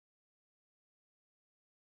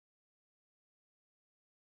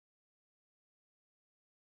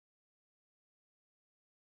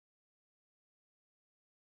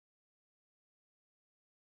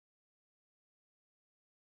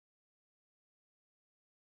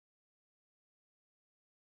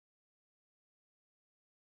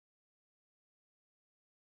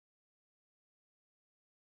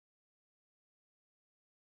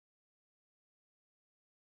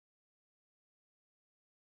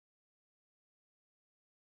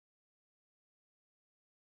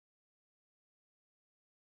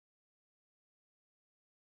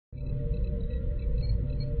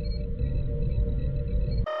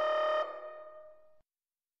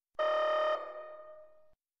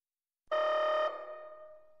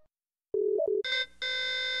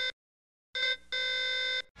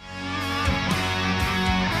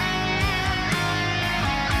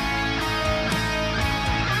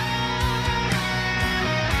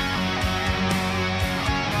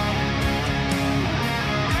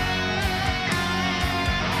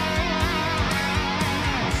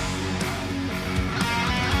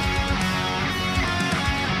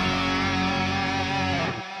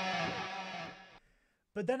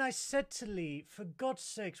But then I said to Lee, for God's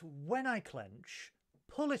sakes, when I clench,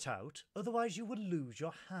 pull it out, otherwise you will lose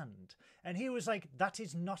your hand. And he was like, that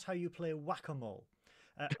is not how you play whack-a-mole.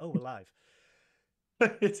 Oh, we're live.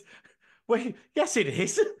 It's, wait, yes, it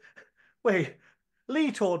is. Wait,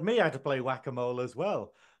 Lee taught me how to play whack-a-mole as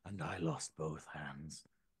well, and I lost both hands.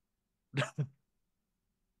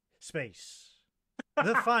 Space.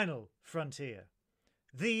 The final frontier.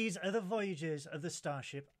 These are the voyages of the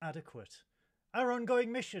starship Adequate. Our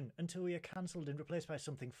ongoing mission until we are cancelled and replaced by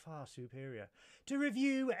something far superior. To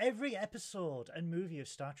review every episode and movie of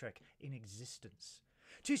Star Trek in existence.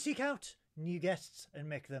 To seek out new guests and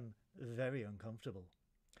make them very uncomfortable.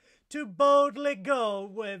 To boldly go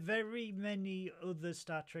where very many other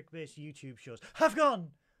Star Trek-based YouTube shows have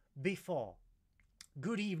gone before.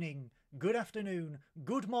 Good evening, good afternoon,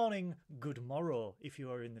 good morning, good morrow if you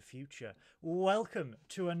are in the future. Welcome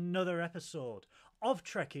to another episode of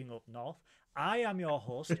Trekking Up North. I am your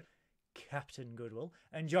host, Captain Goodwill,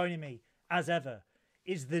 and joining me, as ever,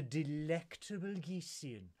 is the delectable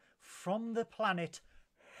Geesian from the planet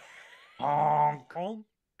Honk. Honk.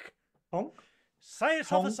 Honk? Science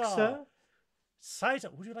Honk, officer. sir? Science.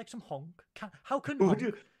 Would you like some honk? How can Would honk?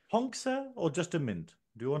 you honk, sir, or just a mint?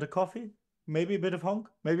 Do you want a coffee? Maybe a bit of honk?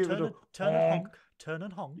 Maybe a bit of Turn and honk. honk. Turn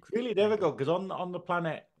and honk. It's really difficult because on the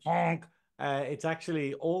planet honk, it's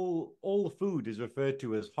actually all the food is referred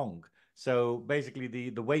to as honk. So basically,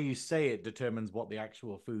 the way you say it determines what the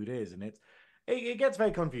actual food is, and it gets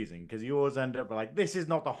very confusing because you always end up like, this is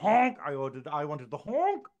not the honk I ordered. I wanted the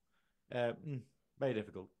honk. Very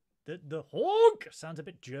difficult. The honk sounds a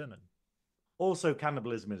bit German. Also,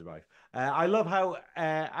 cannibalism is rife. I love how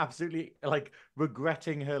absolutely like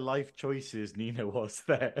regretting her life choices Nina was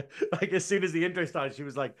there. Like as soon as the intro started, she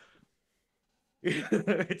was like,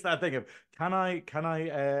 "It's that thing of can I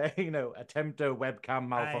attempt a webcam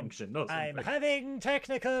malfunction or I'm something?" having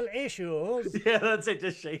technical issues. Yeah, that's it.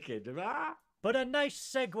 Just shake it. Ah! But a nice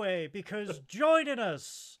segue because joining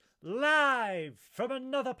us live from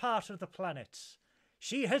another part of the planet.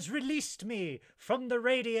 She has released me from the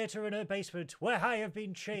radiator in her basement where I have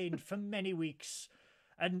been chained for many weeks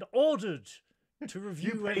and ordered to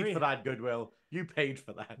review You paid for that, Goodwill. You paid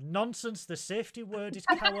for that. Nonsense. The safety word is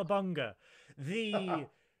cowabunga.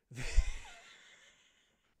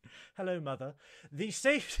 Hello, mother. The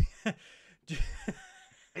safety...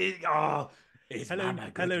 hello,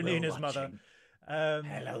 Nina's watching? Mother.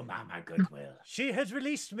 Hello, Mama Goodwill. She has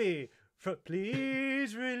released me.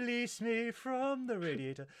 Please release me from the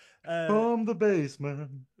radiator. From the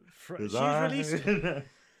basement. She's released.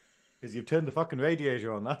 Because you've turned the fucking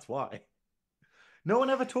radiator on, that's why. No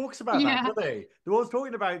one ever talks about that, do they? They're always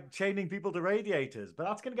talking about chaining people to radiators, but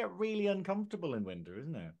that's going to get really uncomfortable in winter,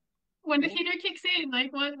 isn't it? When the heater kicks in,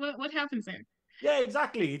 like what happens there? Yeah,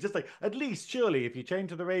 exactly. Just like, at least, surely, if you chain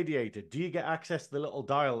to the radiator, do you get access to the little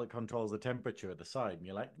dial that controls the temperature at the side? And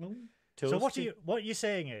you're like, so what you're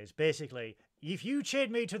saying is, basically, if you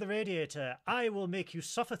chain me to the radiator, I will make you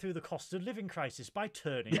suffer through the cost of living crisis by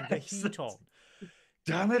turning the heat on.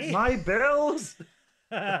 Damn it, my bills!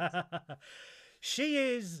 She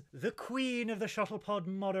is the queen of the shuttlepod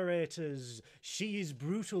moderators. She is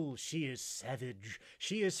brutal. She is savage.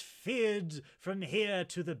 She is feared from here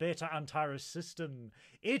to the Beta Antares system.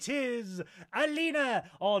 It is Alina,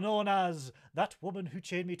 or known as that woman who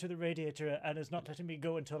chained me to the radiator and is not letting me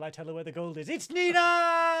go until I tell her where the gold is. It's Nina!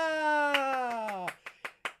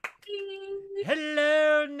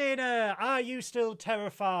 Hello, Nina. Are you still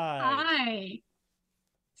terrified? Hi.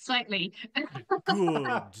 Slightly.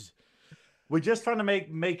 Good. We're just trying to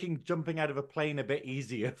making jumping out of a plane a bit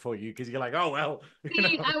easier for you because you're like, oh well.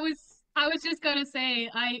 See, I was just gonna say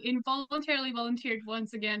I involuntarily volunteered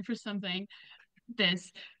once again for something.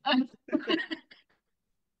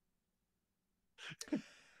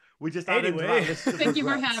 We just added to that list of thank you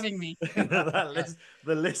for regrets. having me.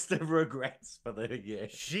 the list of regrets for the year.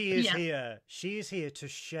 She is here. She is here to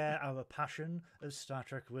share our passion of Star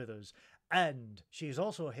Trek with us, and she is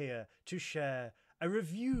also here to share a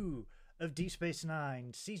review of Deep Space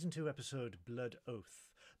Nine Season 2 episode Blood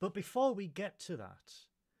Oath. But before we get to that,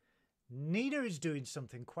 Nina is doing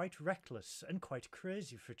something quite reckless and quite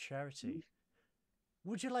crazy for charity.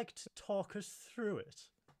 Would you like to talk us through it?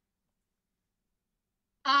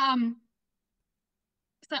 So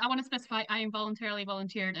I want to specify I involuntarily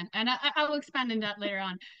volunteered, and I will expand on that later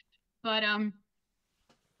on. But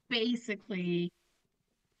basically,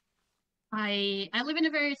 I live in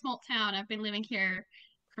a very small town. I've been living here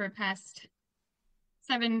for the past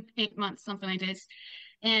 7-8 months, something like this.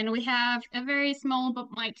 And we have a very small but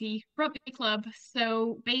mighty rugby club.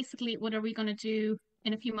 So basically, what are we going to do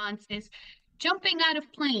in a few months is jumping out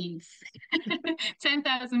of planes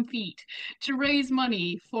 10,000 feet to raise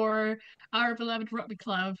money for our beloved rugby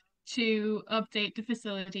club to update the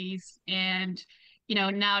facilities. And,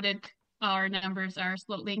 now that our numbers are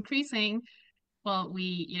slowly increasing, well,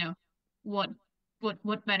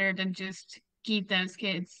 what better than just give those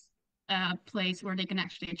kids a place where they can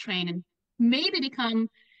actually train and maybe become,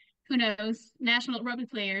 who knows, national rugby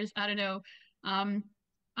players. I don't know.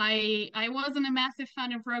 I wasn't a massive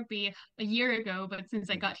fan of rugby a year ago, but since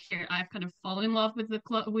I got here, I've kind of fallen in love with the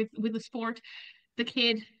club, with the sport. The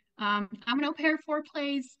kid, I'm an au pair for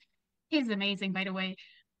plays. He's amazing, by the way.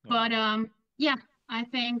 But yeah, I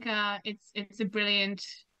think it's a brilliant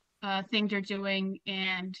thing they're doing,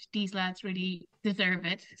 and these lads really deserve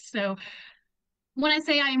it. So when I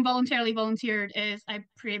say I involuntarily volunteered, is I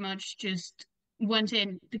pretty much just went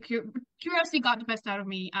in. The curiosity got the best out of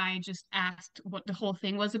me. I just asked what the whole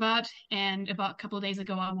thing was about, and about a couple of days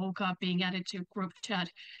ago, I woke up being added to a group chat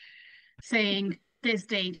saying this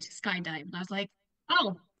date skydive, and I was like,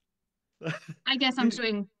 oh, I guess I'm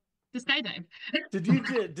doing the skydive.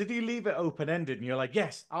 Did you leave it open ended and you're like,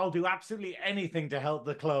 yes, I'll do absolutely anything to help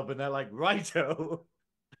the club, and they're like, righto.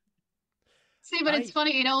 See, but it's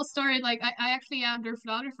funny. It all started like I actually am their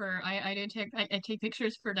photographer. I take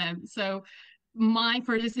pictures for them. So my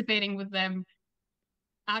participating with them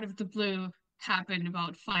out of the blue happened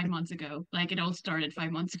about 5 months ago. Like it all started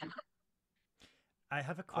 5 months ago. I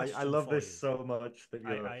have a question. I love for this you. so much that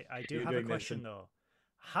you're. I do have a question though.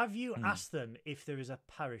 Have you asked them if there is a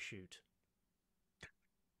parachute?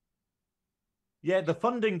 Yeah, the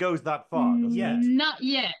funding goes that far, doesn't it? Not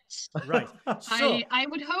yet. Right. So, I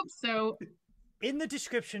would hope so. In the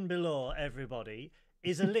description below, everybody,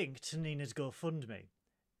 is a link to Nina's GoFundMe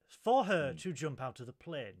for her to jump out of the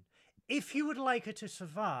plane. If you would like her to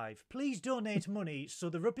survive, please donate money so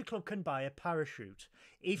the rugby club can buy a parachute.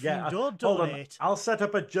 If you don't donate... I'll set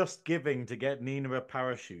up a Just Giving to get Nina a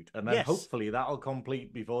parachute, and then hopefully that'll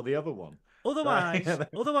complete before the other one.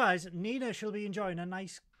 Otherwise, Nina shall be enjoying a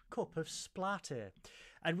nice cup of splatter,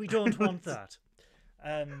 and we don't want that.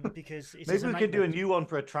 Because maybe we could do a new one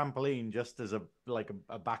for a trampoline, just as a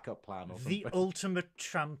backup plan or something. The ultimate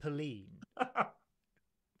trampoline.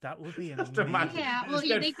 That would be amazing. Yeah, well,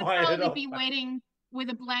 they could probably be waiting with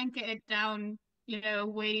a blanket down,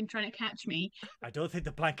 waiting, trying to catch me. I don't think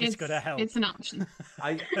the blanket's going to help. It's an option.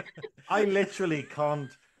 I literally can't.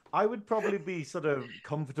 I would probably be sort of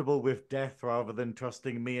comfortable with death rather than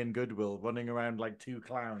trusting me and Goodwill running around like two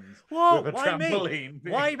clowns with a trampoline.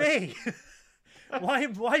 Why me?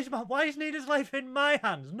 Why is Nina's life in my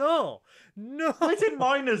hands? No. Well, it's in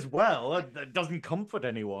mine as well. It doesn't comfort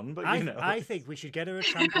anyone, but I think we should get her a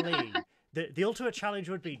trampoline. The ultimate challenge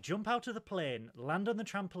would be jump out of the plane, land on the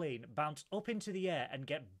trampoline, bounce up into the air, and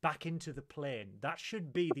get back into the plane. That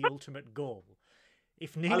should be the ultimate goal.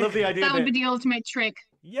 If Nina, I love the idea that would be the ultimate trick.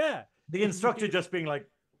 Yeah. The instructor just being like,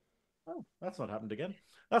 "Oh, that's not happened again.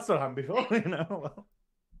 That's not happened before,"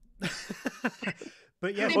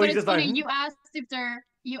 But yeah, but it's funny. You asked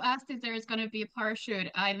if there's going to be a parachute.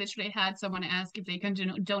 I literally had someone ask if they can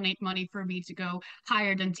donate money for me to go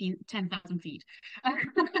higher than 10,000 feet.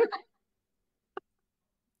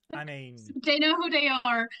 I mean, they know who they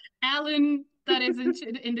are. Alan, that is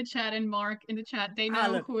in the chat, and Mark in the chat. They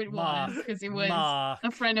know who it was because it was a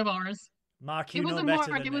friend of ours. Mark, it wasn't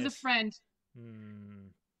Mark. It was a friend.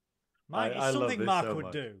 It's something Mark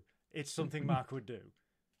would do. It's something Mark would do.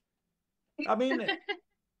 I mean,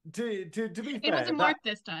 to be fair, it wasn't Mark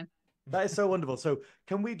this time. That is so wonderful. So,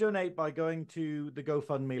 can we donate by going to the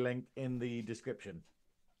GoFundMe link in the description?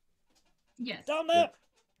 Yes. Down there.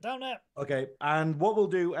 Okay, and what we'll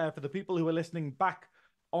do for the people who are listening back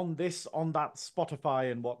on that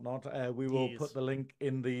Spotify and whatnot, we will put the link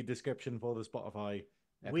in the description for the Spotify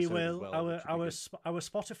episode. We will. As well, our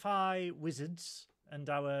Spotify wizards and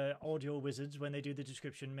our audio wizards, when they do the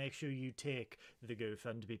description, make sure you take the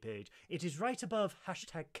GoFundMe page. It is right above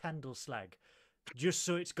 #CandleSlag, just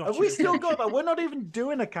so it's got. Have we still got that? We're not even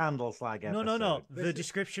doing a candle slag episode. No. The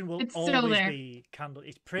description will always be candle.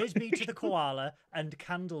 It's praise be to the koala and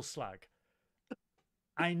candle slag.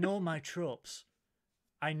 I know my tropes.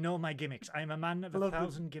 I know my gimmicks. I am a man of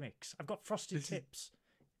 1,000 gimmicks. I've got frosted tips.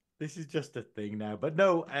 This is just a thing now, but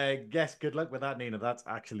no. Yes, good luck with that, Nina. That's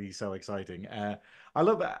actually so exciting. I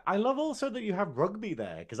love also that you have rugby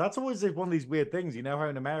there, because that's always one of these weird things. You know how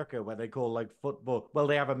in America where they call like football, well,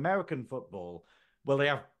 they have American football, well, they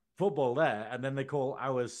have football there, and then they call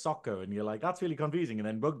ours soccer, and you're like, that's really confusing. And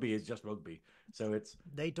then rugby is just rugby, so it's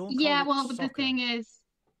they don't. But the thing is,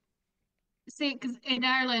 see, because in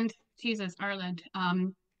Ireland, Ireland,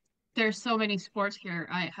 there's so many sports here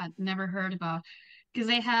I had never heard about. because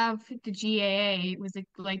they have the GAA, was it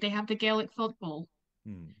like they have the Gaelic football,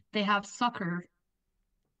 they have soccer,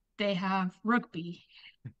 they have rugby,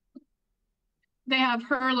 they have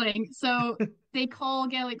hurling. So they call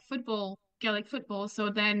Gaelic football. So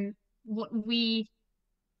then what we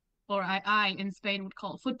or I in Spain would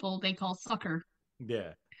call football, they call soccer.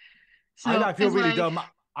 Yeah. So I feel really like, dumb.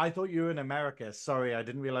 I thought you were in America. Sorry, I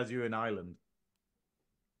didn't realize you were in Ireland.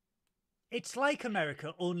 It's like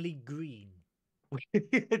America, only green.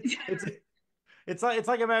 It's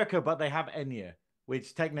like America, but they have Enya,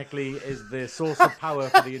 which technically is the source of power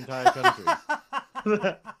for the entire country.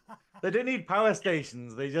 They don't need power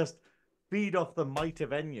stations. They just feed off the might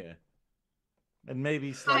of Enya. And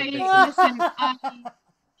maybe slightly. Listen, I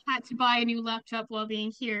had to buy a new laptop while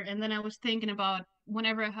being here, and then I was thinking about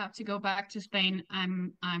whenever I have to go back to Spain,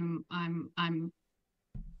 I'm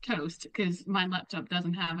toast because my laptop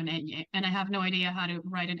doesn't have an Enya, and I have no idea how to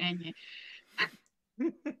write an Enya.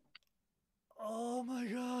 Oh my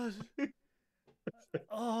god.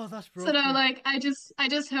 Oh, that's broken. So no, like I just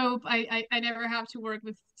hope I never have to work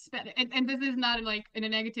with and this is not like in a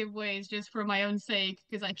negative way, it's just for my own sake,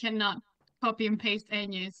 because I cannot copy and paste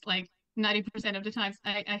Enyas like 90% of the times.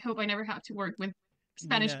 I hope I never have to work with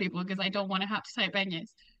Spanish people because I don't want to have to type Enyas.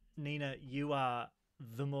 Nina, you are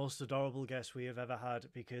the most adorable guest we have ever had,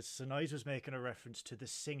 because Synoiz was making a reference to the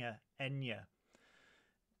singer Enya,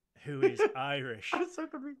 who is Irish. I'm so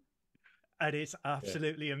confused. And it's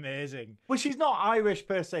absolutely amazing. Well, she's not Irish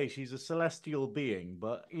per se. She's a celestial being,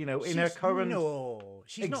 but in her current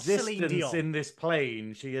existence in this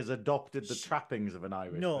plane, she has adopted the trappings of an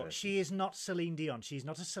Irish person. She is not Celine Dion. She's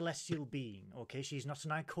not a celestial being. Okay, she's not an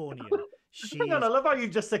Iconian. Hang on, I love how you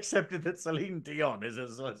just accepted that Celine Dion is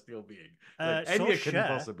a celestial being. Enya couldn't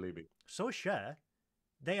possibly be. So Cher.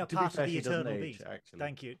 They are part of the eternal being.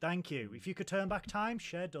 Thank you. If you could turn back time,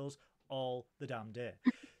 Cher does all the damn day.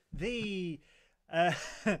 You're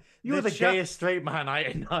the gayest straight man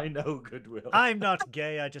I know, Goodwill. I'm not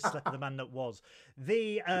gay. I just slept with the man that was.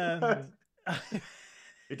 It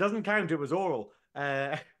doesn't count. It was oral.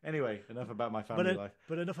 Anyway, enough about my family life.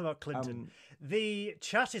 But enough about Clinton. The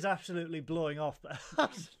chat is absolutely blowing off.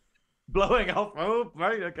 Blowing off? Oh,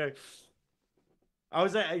 right, okay.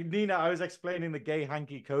 Nina, I was explaining the gay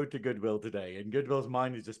hanky code to Goodwill today, and Goodwill's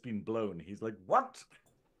mind has just been blown. He's like, what?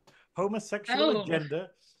 Homosexual agenda?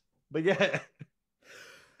 But yeah.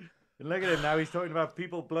 And look at him now. He's talking about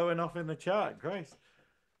people blowing off in the chat. Christ.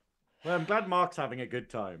 Well, I'm glad Mark's having a good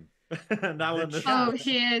time.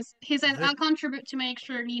 He is. He says, I'll contribute to make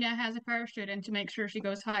sure Nina has a parachute and to make sure she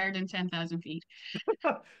goes higher than 10,000 feet.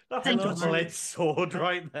 That's a double-edged sword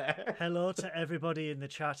right there. Hello to everybody in the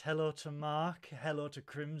chat. Hello to Mark. Hello to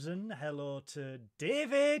Crimson. Hello to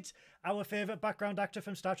David, our favourite background actor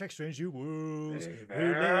from Star Trek Strange New Worlds,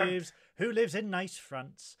 who lives in nice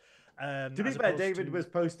France. To be fair, David was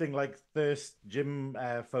posting like thirst gym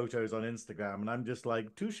photos on Instagram, and I'm just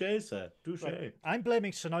like, touche, sir, touche. Right. I'm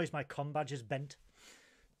blaming Synoiz. My com badge is bent.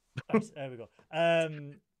 There we go.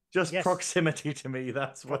 Just proximity to me.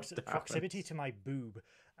 That's what proximity to my boob.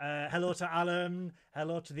 Hello to Alan.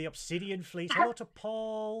 Hello to the Obsidian Fleet. Hello to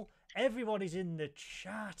Paul. Everyone is in the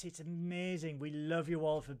chat. It's amazing. We love you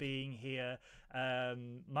all for being here.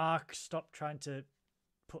 Mark, stop trying to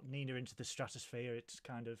put Nina into the stratosphere. It's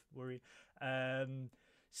kind of worrying.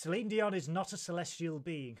 Celine Dion is not a celestial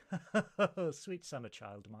being. Sweet summer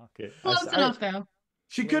child, Mark. Okay. Close enough, though.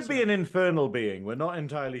 She could be an infernal being. We're not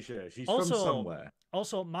entirely sure. She's from somewhere.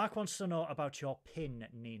 Also, Mark wants to know about your pin,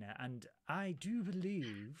 Nina, and I do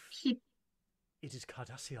believe it is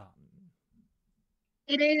Cardassian.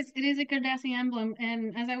 It is a Cardassian emblem,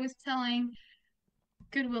 and as I was telling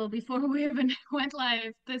Goodwill before we even went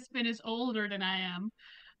live, this pin is older than I am.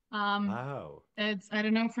 Wow. It's I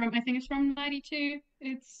think it's from 92.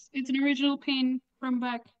 It's an original pin from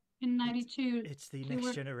back in 92. It's the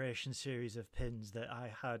next generation series of pins that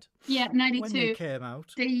I had. Yeah, 92. When they came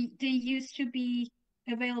out. They used to be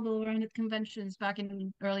available around at conventions back in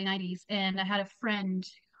the early 90s, and I had a friend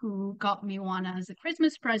who got me one as a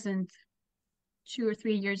Christmas present 2 or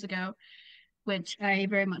 3 years ago, which I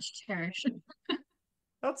very much cherish.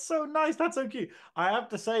 That's so nice. That's so cute. I have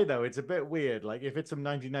to say, though, it's a bit weird. Like, if it's from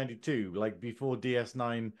 1992, like before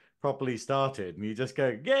DS9 properly started, and you just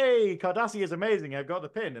go, yay, Cardassia is amazing. I've got the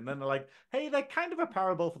pin. And then they're like, hey, they're kind of a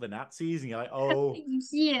parable for the Nazis. And you're like, oh.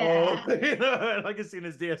 Yeah. Oh. Like, as soon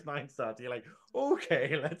as DS9 starts, you're like,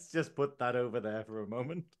 okay, let's just put that over there for a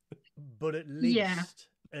moment. But at least,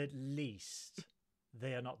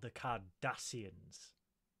 they are not the Cardassians.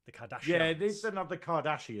 The Kardashians. Yeah, they're not the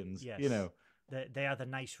Kardashians, yes. You know. They are the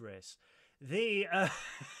nice race. Yeah,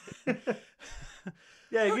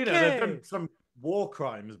 you know, they've done some war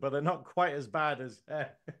crimes, but they're not quite as bad as.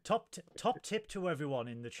 Top tip to everyone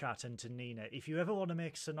in the chat and to Nina: if you ever want to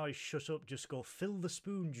make Synoiz shut up, just go fill the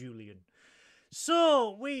spoon, Julian.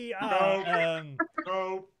 So we are.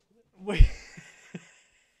 No. We.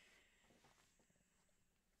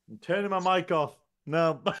 I'm turning my mic off.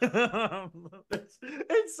 No,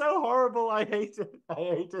 it's so horrible. I hate it. I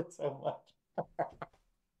hate it so much.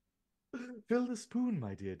 Fill the spoon,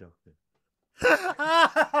 my dear doctor.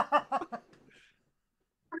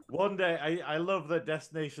 One day, I love that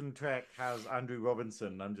Destination Trek has Andrew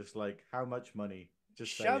Robinson. I'm just like, how much money?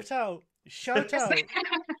 Just shout out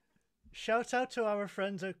to our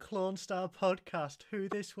friends at Clone Star Podcast, who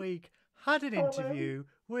this week had an interview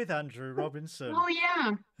with Andrew Robinson. Oh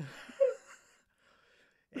yeah.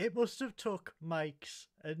 It must have took Mike's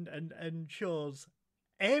and Shaw's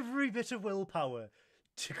every bit of willpower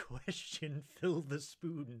to question Phil the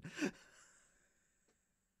Spoon.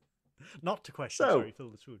 Not to question, sorry,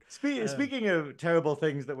 Phil the Spoon. Speaking of terrible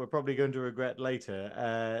things that we're probably going to regret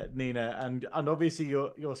later, Nina, and obviously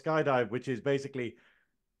your skydive, which is basically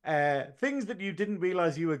things that you didn't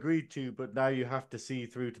realize you agreed to, but now you have to see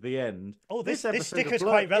through to the end. Oh, this sticker is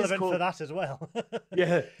quite relevant for that as well.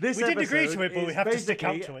 Yeah, we didn't agree to it, but we have to stick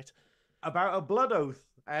out to it. About a blood oath,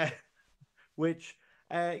 which,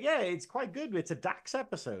 it's quite good. It's a Dax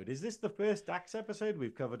episode. Is this the first Dax episode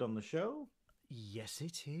we've covered on the show? Yes,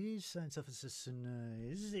 it is. Science Officer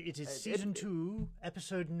Synoiz. It is season 2,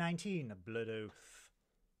 episode 19, A Blood Oath.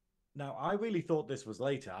 Now, I really thought this was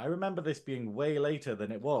later. I remember this being way later than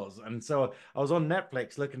it was. And so I was on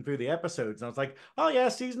Netflix looking through the episodes, and I was like, oh, yeah,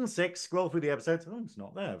 season 6, scroll through the episodes. Oh, it's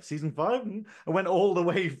not there. Season 5? I went all the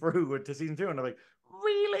way through to season 2, and I'm like,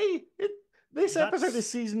 really? This episode is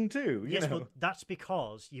season 2? Yes, but that's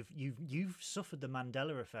because you've suffered the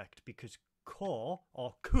Mandela effect, because Core,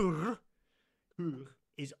 or Kur,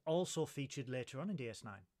 is also featured later on in DS9.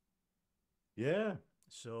 Yeah.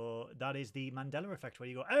 So that is the Mandela effect, where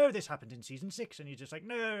you go, oh, this happened in season 6, and you're just like,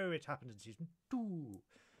 no, it happened in season 2.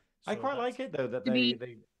 So I quite like it, though, that they...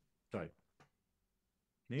 Sorry.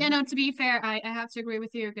 Yeah, no, to be fair, I have to agree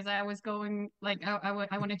with you, because I was going, like, I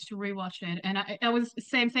wanted to rewatch it, and I was the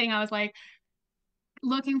same thing. I was like,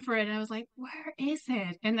 looking for it, and I was like, where is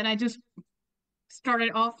it? And then I just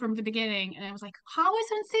started off from the beginning, and I was like, how is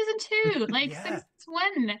it in season 2? Like, since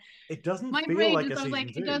when? It doesn't My feel brain like just, a I was season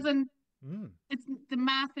like, 2. it doesn't, it's, the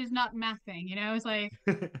math is not mathing, you know? It's like...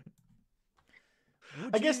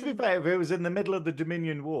 I guess, to be fair, if it was in the middle of the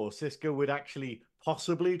Dominion War, Cisco would actually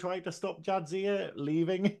possibly try to stop Jadzia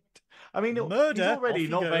leaving it. I mean, he's already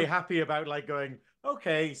not very happy about, like, going,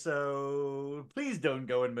 okay, so please don't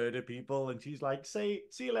go and murder people. And she's like, see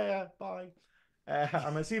you later, bye.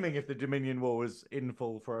 I'm assuming if the Dominion War was in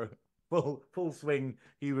full swing,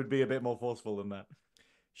 he would be a bit more forceful than that.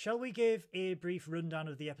 Shall we give a brief rundown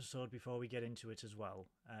of the episode before we get into it as well?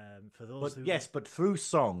 For those who... Yes, but through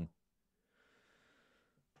song.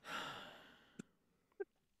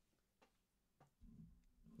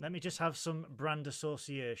 Let me just have some brand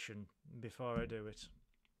association before I do it.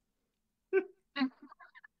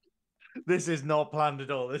 This is not planned at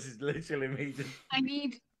all. This is literally me just... I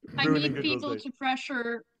need people to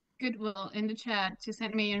pressure Goodwill in the chat to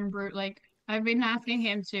send me Iron Brew. Like, I've been asking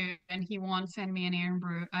him to, and he won't send me an Iron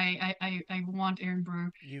Brew. I want Iron Brew.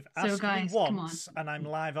 You've asked me once, and I'm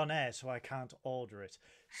live on air, so I can't order it.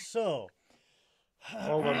 So...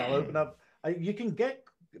 Hold on, I'll open up. You can get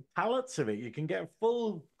pallets of it. You can get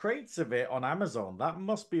full crates of it on Amazon. That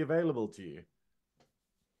must be available to you.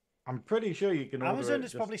 I'm pretty sure you can order Amazon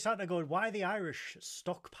is probably sat there going, why are the Irish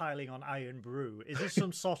stockpiling on Iron Brew? Is this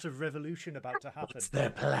some sort of revolution about to happen? What's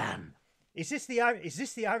their plan? Is this the Irish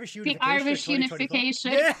unification? The Irish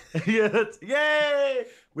unification. Yeah. Yes. Yay!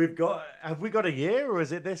 Have we got a year, or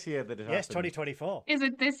is it this year that it happened? Yes, 2024. Is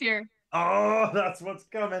it this year? Oh, that's what's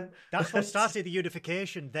coming. That's what started the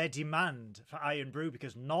unification, their demand for Iron Brew,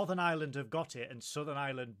 because Northern Ireland have got it and Southern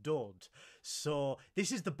Ireland don't. So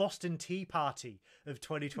this is the Boston Tea Party of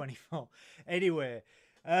 2024. Anyway,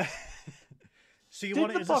 so you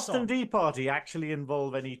want it as a song? Did the Boston Tea Party actually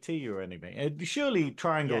involve any tea or anything? Surely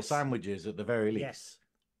triangle sandwiches at the very least. Yes.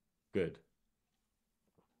 Good.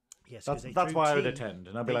 Yes, that's why I would attend,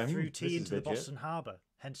 and I'd be like, threw tea into the Boston Harbour,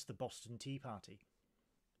 hence the Boston Tea Party.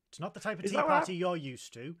 It's not the type of tea party you're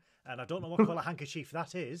used to, and I don't know what colour handkerchief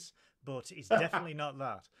that is, but it's definitely not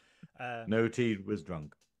that. No tea was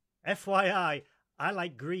drunk. FYI, I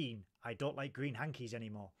like green. I don't like green hankies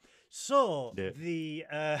anymore. So, the...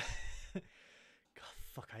 God,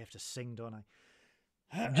 fuck, I have to sing, don't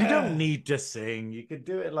I? You don't need to sing. You could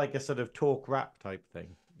do it like a sort of talk rap type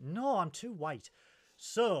thing. No, I'm too white.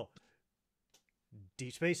 So,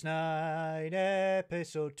 Deep Space Nine,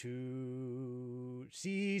 Episode 2,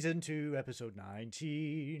 Season 2, Episode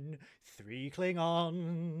 19. 3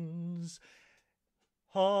 Klingons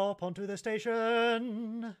hop onto the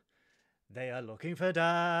station. They are looking for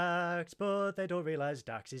Dax, but they don't realize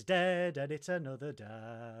Dax is dead and it's another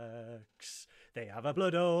Dax. They have a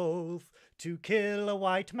blood oath to kill a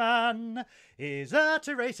white man. Is that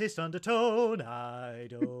a racist undertone? I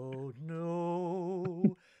don't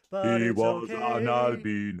know. But He it's was okay. an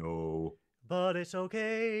albino. But it's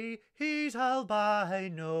okay, he's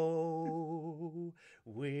albino.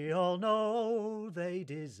 We all know they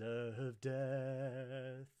deserve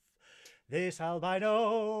death. This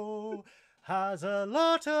albino has a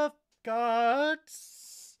lot of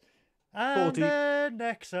guts, and 40. their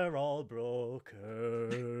necks are all broken.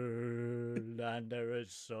 And there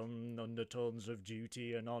is some undertones of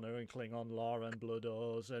duty and honor and Klingon lore and blood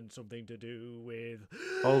oaths and something to do with...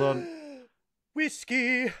 Hold on.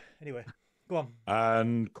 Whiskey. Anyway, go on.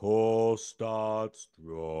 And Core starts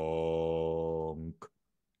drunk.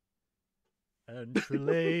 And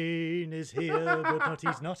Trelane is here, but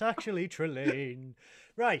he's not actually Trelane.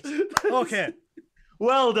 Right, okay.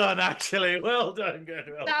 Well done, actually. Well done,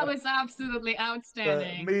 Goodwill. That was absolutely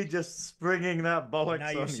outstanding. Me just springing that bollocks Now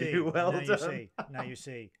you on see, you. Well now done. Now you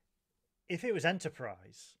see. If it was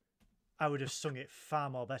Enterprise, I would have sung it far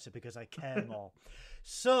more better because I care more.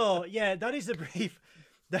 So, yeah, that is the brief.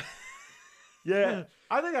 Yeah,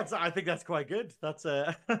 I think that's quite good. That's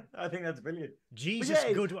I think that's brilliant. Jesus,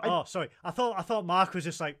 yeah, good. Oh, sorry. I thought Mark was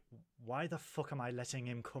just like, why the fuck am I letting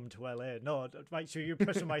him come to LA? No, right. So you're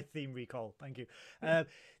pressing my theme recall. Thank you.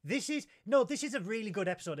 This is a really good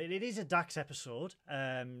episode. It is a Dax episode.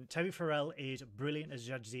 Terry Farrell is brilliant as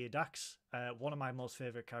Jadzia Dax, one of my most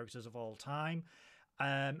favorite characters of all time.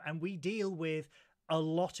 And we deal with a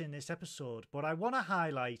lot in this episode, but I want to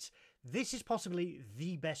highlight this is possibly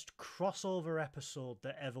the best crossover episode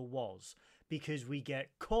that ever was, because we get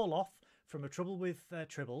Koloff from A Trouble with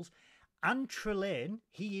Tribbles, and Trelane.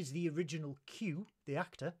 He is the original Q, the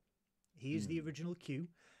actor. He is the original Q,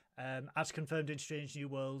 as confirmed in Strange New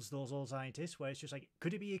Worlds, Those Old Scientists, where it's just like,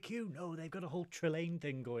 could it be a Q? No, they've got a whole Trelane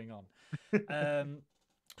thing going on.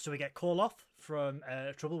 So we get Koloff from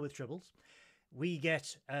Trouble with Tribbles. We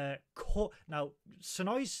get now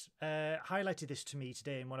Synoiz highlighted this to me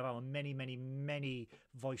today in one of our many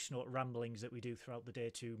voice note ramblings that we do throughout the day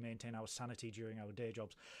to maintain our sanity during our day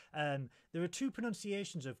jobs. There are two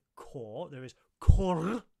pronunciations of core. There is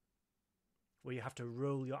kor, where you have to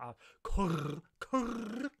roll your R, kor,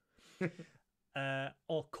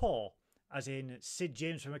 or core, as in Sid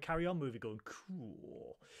James from a Carry On movie going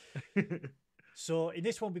cool. So in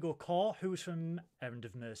this one we go core, who's from Errand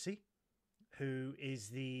of Mercy, who is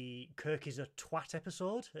the Kirk is a twat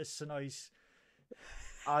episode, as Synoiz.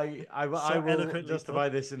 I will justify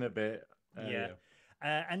this in a bit.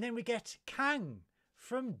 And then we get Kang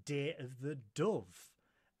from Day of the Dove.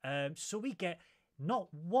 So we get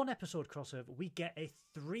not one episode crossover, we get a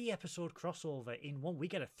 3-episode crossover in one. We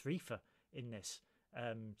get a threefer in this.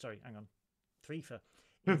 Sorry, hang on. Threefer.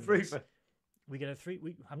 Threefer. We get a three.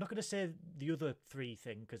 I'm not going to say the other 3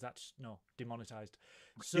 thing because that's demonetized.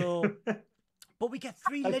 So, but we get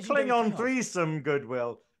 3 legendary Klingon threesome,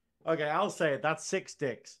 Goodwill. Okay, I'll say it. That's 6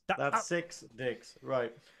 dicks. That's 6 dicks.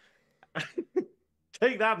 Right.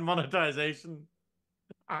 Take that, monetization.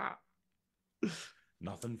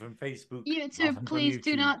 Nothing from Facebook. YouTube, please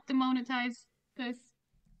do not demonetize this.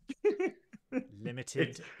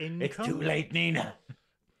 Limited income. It's too late, Nina.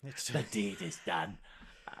 The deed is done.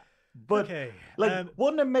 But okay.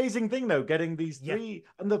 what an amazing thing though, getting these 3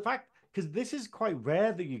 and the fact, because this is quite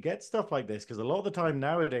rare that you get stuff like this, because a lot of the time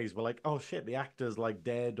nowadays we're like, oh shit, the actor's like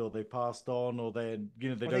dead or they passed on or they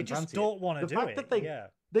they just don't want to do it. The fact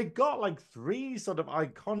that they got like 3 sort of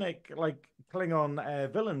iconic like Klingon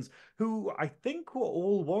villains who I think were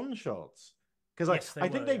all one shots, because I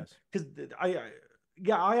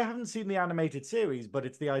haven't seen the animated series, but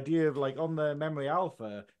it's the idea of like on the Memory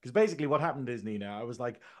Alpha, because basically what happened is, Nina, I was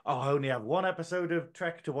like, oh, I only have 1 episode of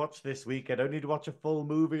Trek to watch this week. I don't need to watch a full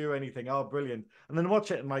movie or anything. Oh, brilliant. And then watch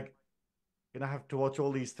it and like, gonna have to watch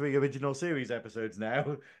all these 3 original series episodes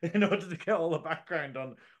now in order to get all the background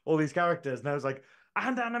on all these characters. And I was like,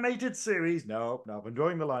 and animated series? No, I'm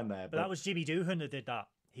drawing the line there. But that was Jimmy Doohan that did that.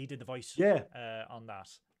 He did the voice on that.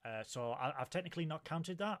 So I've technically not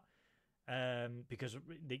counted that. Because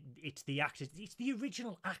it's the actors, it's the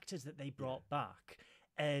original actors that they brought back,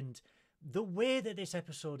 and the way that this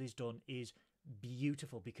episode is done is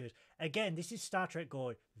beautiful, because again, this is Star Trek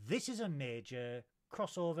going, this is a major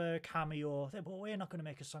crossover cameo, but we're not going to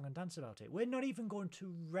make a song and dance about it. We're not even going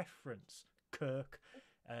to reference Kirk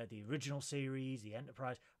the original series, the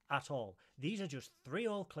Enterprise, at all. These are just three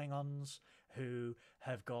old Klingons who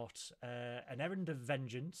have got an errand of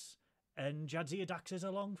vengeance, and Jadzia Dax is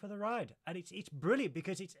along for the ride. And it's brilliant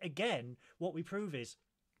because it's, again, what we prove is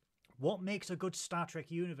what makes a good Star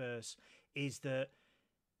Trek universe is that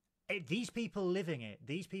these people living it,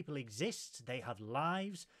 these people exist, they have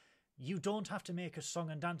lives. You don't have to make a song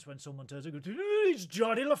and dance when someone turns and goes, it's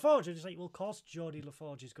Geordie LaForge. And it's like, well, of course Geordie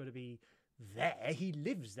LaForge is going to be there. He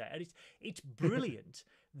lives there. And it's brilliant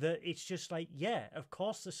that it's just like, yeah, of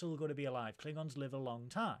course they're still going to be alive. Klingons live a long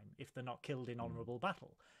time if they're not killed in honourable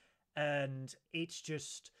battle. And it's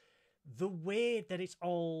just the way that it's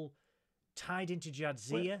all tied into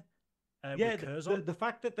Jadzia. Yeah, the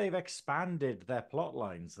fact that they've expanded their plot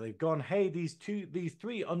lines, they've gone, hey, these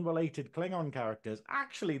three unrelated Klingon characters,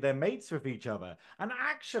 actually they're mates with each other, and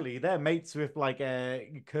actually they're mates with like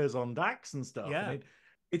Curzon Dax and stuff. Yeah. And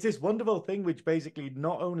it's this wonderful thing which basically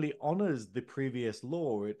not only honors the previous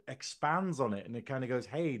lore, it expands on it, and it kind of goes,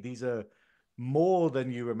 hey, these are more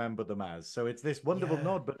than you remember them as. So it's this wonderful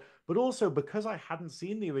nod, but also because I hadn't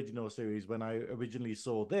seen the original series when I originally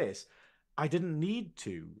saw this, I didn't need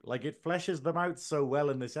to. Like, it fleshes them out so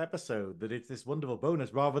well in this episode that it's this wonderful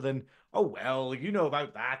bonus rather than, oh, well, you know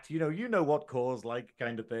about that. You know what Core's like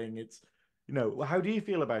kind of thing. It's, how do you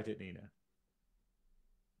feel about it, Nina?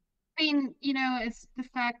 I mean, it's the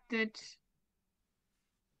fact that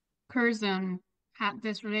Curzon had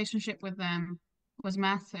this relationship with them was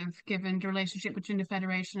massive, given the relationship between the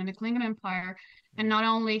Federation and the Klingon Empire. And not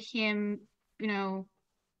only him,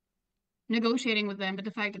 negotiating with them, but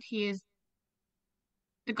the fact that he is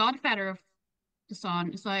the godfather of the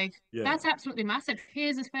Sun. It's like, that's absolutely massive. He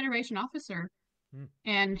is this Federation officer,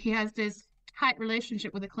 and he has this tight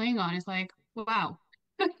relationship with the Klingon. It's like, wow.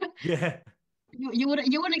 Yeah. You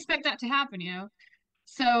wouldn't expect that to happen,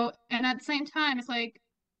 So, and at the same time, it's like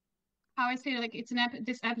how I say, like, it's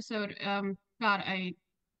this episode. God,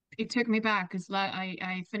 it took me back because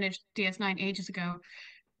I finished DS9 ages ago,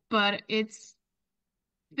 but it's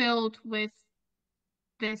filled with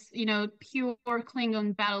this, pure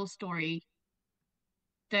Klingon battle story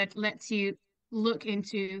that lets you look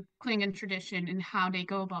into Klingon tradition and how they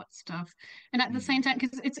go about stuff. And at the same time,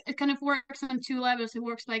 because it kind of works on two levels. It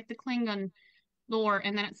works like the Klingon lore,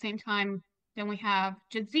 and then at the same time, then we have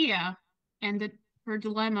Jadzia and her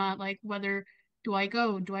dilemma, like, whether do I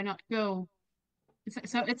go, do I not go?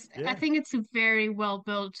 So I think it's a very well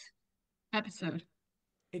built episode.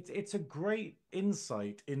 It's a great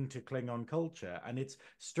insight into Klingon culture, and it's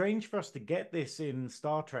strange for us to get this in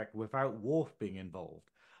Star Trek without Worf being involved.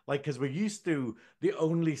 Like, because we're used to the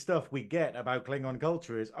only stuff we get about Klingon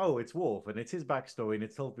culture is, oh, it's Worf and it's his backstory and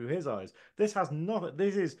it's told through his eyes. This has nothing.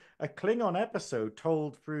 This is a Klingon episode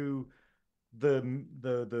told through the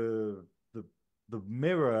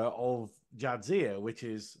mirror of Jadzia, which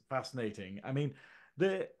is fascinating. I mean,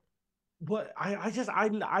 I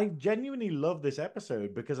genuinely love this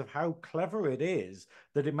episode because of how clever it is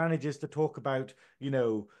that it manages to talk about,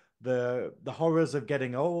 the horrors of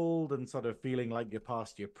getting old and sort of feeling like you're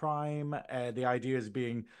past your prime. The ideas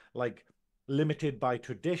being like limited by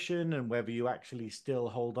tradition and whether you actually still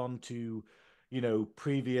hold on to,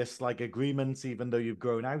 previous like agreements, even though you've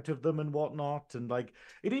grown out of them and whatnot. And like,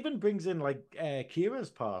 it even brings in like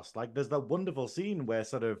Kira's past. Like, there's that wonderful scene where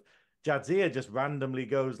sort of Jadzia just randomly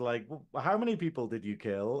goes like, well, how many people did you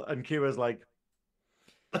kill? And Kira's like,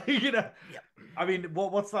 I mean,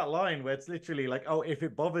 what's that line where it's literally like, oh, if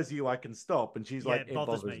it bothers you, I can stop. And she's like, it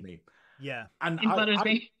bothers me. Yeah. And it bothers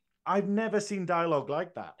me. I've never seen dialogue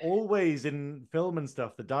like that. Always in film and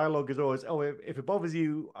stuff, the dialogue is always, oh, if it bothers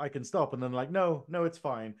you, I can stop. And then like, no, it's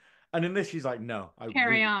fine. And in this, she's like, no, I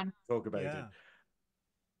carry really on. Talk about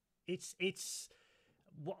it. It's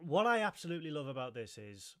what I absolutely love about this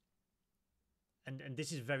is, and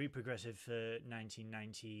this is very progressive for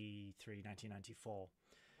 1993, 1994,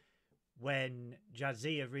 when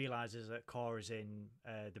Jadzia realizes that Core is in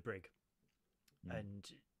the brig, and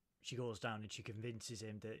she goes down and she convinces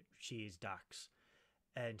him that she is Dax,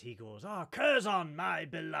 and he goes, "Oh, Curzon, my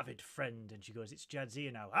beloved friend," and she goes, "It's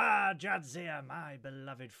Jadzia now." "Ah, Jadzia, my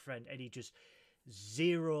beloved friend," and he just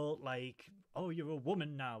zero, like, "Oh, you're a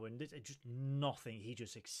woman now," and it just nothing. He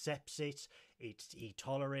just accepts it. He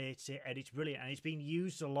tolerates it, and it's brilliant. And it's been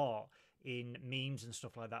used a lot in memes and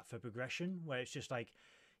stuff like that for progression, where it's just like,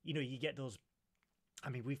 you get those. I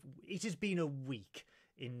mean, it has been a week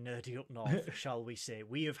in Nerdy Up North, shall we say?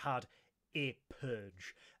 We have had a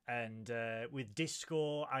purge, and with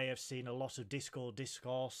Disco, I have seen a lot of Disco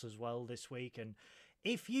discourse as well this week. And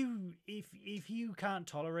if you can't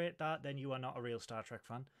tolerate that, then you are not a real Star Trek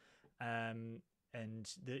fan. And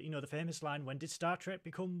the famous line, when did Star Trek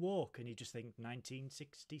become woke? And you just think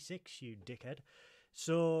 1966, you dickhead.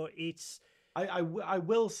 So it's... I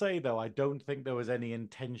will say, though, I don't think there was any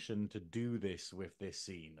intention to do this with this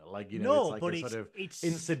scene. Like, No, it's like but a sort of it's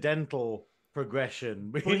incidental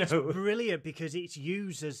progression. But it's brilliant because it's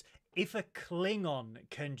used as, if a Klingon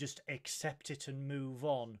can just accept it and move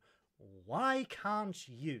on, why can't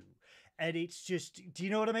you? And it's just, do you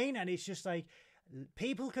know what I mean? And it's just like,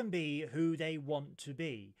 people can be who they want to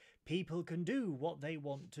be. People can do what they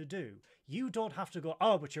want to do. You don't have to go,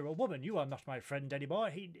 oh, but you're a woman. You are not my friend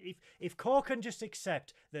anymore. If Kor can just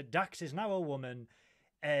accept that Dax is now a woman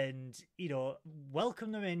and,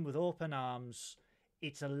 welcome them in with open arms,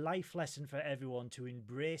 it's a life lesson for everyone to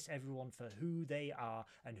embrace everyone for who they are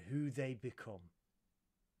and who they become.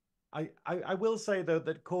 I will say, though,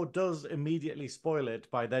 that Kor does immediately spoil it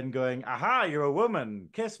by then going, aha, you're a woman,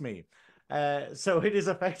 kiss me. So it is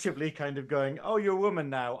effectively kind of going, oh, you're a woman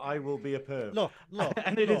now, I will be a perv. Look.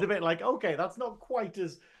 And it is a bit like, okay, that's not quite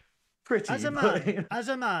as pretty. As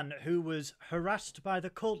a man who was harassed by the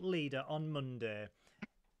cult leader on Monday,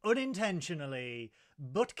 unintentionally,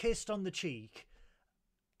 butt kissed on the cheek,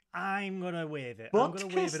 I'm going to wave it. Butt I'm going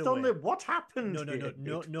to wave it away. What happened?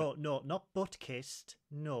 No, not butt kissed.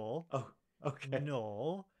 No. Oh, okay.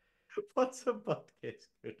 No. What's a butt kiss?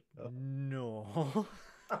 No.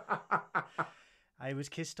 I was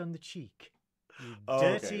kissed on the cheek. You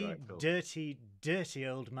dirty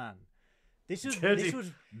old man. This was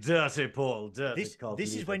dirty Paul. Dirty.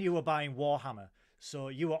 This is when you were buying Warhammer, so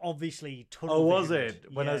you were obviously. Oh, was it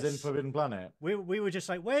when I was in Forbidden Planet? We were just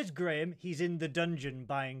like, "Where's Graham? He's in the dungeon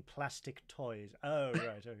buying plastic toys." Oh,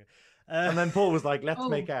 right, okay. And then Paul was like, "Let's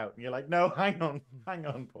make out." And you're like, "No, hang on,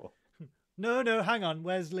 Paul." No, hang on.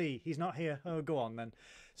 Where's Lee? He's not here. Oh, go on then.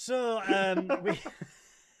 So we.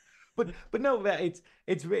 But no,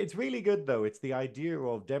 it's really good though. It's the idea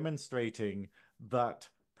of demonstrating that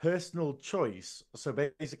personal choice. So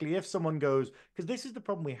basically, if someone goes, because this is the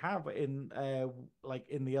problem we have in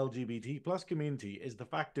in the LGBT plus community, is the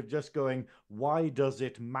fact of just going, why does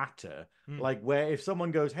it matter? Like, where if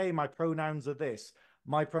someone goes, hey, my pronouns are this,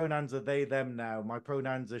 my pronouns are they, them now, my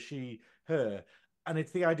pronouns are she, her, and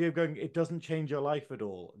it's the idea of going, it doesn't change your life at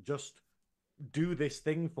all. Just do this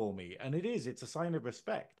thing for me, and it's a sign of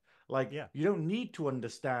respect. Like, you don't need to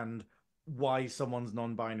understand why someone's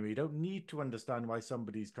non-binary. You don't need to understand why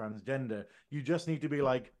somebody's transgender. You just need to be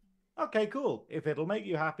like, okay, cool. If it'll make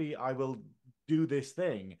you happy, I will do this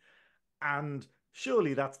thing. And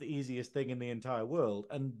surely that's the easiest thing in the entire world.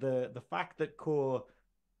 And the fact that Kor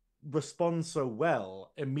responds so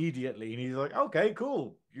well immediately, and he's like, okay,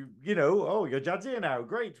 cool. Oh, you're Jadzia now.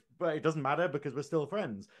 Great. But it doesn't matter because we're still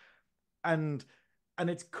friends. And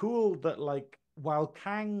it's cool that, like, while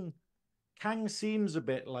Kang seems a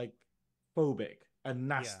bit like phobic and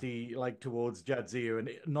nasty, like towards Jadzia and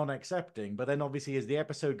non-accepting, but then obviously as the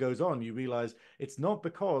episode goes on, you realize it's not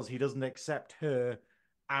because he doesn't accept her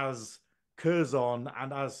as Curzon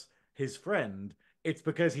and as his friend. It's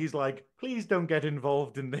because he's like, please don't get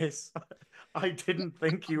involved in this. I didn't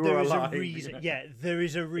think you were alive. There is a reason. Yeah, there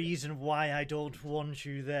is a reason why I don't want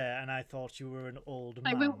you there, and I thought you were an old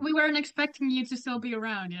man. We weren't expecting you to still be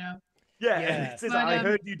around, Yeah, and it says, I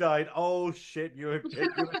heard you died. Oh shit, you're a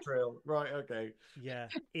trail. Right, okay. Yeah,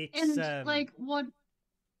 it's and like what?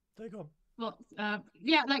 There you go. Well,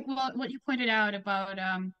 like what you pointed out about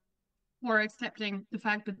Kor accepting the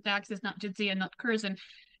fact that Dax is not Jadzia, not Curzon.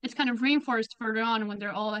 It's kind of reinforced further on when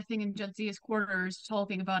they're all, I think, in Jadzia's quarters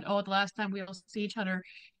talking about, oh, the last time we all see each other,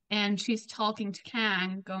 and she's talking to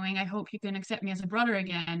Kang, going, I hope you can accept me as a brother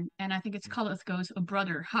again. And I think it's Cullis goes, a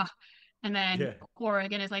brother, ha. And then Kor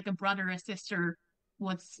again is like a brother, a sister.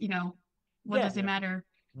 What's what does it matter?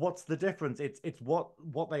 What's the difference? It's what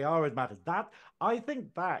they are as matters. That I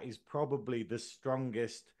think that is probably the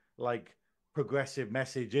strongest like progressive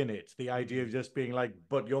message in it. The idea of just being like,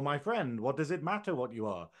 but you're my friend. What does it matter what you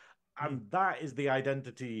are? And that is the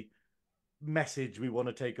identity message we want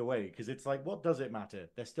to take away, because it's like, what does it matter?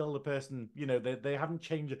 They're still the person, they haven't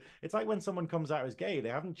changed. It's like when someone comes out as gay, they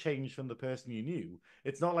haven't changed from the person you knew.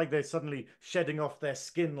 It's not like they're suddenly shedding off their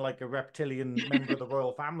skin like a reptilian member of the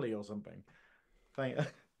royal family or something.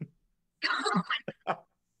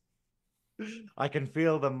 I can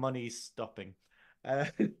feel the money stopping.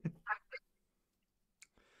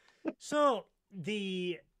 So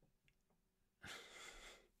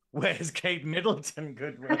where's Kate Middleton,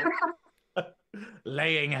 Goodwill?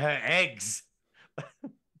 Laying her eggs.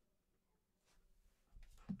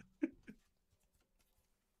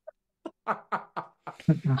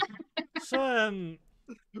 So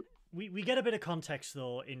we get a bit of context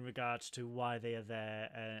though in regards to why they are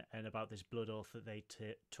there and about this blood oath that they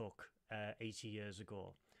took 80 years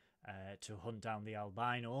ago to hunt down the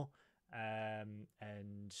albino,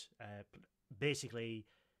 and basically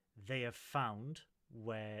they have found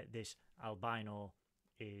where this albino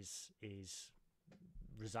is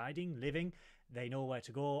residing, living. They know where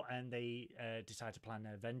to go, and they decide to plan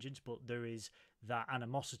their vengeance. But there is that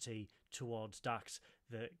animosity towards Dax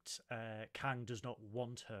that Kang does not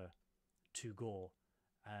want her to go,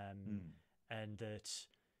 and that,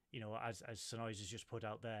 you know, as Synoiz has just put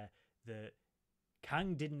out there, that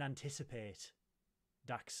Kang didn't anticipate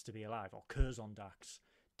Dax to be alive, or Curzon Dax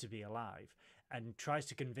to be alive, and tries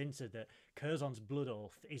to convince her that Curzon's blood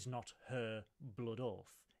oath is not her blood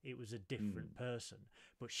oath. It was a different person,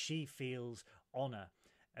 but she feels honor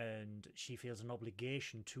and she feels an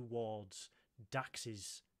obligation towards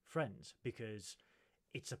Dax's friends because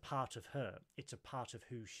it's a part of her. It's a part of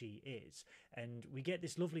who she is. And we get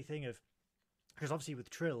this lovely thing of, because obviously with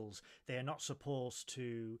Trills, they are not supposed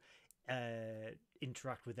to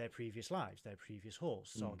interact with their previous lives, their previous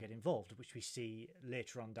hosts, or get involved, which we see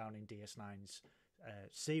later on down in DS9's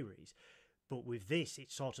series. But with this,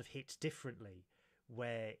 it sort of hits differently,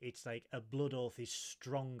 where it's like a blood oath is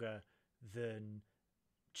stronger than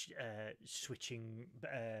switching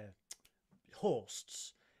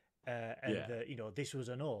hosts, and you know, this was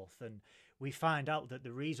an oath. And we find out that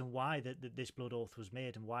the reason why that this blood oath was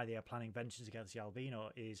made and why they are planning vengeance against the albino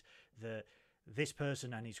is that this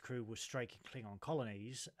person and his crew were striking Klingon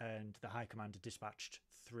colonies, and the High Commander dispatched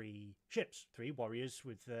 3 ships, 3 warriors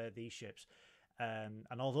with these ships. And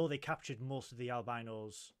although they captured most of the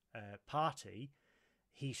albino's party,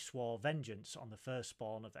 he swore vengeance on the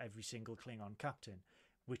firstborn of every single Klingon captain,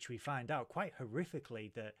 which we find out quite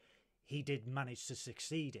horrifically that he did manage to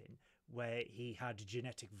succeed in, where he had a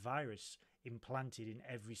genetic virus implanted in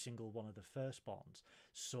every single one of the firstborns.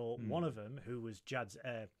 So one of them, who was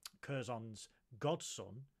Curzon's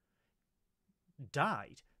godson,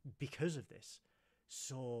 died because of this.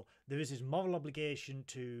 So there is this moral obligation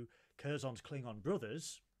to Curzon's Klingon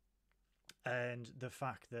brothers, and the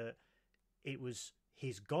fact that it was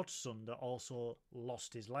his godson that also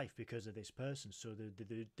lost his life because of this person. So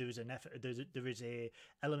there is an effort, there is a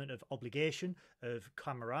element of obligation, of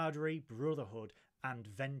camaraderie, brotherhood, and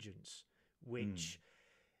vengeance, which,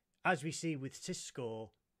 as we see with Sisko,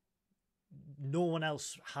 no one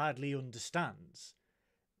else hardly understands.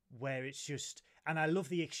 Where it's just, and I love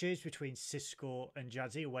the exchange between Sisko and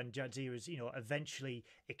Jadzia when Jadzia is, you know, eventually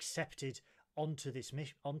accepted onto this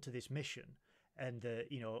mission. And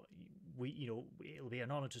you know, it'll be an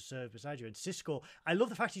honor to serve beside you. And Sisko, I love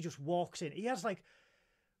the fact he just walks in. He has like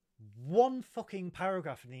one fucking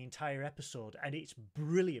paragraph in the entire episode, and it's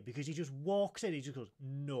brilliant because he just walks in. He just goes,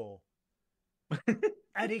 "No,"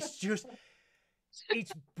 and it's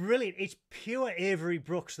brilliant. It's pure Avery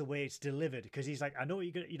Brooks the way it's delivered, because he's like, "I know what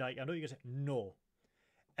you're gonna, I know what you're gonna say, no."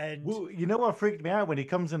 And well, you know what freaked me out when he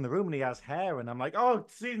comes in the room and he has hair, and I'm like, "Oh,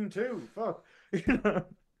 season 2, fuck."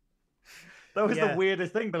 That was the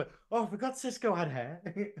weirdest thing. But like, oh, I forgot Sisko had hair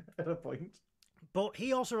at a point. But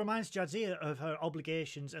he also reminds Jadzia of her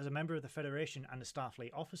obligations as a member of the Federation and a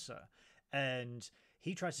Starfleet officer. And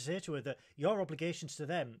he tries to say to her that your obligations to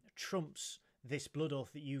them trumps this blood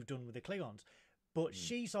oath that you've done with the Klingons. But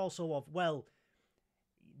she's also of, well,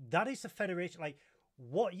 that is the Federation. Like,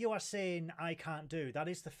 what you are saying I can't do, that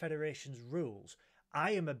is the Federation's rules.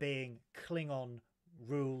 I am obeying Klingon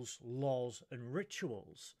rules, laws, and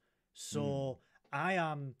rituals. So I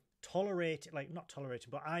am not tolerating,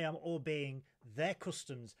 but I am obeying their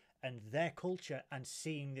customs and their culture and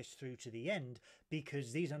seeing this through to the end,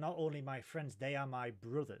 because these are not only my friends, they are my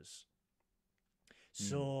brothers.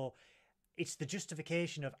 So it's the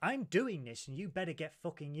justification of, I'm doing this and you better get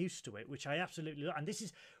fucking used to it, which I absolutely love. And this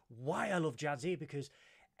is why I love Jadzia, because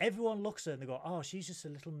everyone looks at her and they go, oh, she's just a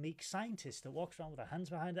little meek scientist that walks around with her hands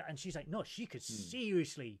behind her. And she's like, no, she could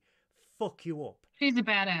seriously fuck you up. She's a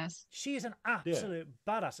badass. She is an absolute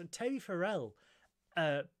badass. And Terry Farrell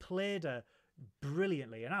played her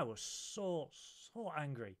brilliantly. And I was so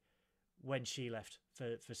angry when she left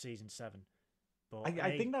for season 7. But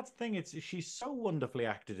I think that's the thing. She's so wonderfully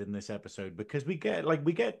acted in this episode, because we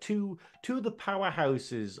get two of the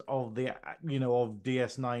powerhouses of the of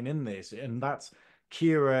DS9 in this, and that's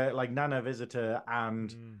Kira, like Nana Visitor,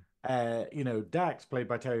 and Dax, played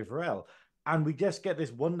by Terry Farrell. And we just get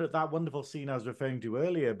this wonderful scene I was referring to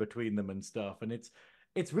earlier between them and stuff. And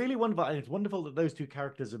it's really wonderful. And it's wonderful that those two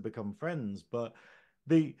characters have become friends. But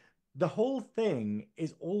the whole thing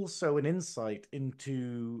is also an insight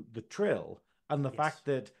into the Trill and the fact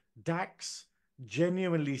that Dax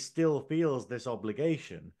genuinely still feels this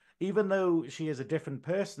obligation, even though she is a different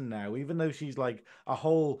person now, even though she's like a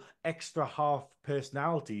whole extra half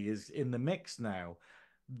personality is in the mix now.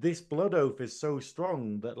 This blood oath is so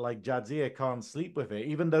strong that like Jadzia can't sleep with it,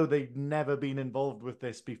 even though they've never been involved with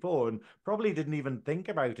this before and probably didn't even think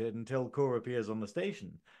about it until Kor appears on the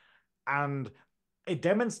station. And it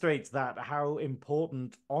demonstrates that how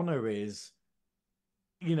important honor is,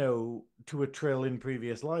 to a Trill in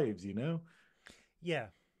previous lives, Yeah.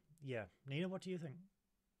 Yeah. Nina, what do you think?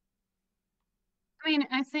 I mean,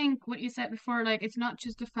 I think what you said before, like, it's not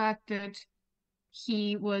just the fact that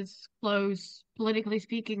he was close, politically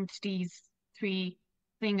speaking, to these three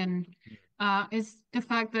thing, and is the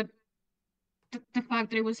fact that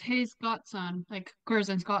it was his godson, like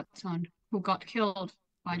Curzon's godson, who got killed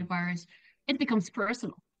by the virus. It becomes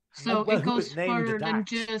personal, so Well, it who was goes named further than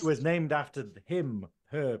Dax? It just was named after him,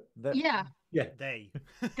 her. yeah, Yeah. They.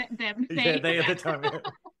 them. Yeah, they at the time. Yeah.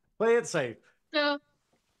 Play it safe. So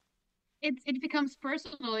it becomes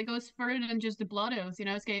personal. It goes further than just the blood oath.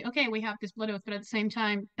 It's okay, we have this blood oath, but at the same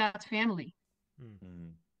time, that's family,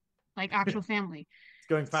 like actual family. It's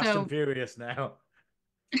going fast So and furious now.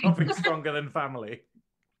 Nothing stronger than family.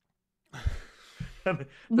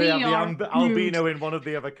 They have the albino in one of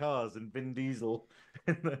the other cars and Vin Diesel.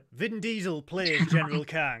 Vin Diesel plays General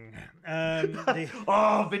Kang.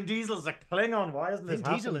 Oh, Vin Diesel's a Klingon. Why isn't this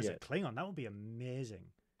Vin Diesel happened is yet? a Klingon. That would be amazing.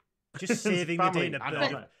 Just saving the day in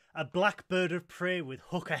a black bird of prey with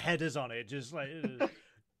hooker headers on it. Just like,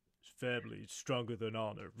 family is stronger than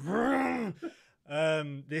honor.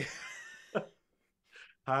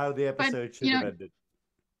 How the episode should have ended.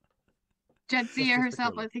 Jadzia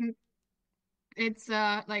herself, I think it's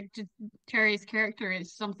like just Terry's character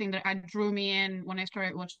is something that drew me in when I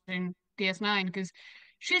started watching DS9, because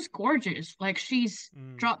she's gorgeous. Like, she's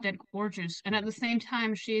drop dead gorgeous, and at the same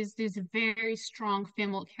time she's this very strong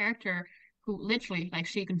female character who literally, like,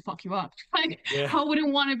 she can fuck you up. Like, I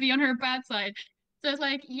wouldn't want to be on her bad side. So it's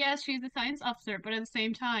like, yes, she's a science officer, but at the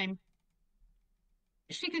same time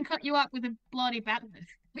she can cut you up with a bloody bat.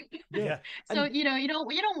 Yeah. So you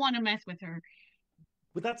don't want to mess with her.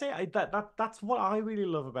 But that's it. That's what I really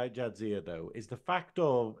love about Jadzia, though, is the fact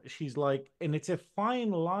of she's like, and it's a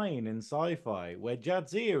fine line in sci-fi where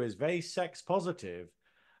Jadzia is very sex positive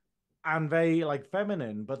and very like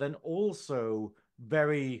feminine, but then also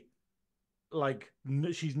very like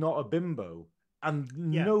she's not a bimbo. And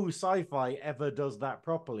no sci-fi ever does that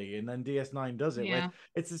properly, and then DS9 does it. Yeah.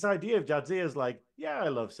 It's this idea of Jadzia's like, yeah, I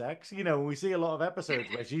love sex. We see a lot of episodes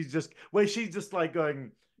where she's just like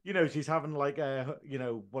going. She's having like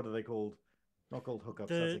what are they called? Not called hookups.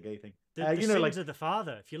 That's a gay thing. The sins of the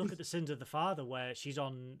father. If you look at the sins of the father, where she's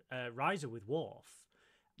on Riser with Worf,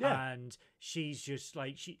 and she's just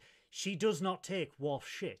like she does not take Worf's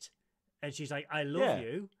shit, and she's like, I love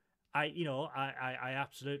you, I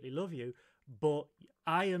absolutely love you, but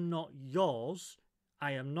I am not yours.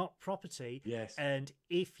 I am not property. Yes. And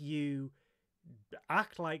if you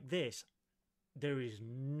act like this, there is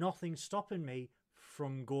nothing stopping me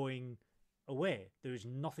from going away. There is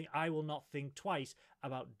nothing. I will not think twice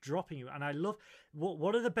about dropping you. And I love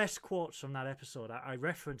what are the best quotes from that episode. I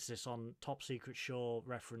referenced this on Top Secret Show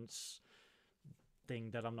reference thing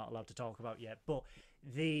that I'm not allowed to talk about yet. But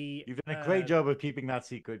you've done a great job of keeping that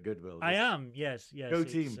secret, Goodwill. I am. Yes. Go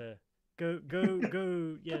team.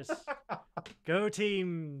 Go. Yes. Go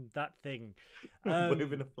team. That thing.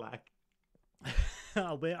 Waving a flag.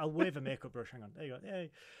 I'll wave a makeup brush. Hang on. There you go.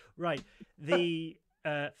 Yay. Right. The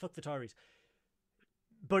fuck the Tories.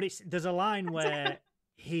 But there's a line where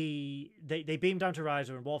they beam down to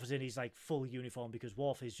Riser and Worf is in his like full uniform, because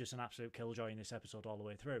Worf is just an absolute killjoy in this episode all the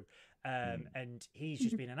way through. And he's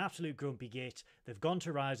just been an absolute grumpy git. They've gone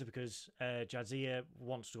to Riser because Jadzia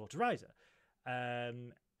wants to go to Riser.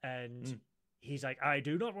 And he's like, I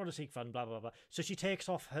do not want to seek fun, blah blah blah. So she takes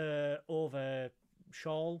off her over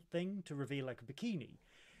shawl thing to reveal like a bikini.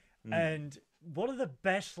 And one of the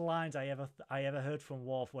best lines I ever heard from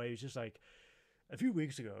Worf, where he was just like, a few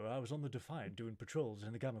weeks ago I was on the Defiant doing patrols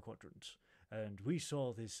in the Gamma Quadrant, and we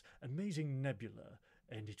saw this amazing nebula,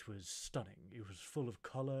 and it was stunning. It was full of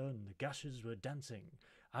colour and the gases were dancing.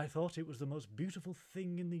 I thought it was the most beautiful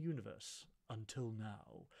thing in the universe until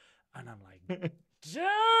now. And I'm like,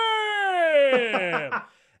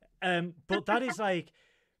 damn. But that is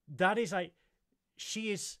like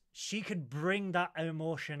she can bring that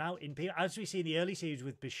emotion out in people, as we see in the early series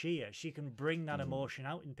with Bashir. She can bring that emotion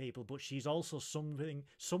out in people, but she's also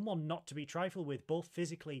someone not to be trifled with, both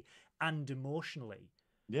physically and emotionally.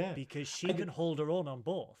 Yeah, because she can hold her own on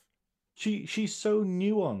both. She's so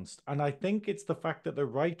nuanced, and I think it's the fact that the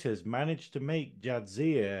writers managed to make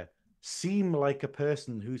Jadzia seem like a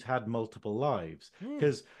person who's had multiple lives. Hmm.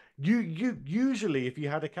 Because you usually, if you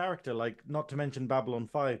had a character like, not to mention Babylon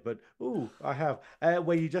 5, but I have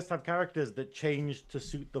where you just have characters that change to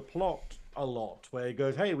suit the plot a lot, where it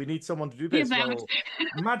goes, hey, we need someone to do Yeah, this. Well,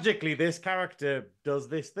 magically this character does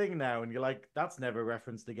this thing now, and you're like, that's never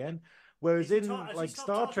referenced again. Whereas in like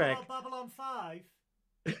Star Trek, Babylon 5.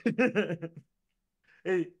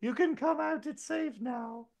 hey, you can come out, it's safe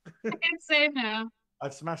now. I can say now.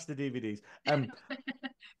 I've smashed the DVDs. They're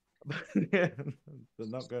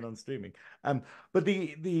not going on streaming. But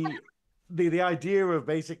the idea of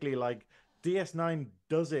basically like DS9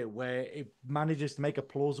 does it where it manages to make a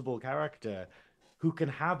plausible character who can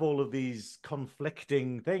have all of these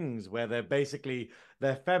conflicting things where they're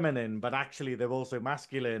feminine, but actually they're also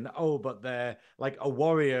masculine. Oh, but they're like a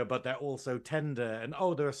warrior, but they're also tender. And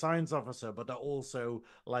oh, they're a science officer, but they're also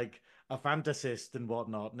like a fantasist and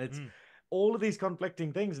whatnot. And it's all of these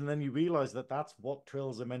conflicting things, and then you realize that that's what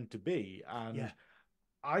trills are meant to be. And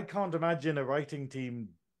I can't imagine a writing team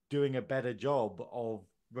doing a better job of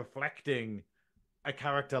reflecting a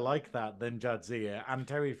character like that than Jadzia and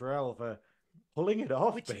Terry Farrell for pulling it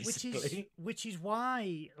off, basically. Which is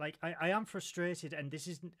why, like, I am frustrated, and this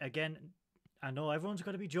is, again, I know everyone's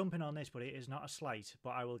got to be jumping on this, but it is not a slight,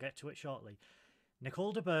 but I will get to it shortly.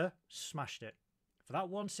 Nicole de Burr smashed it. For that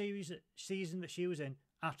one season that she was in,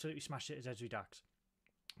 absolutely smashed it as Ezri Dax.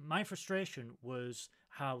 My frustration was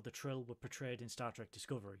how the Trill were portrayed in Star Trek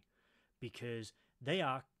Discovery, because they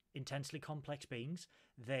are intensely complex beings.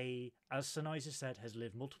 They, as Synoiz has said, has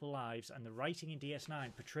lived multiple lives, and the writing in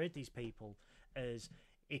DS9 portrayed these people as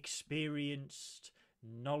experienced,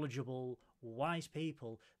 knowledgeable, wise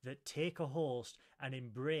people that take a host and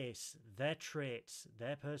embrace their traits,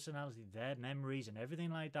 their personality, their memories, and everything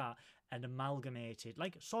like that, and amalgamate it,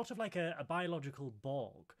 like sort of like a biological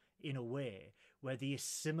Borg in a way, where they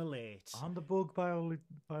assimilate. Aren't the Borg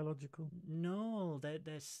biological? No, they're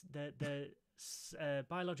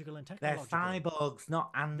biological and technological. They're cyborgs,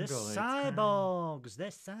 not androids. They're cyborgs. They're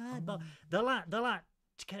cyborgs. They're like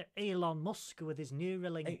Elon Musk with his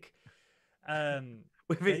Neuralink.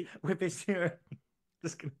 With his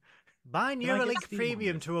Neuralink. Buy Neuralink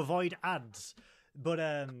Premium to avoid ads.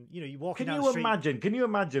 But you walking down the street. Can you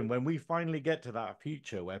imagine when we finally get to that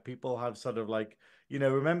future where people have sort of like,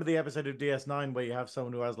 remember the episode of DS9 where you have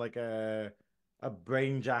someone who has like a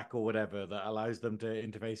brain jack or whatever that allows them to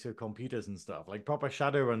interface with computers and stuff, like proper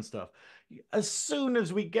Shadowrun stuff. As soon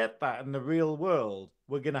as we get that in the real world,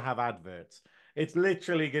 we're going to have adverts. It's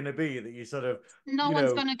literally going to be that you sort of... No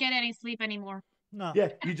one's going to get any sleep anymore. No. Yeah,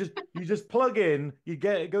 you just plug in, you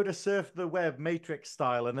go to surf the web Matrix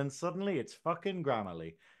style, and then suddenly it's fucking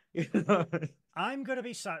Grammarly. I'm going to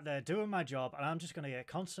be sat there doing my job, and I'm just going to get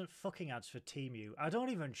constant fucking ads for Temu. I don't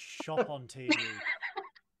even shop on Temu.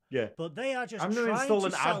 Yeah. But they are just I'm trying going to install to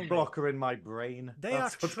an ad blocker in my brain. They are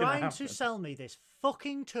trying to sell me this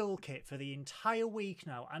fucking toolkit for the entire week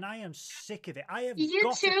now, and I am sick of it. I have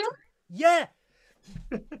You too? Yeah.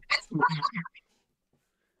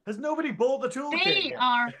 Has nobody bought the toolkit?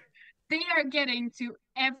 They are getting to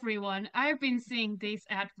everyone. I've been seeing this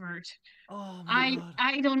advert. Oh my God.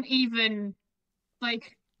 I don't even I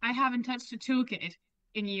haven't touched a toolkit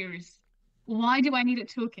in years. Why do I need a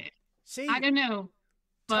toolkit? See, I don't know.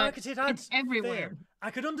 But targeted ads it's everywhere. fail. I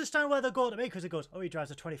could understand where they're going to me, because it goes, oh, he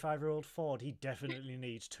drives a 25-year-old Ford. He definitely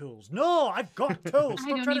needs tools. No, I've got tools. Stop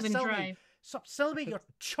I don't trying even to sell drive. me. Stop selling me your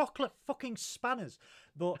chocolate fucking spanners.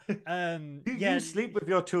 But You sleep with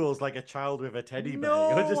your tools like a child with a teddy bear.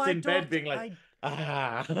 No, You're just I in bed don't. being like,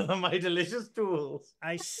 my delicious tools.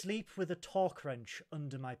 I sleep with a torque wrench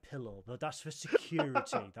under my pillow, but that's for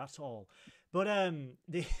security. That's all. But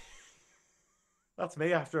That's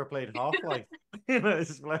me after I played Half-Life. It's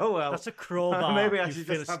just like, oh well. That's a crowbar. Maybe I you should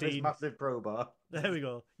Philistine. just have this massive crowbar. There we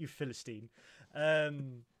go, you Philistine.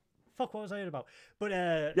 Fuck, what was I on about? But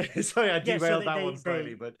yeah, sorry, I derailed that one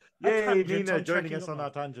slightly. But yay, Nina joining us on our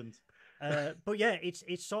tangents. But yeah,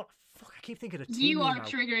 it's sort of, fuck, I keep thinking of You are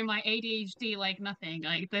triggering my ADHD like nothing.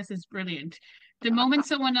 Like, this is brilliant. The moment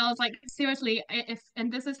someone else, like, seriously,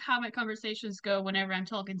 and this is how my conversations go whenever I'm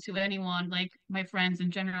talking to anyone, like my friends in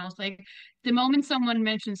general, it's like, the moment someone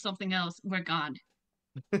mentions something else, we're gone.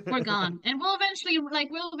 We're gone. And we'll eventually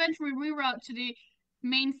reroute to the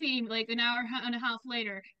main theme, like an hour and a half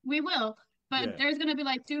later. We will. But there's going to be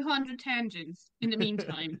like 200 tangents in the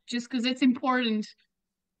meantime, just because it's important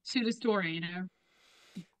to the story, you know?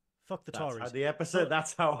 Fuck the Tories.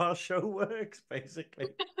 That's how our show works, basically.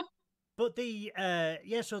 But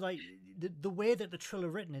so like the way that the Trill are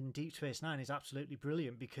written in Deep Space Nine is absolutely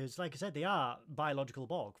brilliant because, like I said, they are biological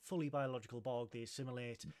Borg, fully biological Borg. They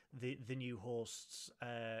assimilate the new host's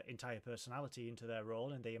entire personality into their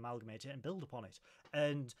role, and they amalgamate it and build upon it.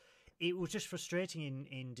 And it was just frustrating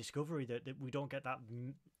in Discovery that we don't get that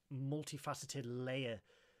multifaceted layer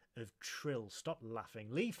of Trill. Stop laughing,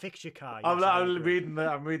 Lee. Fix your car. Yes, I'm reading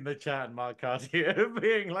the chat and Mark Card here,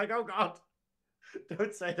 being like, "Oh God,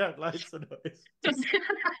 don't say that loud, Synoiz."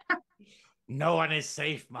 No one is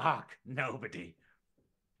safe, Mark. Nobody.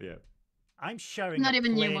 Yeah. I'm sharing Not a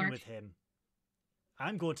even you, plane Mark. with him.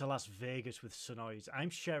 I'm going to Las Vegas with Synoiz. I'm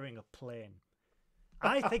sharing a plane.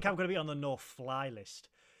 I think I'm going to be on the no-fly list.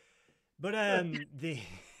 But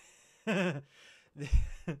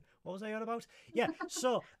what was I on about? Yeah,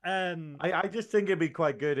 so I just think it'd be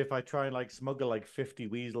quite good if I try and like smuggle like 50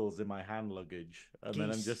 weasels in my hand luggage, and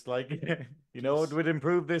then I'm just like, you know what would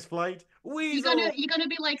improve this flight? Weasel. You're gonna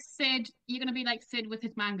be like Sid. You're gonna be like Sid with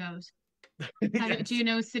his mangoes. Yes. Do you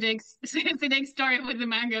know Siddiq's story with the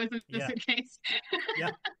mangoes in the Yeah. suitcase?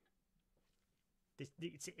 Yeah.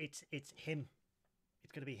 It's him.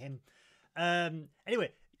 It's gonna be him.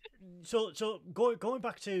 Anyway, so going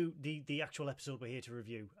back to the actual episode we're here to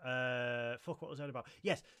review. What was that about?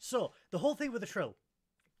 Yes. So the whole thing with the Trill,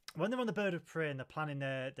 when they're on the bird of prey and they're planning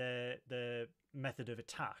their method of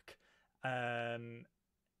attack, and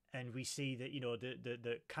we see that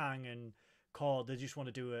the Kang and Cord, they just want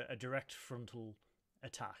to do a direct frontal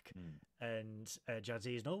attack, and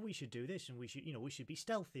Jadzia no, we should do this, and we should be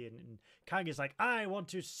stealthy, and Kang is like, I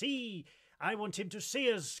want him to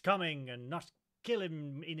see us coming and not kill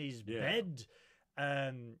him in his bed,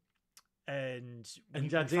 and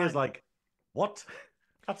Jadzia's like, what?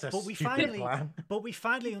 That's a stupid plan. But we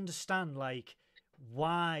finally understand like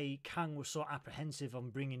why Kang was so apprehensive on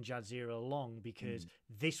bringing Jadzia along, because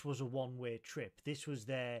this was a one-way trip. This was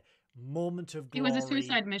their moment of glory. It was a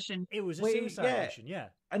suicide mission. It was a suicide mission, yeah.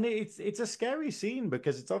 And it's a scary scene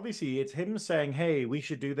because it's him saying, hey, we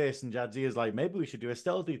should do this, and Jadzia's like, maybe we should do a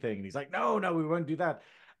stealthy thing, and he's like, no, we won't do that.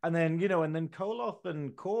 And then Koloth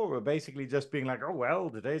and Kor are basically just being like, oh well,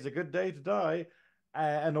 today's a good day to die,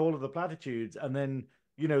 and all of the platitudes, and then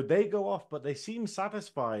they go off, but they seem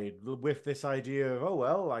satisfied with this idea of, oh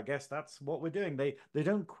well, I guess that's what we're doing. They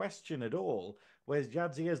don't question at all, whereas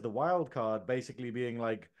Jadzia is the wild card, basically being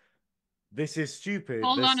like, this is stupid.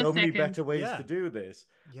 There's so many better ways to do this.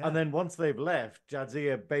 Yeah. And then once they've left,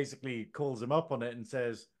 Jadzia basically calls him up on it and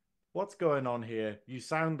says, what's going on here? You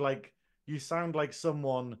sound like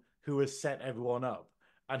someone who has set everyone up.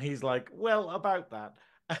 And he's like, well, about that.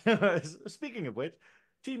 Speaking of which,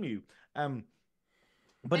 Team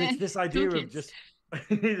but it's this idea of just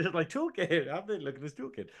like toolkit. Have they look at this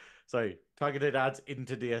toolkit? Sorry, targeted ads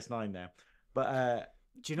into DS9 now. But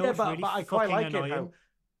do you know what's really I quite like annoying? it how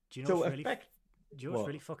do you know what's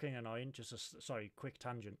really fucking annoying? Sorry, quick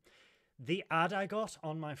tangent. The ad I got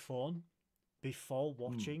on my phone before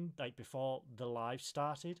watching, like before the live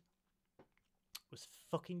started, was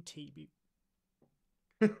fucking TV.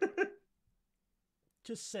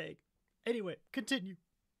 Just saying. Anyway, continue.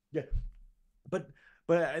 Yeah, but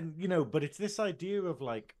it's this idea of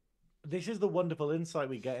like, this is the wonderful insight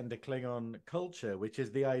we get into Klingon culture, which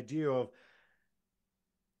is the idea of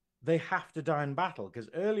they have to die in battle. Because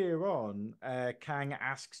earlier on, Kang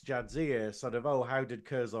asks Jadzia sort of, oh, how did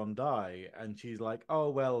Curzon die? And she's like, oh,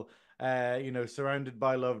 well, surrounded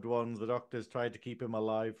by loved ones, the doctors tried to keep him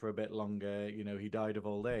alive for a bit longer. He died of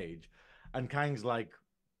old age. And Kang's like,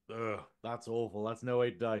 ugh, that's awful. That's no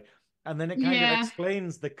way to die. And then it kind of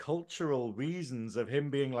explains the cultural reasons of him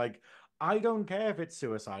being like, I don't care if it's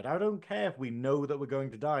suicide. I don't care if we know that we're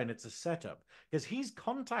going to die and it's a setup. Because he's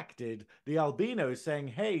contacted the albinos saying,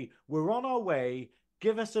 hey, we're on our way.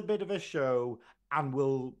 Give us a bit of a show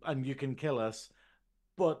and you can kill us.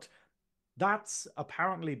 But that's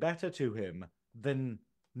apparently better to him than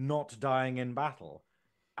not dying in battle.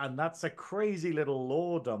 And that's a crazy little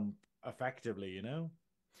lore dump, effectively,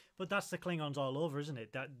 But that's the Klingons all over, isn't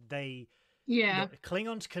it? That they,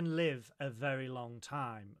 Klingons can live a very long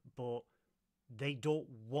time, but they don't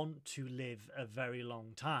want to live a very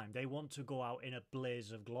long time. They want to go out in a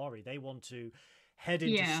blaze of glory. They want to head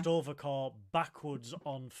into Sto-vo-kor backwards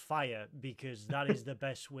on fire, because that is the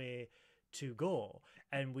best way to go.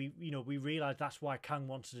 And we realize that's why Kang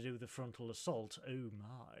wants to do the frontal assault. Oh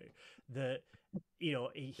my!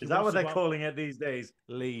 Is that what they're calling it these days,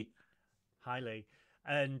 Lee? Hi, Lee.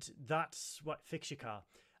 And that's what fix your car.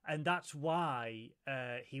 And that's why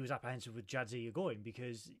he was apprehensive with Jadzia going,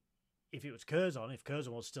 because if it was Curzon, if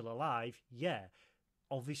Curzon was still alive,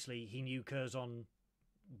 obviously he knew Curzon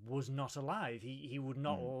was not alive. He would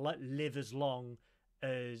not live as long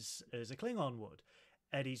as a Klingon would.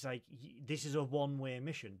 And he's like, this is a one-way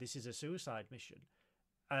mission. This is a suicide mission.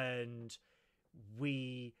 And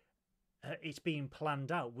it's being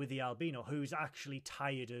planned out with the albino, who's actually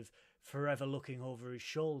tired of forever looking over his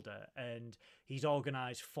shoulder, and he's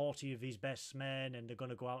organized 40 of his best men, and they're going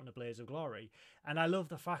to go out in a blaze of glory. And I love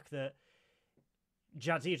the fact that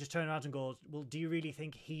Jadzia just turns around and goes, well, do you really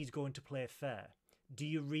think he's going to play fair? Do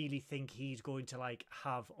you really think he's going to like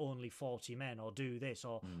have only 40 men, or do this,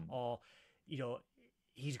 or you know,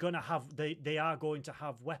 he's going to have, they are going to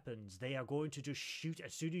have weapons. They are going to just shoot.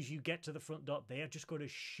 As soon as you get to the front door, they are just going to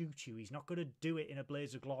shoot you. He's not going to do it in a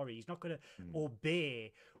blaze of glory. He's not going to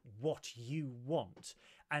obey what you want.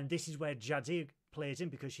 And this is where Jadzia plays in,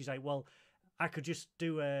 because she's like, well, I could just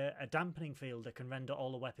do a dampening field that can render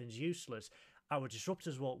all the weapons useless. Our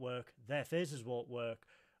disruptors won't work. Their phasers won't work.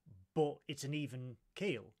 But it's an even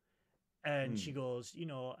keel. And she goes, you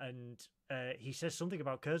know, and he says something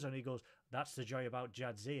about Curzon, and he goes, that's the joy about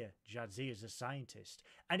Jadzia. Jadzia is a scientist.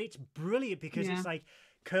 And it's brilliant, because it's like,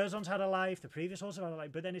 Curzon's had a life, the previous also had a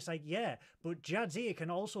life, but then it's like, yeah, but Jadzia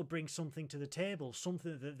can also bring something to the table,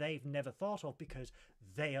 something that they've never thought of, because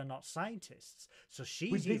they are not scientists. So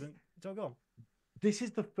she's even... Don't go on. This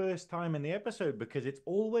is the first time in the episode, because it's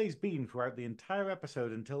always been throughout the entire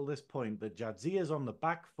episode until this point that Jadzia's on the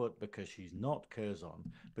back foot because she's not Curzon,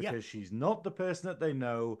 because she's not the person that they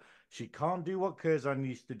know. She can't do what Curzon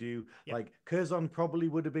used to do. Like, Curzon probably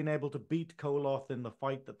would have been able to beat Koloth in the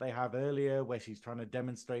fight that they have earlier, where she's trying to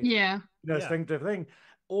demonstrate, strength of thing.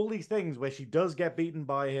 All these things where she does get beaten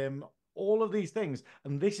by him. All of these things,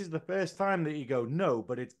 and this is the first time that you go, no,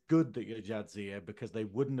 but it's good that you're Jadzia, because they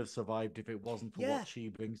wouldn't have survived if it wasn't for what she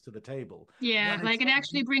brings to the table. Like, it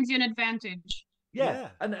actually brings you an advantage.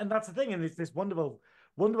 And that's the thing, and it's this wonderful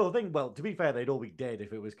thing. Well, to be fair, they'd all be dead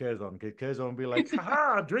if it was Curzon, because Curzon would be like,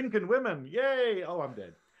 haha, drinking women, yay, oh, I'm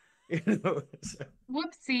dead. You know, so.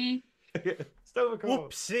 Whoopsie.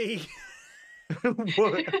 Whoopsie.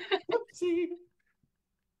 Whoopsie.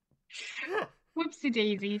 Whoopsie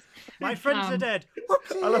daisies. My friends are dead.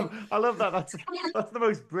 I love that. That's the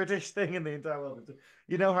most British thing in the entire world.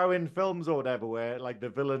 You know how in films or whatever, where like the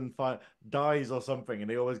villain dies or something, and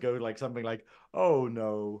they always go like something like, "Oh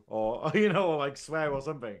no," or you know, or like swear or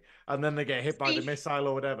something, and then they get hit by the missile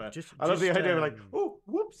or whatever. I love the idea of like, "Oh,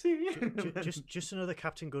 whoopsie." Just another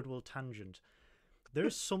Captain Goodwill tangent. There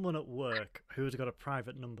is someone at work who has got a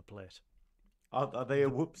private number plate. Are they a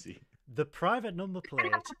whoopsie? The private number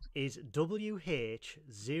plate is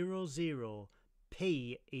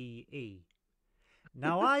WH00PEE.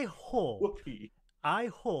 Now I hope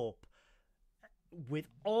with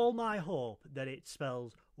all my hope that it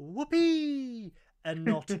spells whoopee and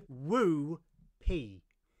not woo pee.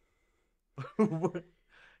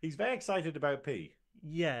 He's very excited about pee.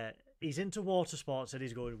 Yeah, he's into water sports and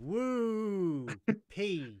he's going woo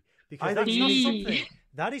pee, because that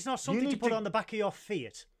is not something to put on the back of your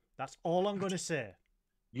Fiat. That's all I'm going to say.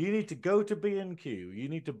 You need to go to B&Q. You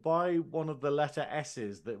need to buy one of the letter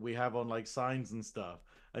S's that we have on like signs and stuff,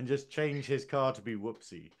 and just change his car to be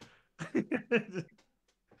whoopsie.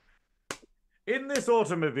 In this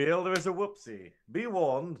automobile, there is a whoopsie. Be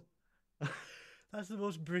warned. That's the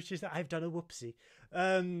most British that I've done a whoopsie.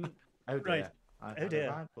 Oh dear. Right. I've had a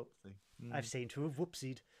bad whoopsie. I've seen to have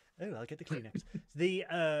whoopsied. Oh, I'll get the Kleenex.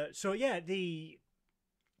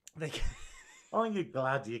 Aren't you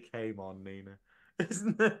glad you came on, Nina?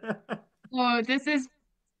 Isn't it? Oh, this is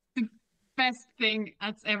the best thing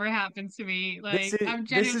that's ever happened to me. Like, I'm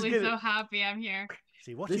genuinely so happy I'm here.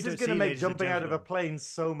 See, what this is going to make jumping out of a plane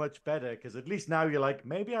so much better, because at least now you're like,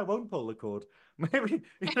 maybe I won't pull the cord. Maybe,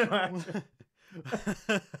 you know.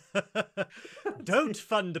 Don't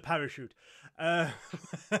fund a parachute.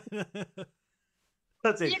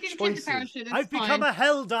 That's it. You can keep the parachute. I've become a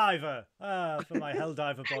hell diver. For my hell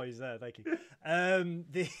diver boys there, thank you.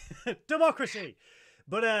 The democracy.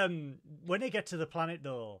 But when they get to the planet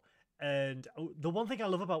though, and the one thing I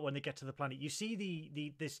love about when they get to the planet, you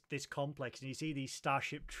see this complex, and you see these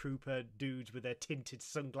Starship Trooper dudes with their tinted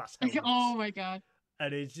sunglass helmets. Oh my god.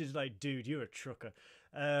 And it's just like, dude, you're a trucker.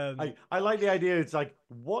 I like the idea. It's like,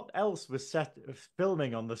 what else was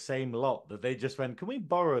filming on the same lot that they just went, can we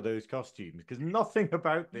borrow those costumes? Because nothing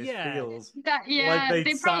about this feels like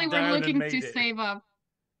they probably were looking to save up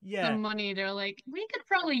yeah. some money. They're like, we could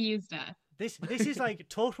probably use that. This is like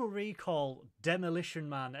Total Recall, Demolition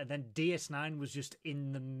Man, and then DS9 was just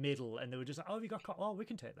in the middle, and they were just like, oh, we got we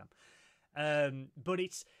can take them. But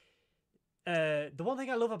it's the one thing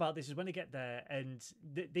I love about this is when they get there and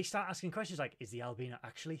they start asking questions like, is the albino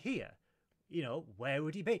actually here? You know, where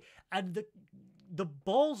would he be? And the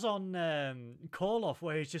balls on Koloff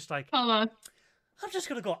where he's just like, Koala. I'm just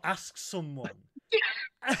gonna go ask someone.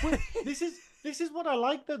 This is what I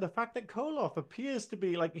like though, the fact that Koloff appears to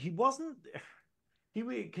be like he wasn't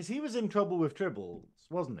because he was in trouble with Tribbles,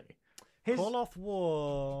 wasn't he? Koloff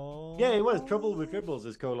was he was Trouble with Tribbles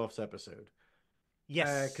is Koloff's episode.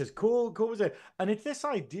 Yes, because Cole was there, and it's this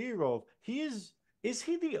idea of is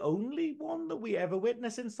he the only one that we ever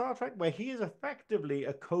witness in Star Trek where he is effectively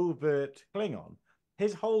a covert Klingon?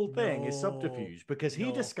 His whole thing is subterfuge because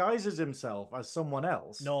he disguises himself as someone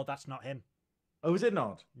else. No, that's not him. Oh, is it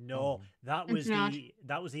not? No, that was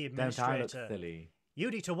the administrator. You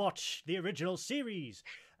need to watch the original series.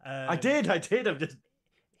 I did. I'm just.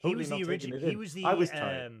 He was the original. He was the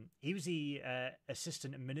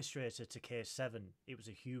assistant administrator to K7. It was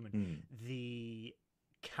a human. The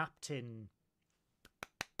captain.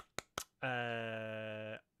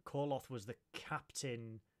 Koloth was the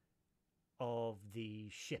captain of the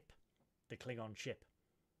ship, the Klingon ship.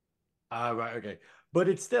 Right, okay. But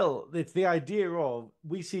it's the idea of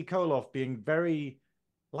we see Koloff being very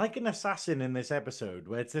like an assassin in this episode,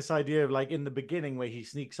 where it's this idea of like in the beginning where he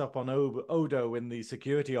sneaks up on Odo in the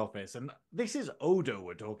security office, and this is Odo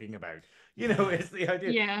we're talking about. You know, it's the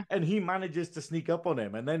idea. Yeah. And he manages to sneak up on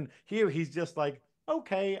him, and then here he's just like,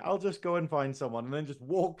 okay, I'll just go and find someone, and then just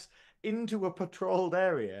walks into a patrolled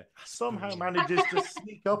area, somehow manages to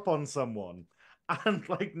sneak up on someone and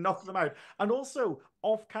like knock them out, and also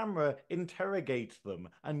off camera interrogate them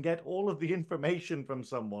and get all of the information from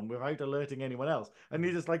someone without alerting anyone else. And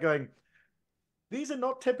he's just like going, these are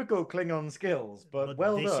not typical Klingon skills, but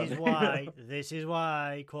well done. This is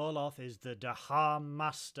why Koloff is the Dahar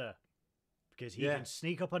master, because he can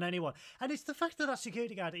sneak up on anyone. And it's the fact that that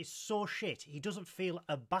security guard is so shit, he doesn't feel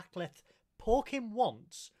a backleth poke him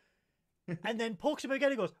once and then pokes him again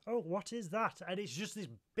and goes, oh, what is that? And it's just this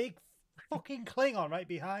big fucking Klingon right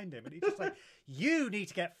behind him, and he's just like, you need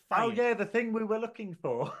to get fired. Oh yeah, the thing we were looking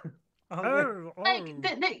for. Like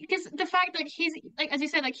because the fact that he's like, as you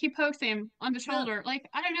said, like he pokes him on the shoulder. Like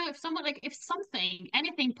I don't know, if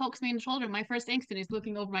anything pokes me in the shoulder, my first instinct is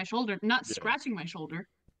looking over my shoulder, not scratching my shoulder.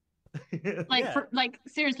 Like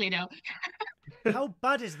seriously though. How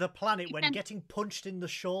bad is the planet when getting punched in the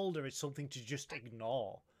shoulder is something to just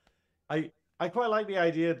ignore? I quite like the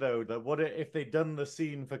idea, though, that what if they'd done the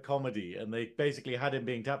scene for comedy and they basically had him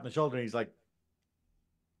being tapped on the shoulder and he's like...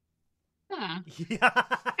 but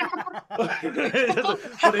his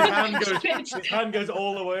hand goes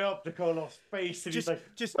all the way up to Koloff's face and he's like,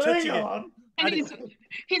 just touching it. And he's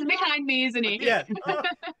behind me, isn't he? Yeah.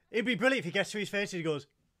 It'd be brilliant if he gets to his face and he goes,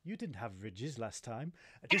 you didn't have ridges last time.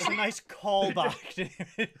 Just a nice callback.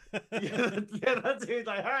 That's it.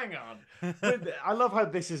 Like, hang on. But I love how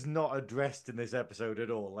this is not addressed in this episode at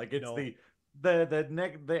all. Like, it's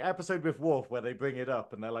the episode with Worf where they bring it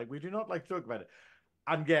up and they're like, we do not like to talk about it.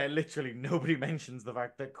 And yeah, literally nobody mentions the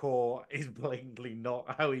fact that Kor is blatantly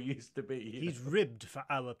not how he used to be. He's ribbed for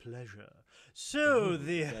our pleasure. So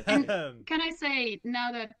Can I say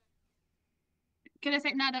now that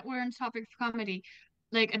we're on the topic of comedy?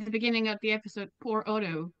 Like at the beginning of the episode, poor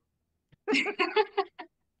Odo.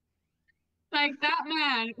 Like that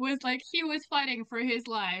man was like, he was fighting for his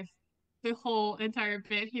life the whole entire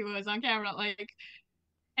bit he was on camera. Like,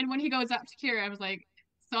 and when he goes up to Kira, I was like,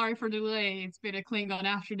 sorry for the delay, it's been a Klingon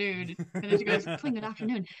afternoon. And then she goes, Klingon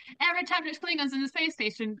afternoon. Every time there's Klingons in the space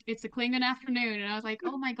station, it's a Klingon afternoon. And I was like,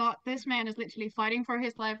 oh my god, this man is literally fighting for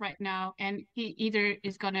his life right now, and he either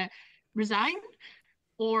is gonna resign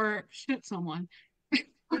or shoot someone.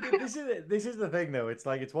 This is the thing, though. It's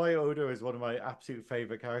like, it's why Odo is one of my absolute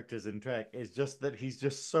favorite characters in Trek. Is just that he's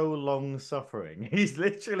just so long suffering. He's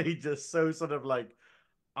literally just so sort of like,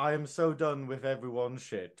 I am so done with everyone's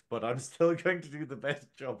shit, but I'm still going to do the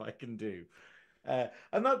best job I can do. And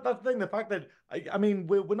that thing, the fact that I mean,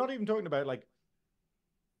 we're not even talking about like.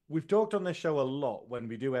 We've talked on this show a lot when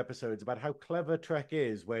we do episodes about how clever Trek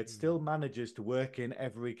is, where it still manages to work in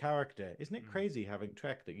every character. Isn't it crazy having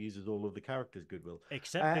Trek that uses all of the characters, Goodwill?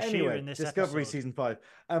 Except Bashir in this Discovery episode. Season 5.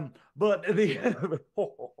 But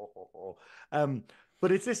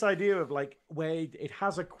it's this idea of like where it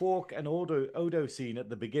has a Quark and Odo scene at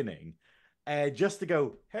the beginning, just to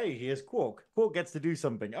go, hey, here's Quark. Quark gets to do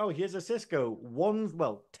something. Oh, here's a Cisco.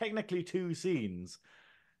 Technically 2 scenes.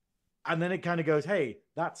 And then it kind of goes, hey,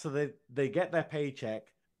 that's so they get their paycheck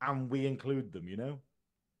and we include them, you know?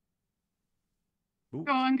 Ooh.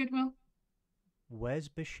 Go on, Goodwill. Where's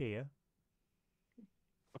Bashir?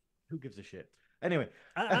 Who gives a shit? Anyway.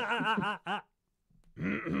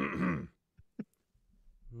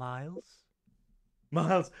 Miles?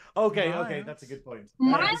 Miles. Okay, that's a good point.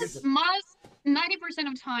 Miles, 90%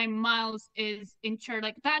 of time, Miles is in charge.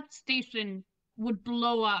 Like, that station would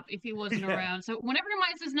blow up if he wasn't around. So whenever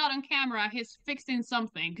Miles is not on camera, he's fixing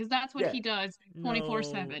something because that's what he does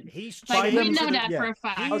 24/7. He's like, we know to that for a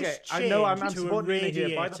fact. Okay, I know I'm to a supporting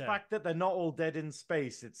here. By the radiator. fact that they're not all dead in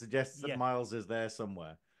space, it suggests that Miles is there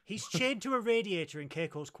somewhere. He's chained to a radiator in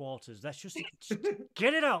Keiko's quarters. Let's just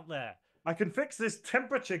get it out there. I can fix this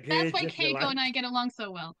temperature That's gauge. why Keiko and I get along so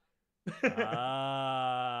well.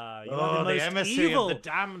 Ah, you Oh, are the the most emissary evil. of the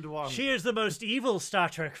damned one. She is the most evil Star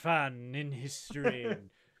Trek fan in history.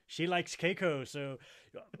 She likes Keiko. So,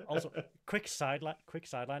 also, quick sideline.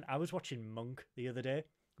 I was watching Monk the other day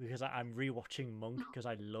because I'm rewatching Monk because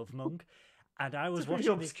I love Monk, and I was watching. It's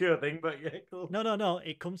an obscure thing, but yeah, cool. No.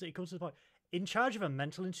 It comes to the point. In charge of a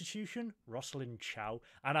mental institution, Rosalind Chow,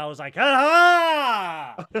 and I was like,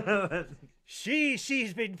 ah!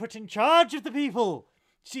 She's been put in charge of the people.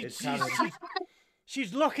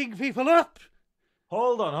 She's locking people up.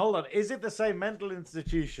 Hold on. Is it the same mental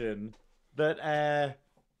institution that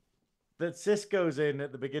Cisco's in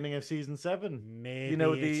at the beginning of season 7?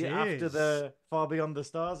 Maybe after the Far Beyond the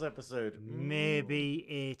Stars episode. Maybe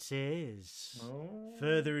it is. Oh.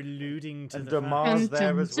 Further alluding to and the Damar's fact.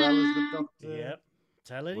 there as well as the Doctor. Yep.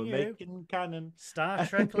 Telling We're you. making canon. Star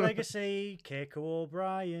Trek Legacy, Keiko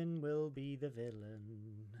O'Brien will be the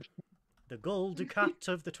villain. The Golden Cat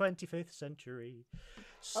of the 25th century.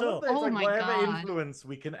 So, whatever influence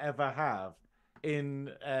we can ever have in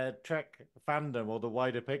Trek fandom or the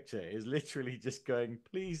wider picture is literally just going,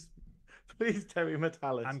 please, Terry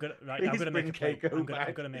Metalis. I'm gonna make a play. I'm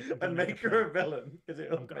gonna make her a villain.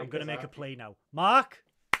 I'm gonna make a play now. Mark,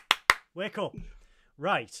 wake up.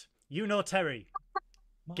 Right, you know Terry.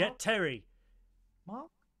 Mark? Get Terry.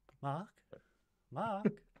 Mark.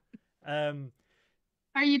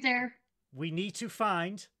 Are you there? We need to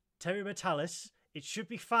find Terry Metalis. It should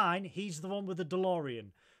be fine. He's the one with the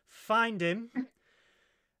DeLorean. Find him,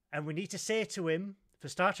 and we need to say to him for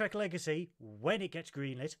Star Trek Legacy when it gets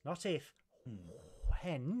greenlit, not if,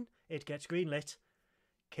 when it gets greenlit,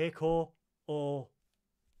 Keiko O'Brien.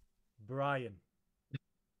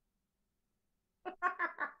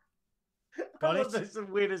 Got it? That's the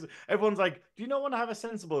weirdest. Everyone's like, do you not want to have a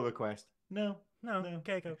sensible request? No.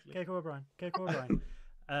 Keiko O'Brien.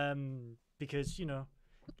 Because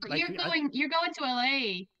like, you're going to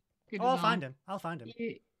LA. Oh, I'll find him.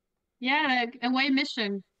 Yeah, away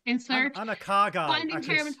mission. Insert. I'm a car guy. Finding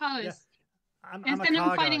Terry Metalis. Yeah. I'm Instead a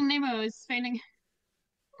car of finding guy. Nemo's,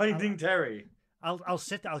 Finding Terry. I'll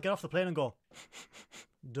get off the plane and go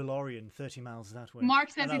DeLorean 30 miles that way. Mark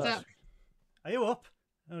says he's up. Are you up?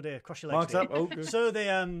 Oh dear, cross your legs. Mark's dear. up. Oh, good. So they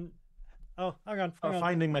oh, hang on.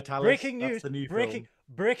 Finding Metalis. Breaking news. That's the new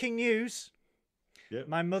breaking news. Yep.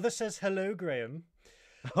 My mother says hello, Graham.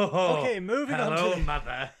 Oh, okay, moving on. Hello,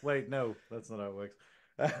 mother. Wait, no, that's not how it works.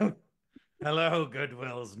 Hello,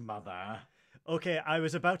 Goodwill's mother. Okay, I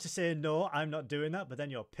was about to say no, I'm not doing that, but then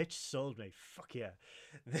your pitch sold me. Fuck yeah.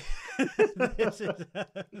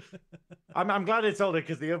 I'm glad it sold it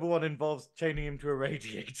because the other one involves chaining him to a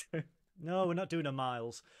radiator. No, we're not doing a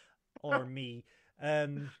Miles or me.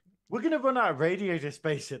 We're going to run out of radiator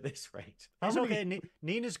space at this rate. It's okay.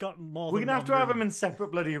 Nina's got more. We're going to have to have them in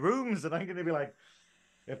separate bloody rooms, and I'm going to be like,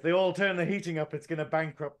 if they all turn the heating up, it's going to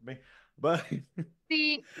bankrupt me. But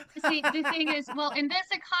see, the thing is, well, in this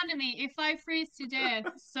economy, if I freeze to death,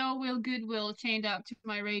 so will Goodwill chained up to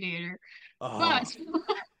my radiator. But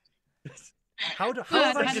how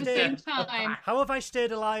have I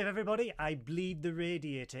stayed alive, everybody? I bleed the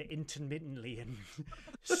radiator intermittently and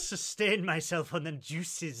sustain myself on the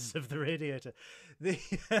juices of the radiator.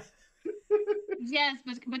 Yes,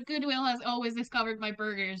 but Goodwill has always discovered my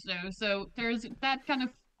burgers, though, so there's that kind of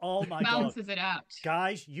balances it out.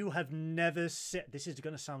 Guys, you have never seen... This is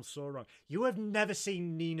going to sound so wrong. You have never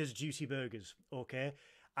seen Nina's Juicy Burgers, okay?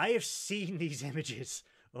 I have seen these images,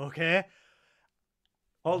 okay?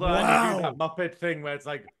 Hold on, I do that Muppet thing where it's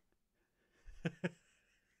like...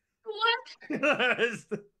 What?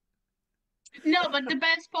 No, but the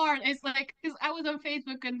best part is like, because I was on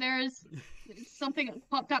Facebook and there's something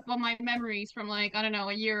popped up on my memories from like, I don't know,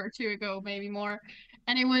 a year or two ago, maybe more.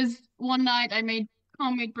 And it was one night I made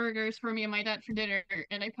homemade burgers for me and my dad for dinner,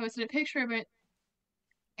 and I posted a picture of it.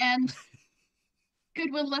 And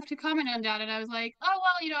Goodwill left a comment on that, and I was like, oh,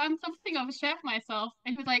 well, I'm something of a chef myself.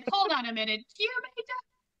 And he was like, hold on a minute, you made that?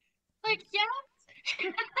 Like, yes.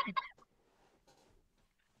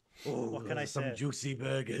 What can I say? Some juicy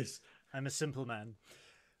burgers. I'm a simple man.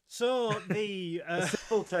 So the a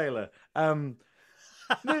simple tailor. No,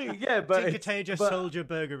 yeah, but Tinker Soldier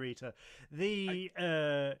Burger Eater. The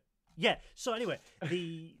Yeah. So anyway,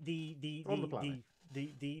 the On the planet.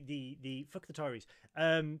 the fuck the Tories.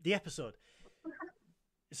 The episode.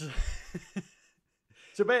 So,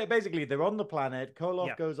 So basically, they're on the planet. Koloth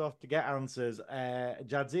Yeah. goes off to get answers.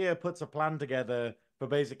 Jadzia puts a plan together for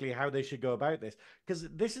basically how they should go about this. Because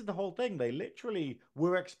this is the whole thing. They literally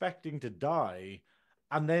were expecting to die.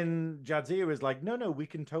 And then Jadzia is like, no, we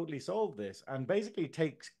can totally solve this. And basically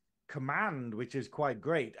takes command, which is quite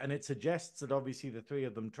great. And it suggests that obviously the three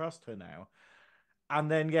of them trust her now. And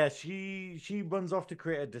then yeah, she runs off to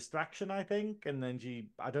create a distraction, I think, and then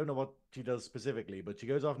I don't know what she does specifically, but she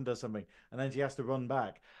goes off and does something, and then she has to run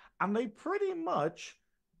back, and they pretty much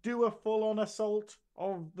do a full-on assault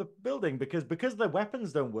of the building because their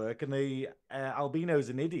weapons don't work, and the albino's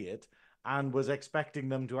an idiot and was expecting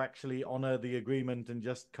them to actually honor the agreement and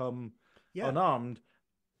just come unarmed.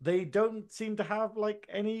 They don't seem to have like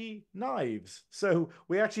any knives. So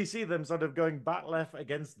we actually see them sort of going bat-left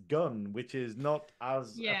against gun, which is not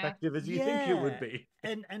as effective as you think it would be.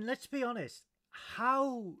 And let's be honest,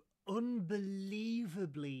 how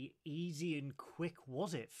unbelievably easy and quick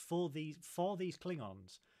was it for these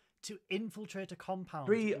Klingons to infiltrate a compound?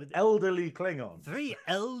 Elderly Klingons. 3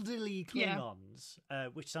 elderly Klingons,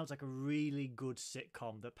 which sounds like a really good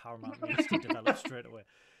sitcom that Paramount needs to develop straight away.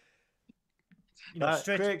 You know,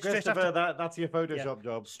 straight Christopher, that's your Photoshop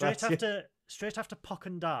job. Straight after Pock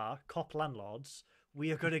and Dar, cop landlords,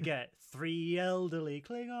 we are going to get 3 elderly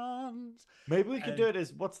Klingons. Maybe we could do it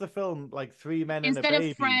as, what's the film, like 3 men and a Instead baby,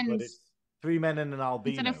 of Friends. but it's 3 men and an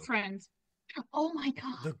albino. Instead of Friends. Oh my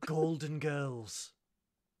god. The Golden Girls.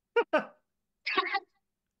 The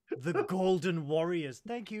Golden Warriors.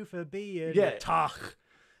 Thank you for being Tach.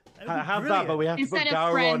 Have that, but we have Instead to put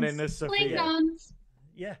Gowron in as Sophia. Klingons.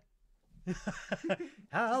 Yeah.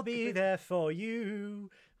 I'll be there for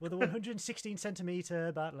you with a 116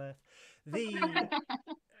 centimeter bat'leth.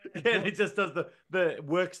 It just does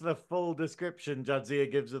works the full description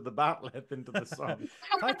Jadzia gives of the bat'leth into the song.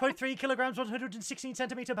 5.3 kilograms, 116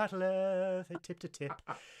 centimeter bat'leth, tip to tip.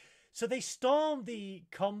 So they storm the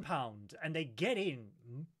compound and they get in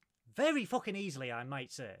very fucking easily, I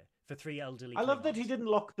might say, for 3 elderly. I love that he didn't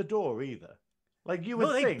lock the door either. Like you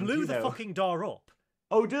would think. They blew the fucking door up.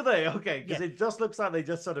 Oh, do they? Okay, because it just looks like they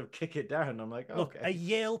just sort of kick it down. I'm like, okay. Look, a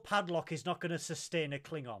Yale padlock is not going to sustain a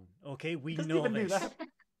Klingon. Okay, we know this.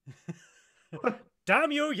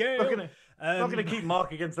 Damn you, Yale! Not going to keep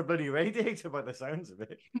Mark against the bloody radiator by the sounds of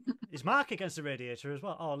it. Is Mark against the radiator as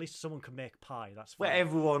well? Oh, at least someone can make pie. That's fine. Where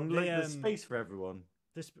everyone, there's space for everyone.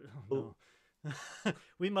 No.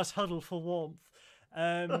 We must huddle for warmth.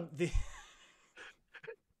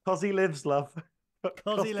 Cause he lives, love.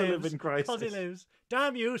 Cause he lives. Cause he lives.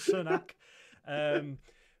 Damn you, Sunak.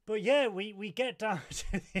 But yeah, we get down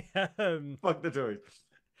to the fuck the Tories.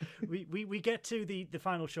 we get to the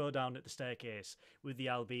final showdown at the staircase with the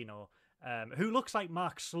albino, who looks like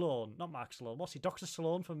Mark Sloan. Not Mark Sloan. What's he? Dr.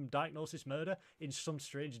 Sloan from Diagnosis Murder in some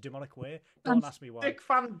strange demonic way. Don't ask me why. Dick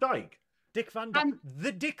Van Dyke. Dick Van Dyke.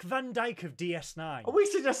 The Dick Van Dyke of DS9. Are we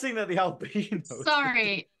suggesting that the albino?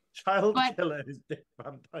 Sorry. Child killer is Dick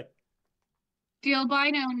Van Dyke. The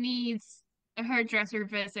albino needs a hairdresser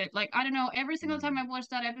visit. Like, I don't know, every single time I've watched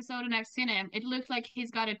that episode and I've seen him, it looks like he's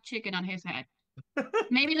got a chicken on his head.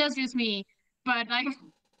 Maybe that's just me, but like...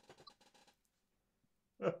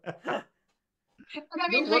 I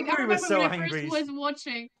mean, no like, I remember so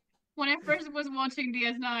when I first was watching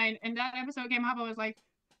DS9 and that episode came up, I was like,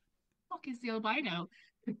 fuck is the albino?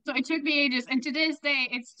 So it took me ages, and to this day,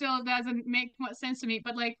 it still doesn't make much sense to me,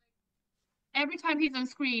 but like, every time he's on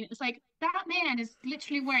screen, it's like, that man is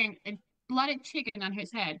literally wearing a blooded chicken on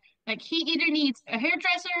his head. Like, he either needs a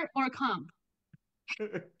hairdresser or a comb.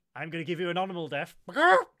 I'm going to give you an honorable death.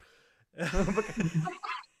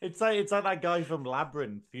 It's like that guy from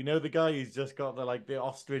Labyrinth. You know, the guy who's just got the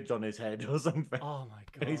ostrich on his head or something. Oh my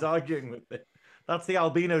god! And he's arguing with it. That's the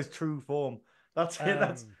albino's true form. That's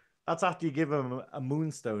it. That's after you give him a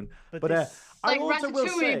moonstone. But I also will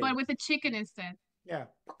say, but with a chicken instead. Yeah,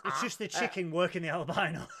 it's just the chicken working the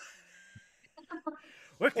albino.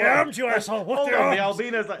 With the arms, you asshole! With the arms. The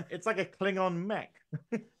albino's it's like a Klingon mech.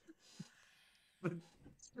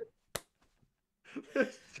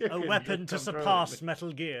 A weapon to surpass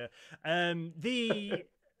Metal Gear. Come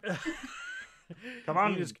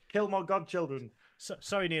on, kill more godchildren.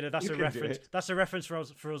 Sorry, Nina, that's a reference. That's a reference for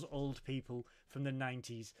us old people from the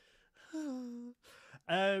 90s.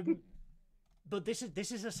 But this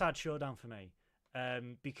is a sad showdown for me,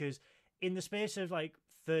 because in the space of like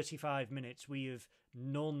 35 minutes, we have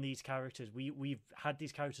known these characters. We've had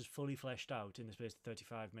these characters fully fleshed out in the space of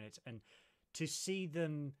 35 minutes, and to see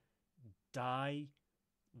them die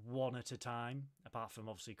one at a time, apart from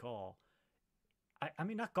obviously Core. I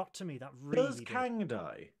mean, that got to me. That really Does did. Kang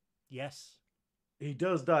die? Yes. He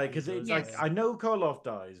does die, because He it's does, like, yeah. I know Koloff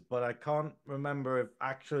dies, but I can't remember if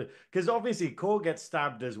actually, because obviously Core gets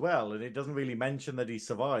stabbed as well, and it doesn't really mention that he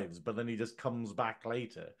survives, but then he just comes back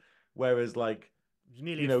later. Whereas like,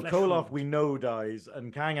 Merely you a know, flesh Koloff wound. we know dies,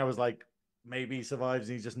 and Kang I was like, maybe he survives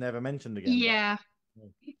and he's just never mentioned again. Yeah,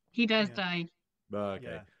 he does Yeah. die. But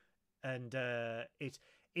okay. Yeah. And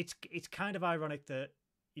it's kind of ironic that,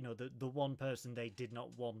 you know, the one person they did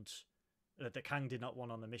not want, that Kang did not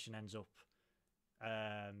want on the mission, ends up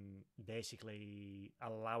basically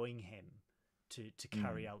allowing him to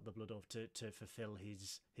carry out the Blood Oath, to fulfill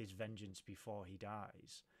his vengeance before he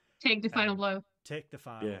dies. Take the final blow. Take the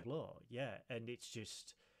final blow, yeah. And it's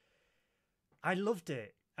just, I loved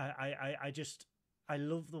it. I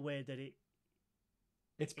love the way that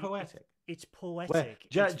It's poetic. It's poetic.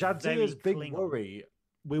 Jadzia's big worry,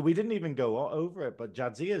 we didn't even go over it, but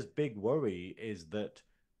Jadzia's big worry is that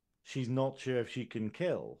she's not sure if she can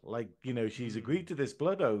kill. Like, you know, she's agreed to this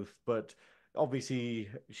blood oath, but obviously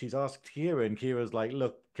she's asked Kira, and Kira's like,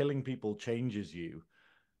 look, killing people changes you.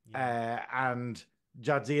 Yeah. And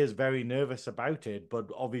Jadzia's very nervous about it,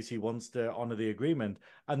 but obviously wants to honor the agreement.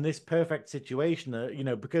 And this perfect situation, you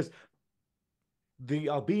know, because the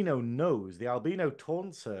albino knows, the albino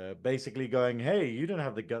taunts her, basically going, hey, you don't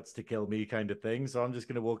have the guts to kill me, kind of thing, so I'm just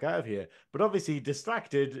going to walk out of here. But obviously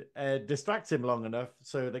distracts him long enough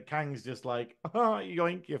so that Kang's just like, oh,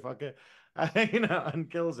 yoink, you fucker, you know, and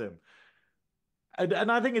kills him.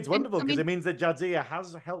 And I think it's wonderful, because it means that Jadzia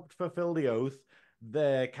has helped fulfill the oath.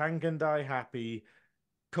 The Kang can die happy.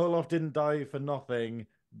 Koloff didn't die for nothing.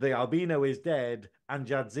 The albino is dead, and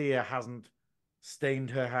Jadzia hasn't stained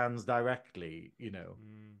her hands directly, you know.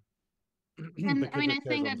 And I mean, I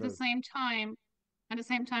think at the same time,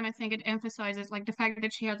 I think it emphasizes like the fact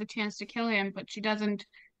that she has a chance to kill him, but she doesn't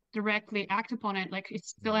directly act upon it. Like, it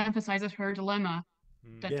still emphasizes her dilemma,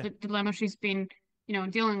 that the dilemma she's been, you know,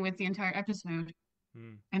 dealing with the entire episode.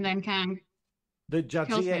 And then Kang, the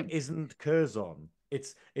Jadzia isn't Curzon.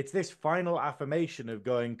 It's this final affirmation of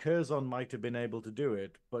going, Curzon might have been able to do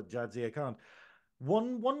it, but Jadzia can't.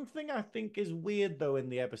 One thing I think is weird, though, in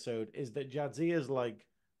the episode is that Jadzia's like,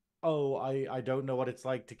 oh, I don't know what it's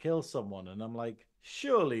like to kill someone. And I'm like,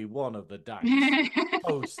 surely one of the dice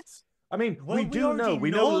hosts. I mean, we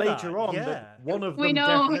know later on that one of them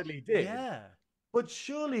definitely did. Yeah. But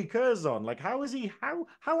surely Curzon, like, how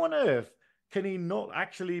on earth can he not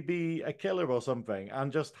actually be a killer or something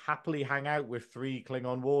and just happily hang out with 3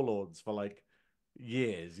 Klingon warlords for like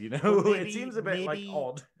years, you know? Well, it seems a bit like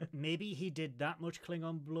odd. Maybe he did that much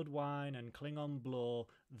Klingon blood wine and Klingon blow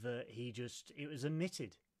that it was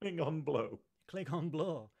omitted. Klingon blow. Klingon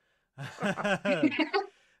blow.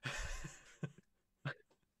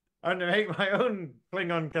 I'm gonna make my own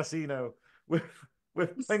Klingon casino with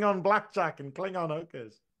Klingon blackjack and Klingon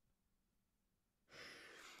hookers.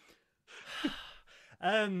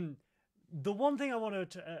 The one thing I want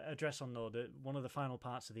to address on, though, one of the final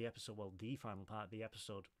parts of the episode, well, the final part of the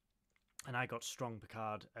episode, and I got strong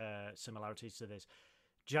Picard similarities to this.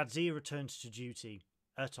 Jadzia returns to duty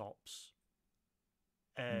at Ops,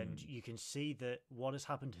 and you can see that what has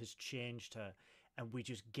happened has changed her, and we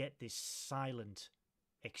just get this silent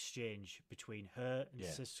exchange between her and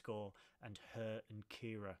Sisko and her and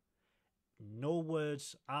Kira. No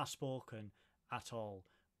words are spoken at all,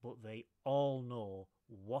 but they all know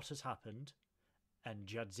what has happened, and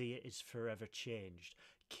Jadzia is forever changed.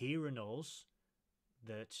 Kira knows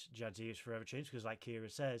that Jadzia is forever changed because, like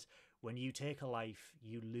Kira says, when you take a life,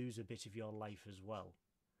 you lose a bit of your life as well.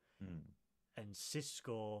 And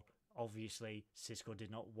Sisko, obviously, Sisko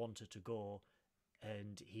did not want her to go,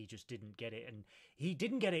 and he just didn't get it. And he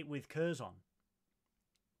didn't get it with Curzon,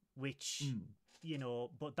 which... You know,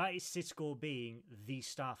 but that is Sisko being the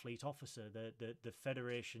Starfleet officer, the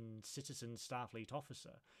Federation citizen Starfleet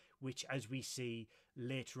officer, which, as we see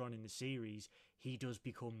later on in the series, he does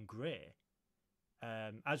become grey.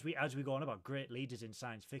 As we go on about great leaders in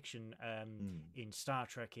science fiction, in Star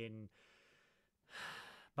Trek, in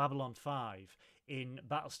Babylon 5, in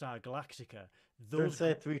Battlestar Galactica. Don't say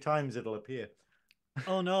it 3 times, it'll appear.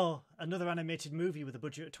 Oh no, another animated movie with a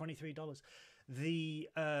budget of $23.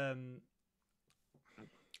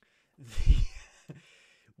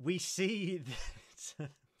 We see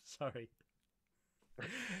sorry,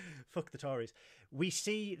 fuck the Tories. We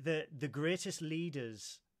see that the greatest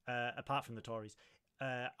leaders, apart from the Tories,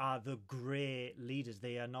 are the grey leaders.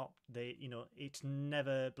 They are not. It's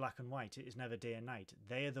never black and white. It is never day and night.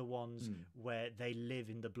 They are the ones where they live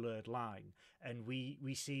in the blurred line, and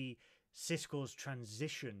we see Sisko's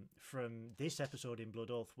transition from this episode in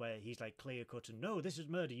Blood Oath, where he's like clear cut and no, this is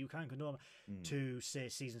murder, you can't condone, to say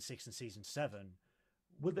season 6 and season 7.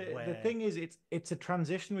 Well, the thing is, it's a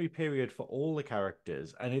transitionary period for all the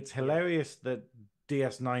characters, and it's hilarious that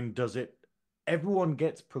DS9 does it. Everyone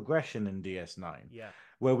gets progression in DS9. Yeah.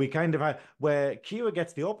 Where we kind of where Kira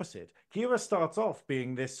gets the opposite. Kira starts off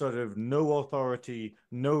being this sort of no authority,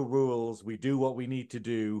 no rules. We do what we need to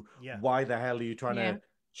do. Yeah. Why the hell are you trying to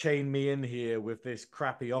chain me in here with this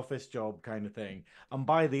crappy office job kind of thing? And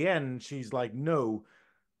by the end, she's like, no,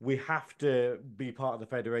 we have to be part of the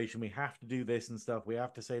Federation. We have to do this and stuff. We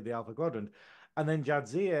have to save the Alpha Quadrant. And then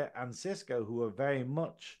Jadzia and Sisko, who are very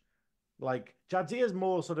much like, Jadzia's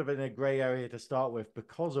more sort of in a gray area to start with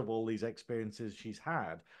because of all these experiences she's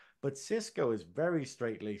had. But Sisko is very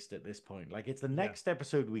straight-laced at this point. Like, it's the next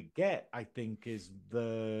episode we get, I think, is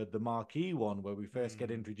the Marquis one, where we first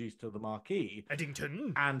get introduced to the Marquis.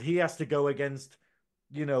 Eddington. And he has to go against,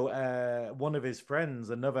 you know, one of his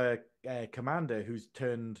friends, another commander who's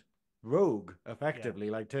turned rogue,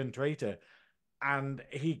 effectively, like turned traitor. And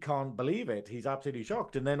he can't believe it. He's absolutely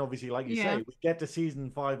shocked. And then obviously, like you say, we get to season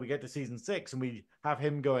 5, we get to season 6, and we have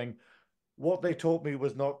him going, what they taught me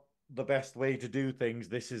was not the best way to do things.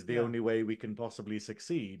 This is the only way we can possibly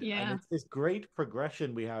succeed. And it's this great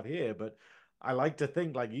progression we have here. But I like to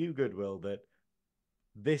think, like you, Goodwill, that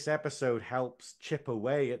this episode helps chip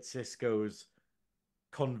away at Sisko's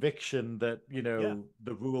conviction that, you know,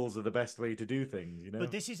 the rules are the best way to do things, you know? But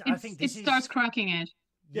this is, I think this starts cracking it.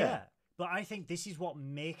 Yeah. But I think this is what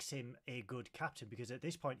makes him a good captain, because at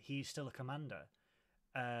this point he's still a commander.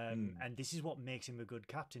 And this is what makes him a good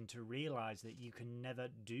captain, to realize that you can never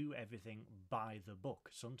do everything by the book.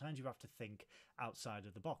 Sometimes you have to think outside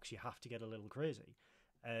of the box. You have to get a little crazy,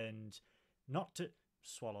 and not to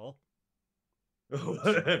swallow.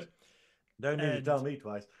 Don't need to tell me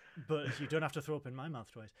twice. But you don't have to throw up in my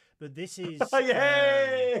mouth twice. But this is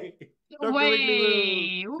yay!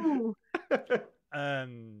 Way! Ooh.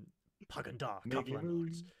 Pug and Dark, couple of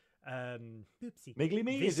lords. Oopsie. Miggly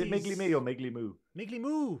Me? Is it Miggly Me or Miggly Moo? Miggly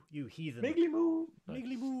Moo, you heathen. Miggly Moo.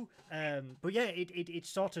 Miggly Moo. But yeah, it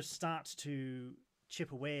sort of starts to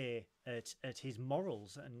chip away at his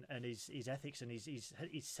morals and his ethics and his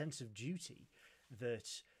sense of duty, that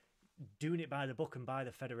doing it by the book and by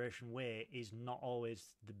the Federation way is not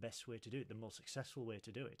always the best way to do it, the most successful way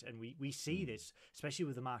to do it. And we see this, especially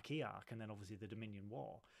with the Marquis arc and then obviously the Dominion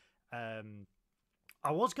War.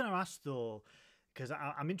 I was going to ask, though, because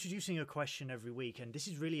I'm introducing a question every week, and this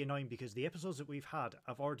is really annoying because the episodes that we've had,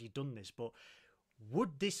 I've already done this, but would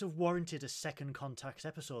this have warranted a second Contact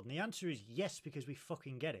episode? And the answer is yes, because we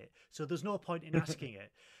fucking get it. So there's no point in asking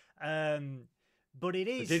it. But it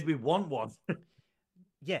is... Did we want one?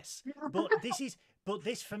 Yes. But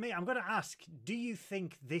this, for me, I'm going to ask, do you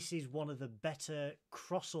think this is one of the better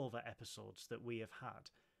crossover episodes that we have had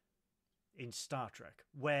in Star Trek,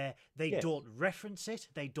 where they don't reference it,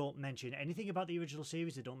 they don't mention anything about the original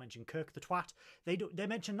series, they don't mention Kirk the twat, they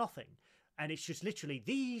mention nothing, and it's just literally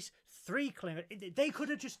these 3 Klingons. They could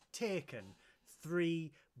have just taken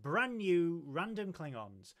 3 brand new random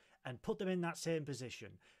Klingons and put them in that same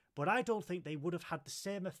position, but I don't think they would have had the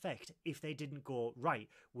same effect if they didn't go, right,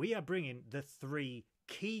 we are bringing the 3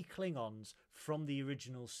 key Klingons from the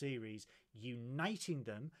original series, uniting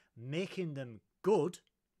them, making them good,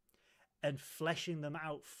 and fleshing them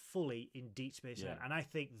out fully in Deep Space Nine. And I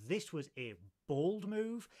think this was a bold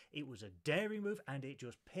move, it was a daring move, and it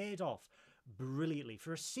just paid off brilliantly.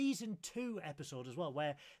 For a season 2 episode as well,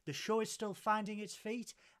 where the show is still finding its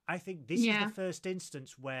feet, I think this is the first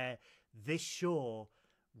instance where this show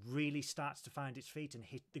really starts to find its feet and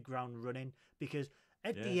hit the ground running, because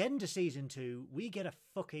at the end of season 2, we get a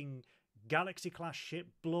fucking Galaxy-class ship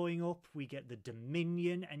blowing up, we get the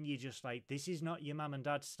Dominion, and you're just like, this is not your mum and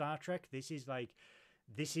dad's Star Trek, this is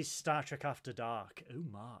Star Trek After Dark. Oh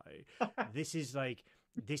my. This is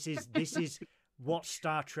what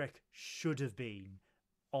Star Trek should have been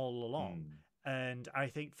all along. And I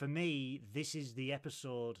think for me, this is the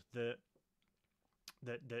episode that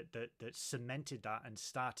cemented that and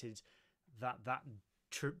started that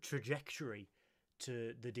trajectory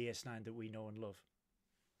to the DS9 that we know and love.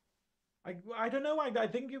 I don't know. I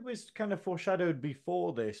think it was kind of foreshadowed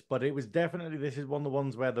before this, but it was definitely, this is one of the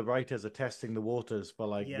ones where the writers are testing the waters for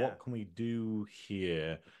like, what can we do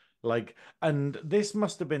here? Like, and this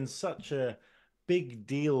must have been such a big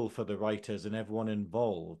deal for the writers and everyone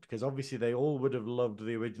involved, because obviously they all would have loved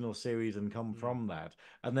the original series and come from that.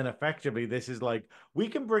 And then effectively this is like, we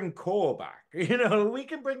can bring Core back, you know, we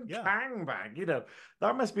can bring Kang back, you know.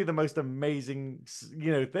 That must be the most amazing,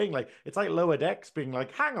 you know, thing. Like, it's like Lower Decks being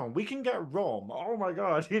like, hang on, we can get Rom. Oh my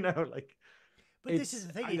God, you know, like. But this is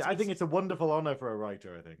the thing. I think it's a wonderful honor for a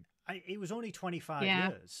writer, I think. It was only 25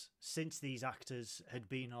 years since these actors had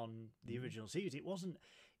been on the original series. It wasn't...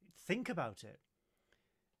 Think about it.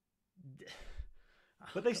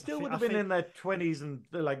 But they still would have been in their 20s and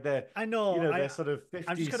like their... I know. You know, their sort of 50s,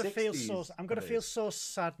 I'm just going to feel 60s. I'm going to feel so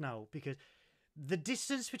sad now, because the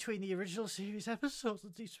distance between the original series episodes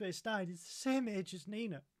of Deep Space Nine is the same age as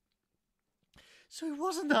Nina. So it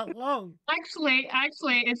wasn't that long. Actually,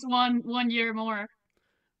 it's one year more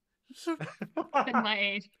than my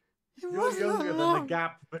age. You're younger than the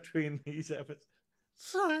gap between these episodes.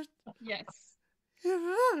 Sorry. Yes.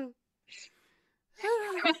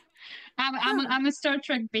 I'm a Star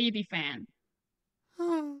Trek baby fan.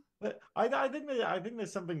 But I think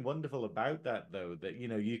there's something wonderful about that, though, that, you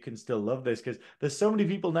know, you can still love this, because there's so many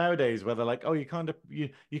people nowadays where they're like, oh, you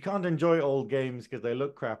can't enjoy old games because they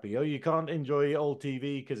look crappy. Oh, you can't enjoy old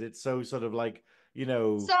TV because it's so sort of like, you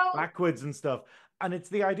know, backwards and stuff. And it's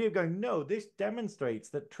the idea of going, no, this demonstrates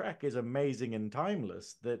that Trek is amazing and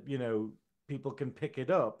timeless, that, you know, people can pick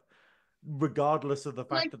it up regardless of the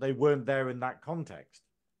fact that they weren't there in that context.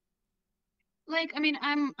 Like, I mean,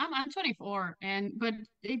 I'm 24, but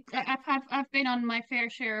I've been on my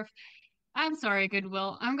fair share of. I'm sorry,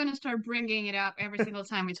 Goodwill. I'm gonna start bringing it up every single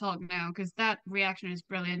time we talk now, because that reaction is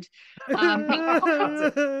brilliant.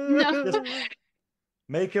 No.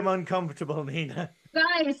 Make him uncomfortable, Nina.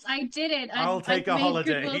 Guys, I did it. I'll take a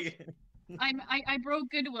holiday. I broke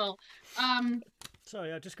Goodwill.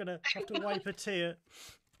 Sorry, I'm just gonna have to wipe a tear.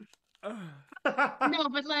 No,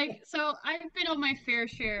 but like, so I've been on my fair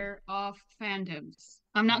share of fandoms.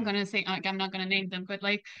 I'm not gonna say, like, I'm not gonna name them, but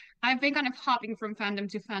like, I've been kind of hopping from fandom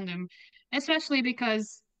to fandom, especially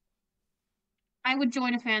because I would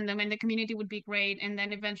join a fandom and the community would be great, and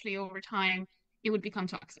then eventually over time it would become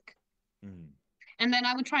toxic. And then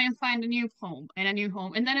I would try and find a new home,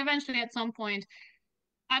 and then eventually at some point,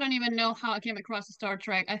 I don't even know how I came across Star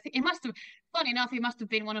Trek. I think it must have, funny enough, it must have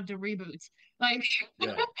been one of the reboots. Like,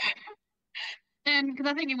 and because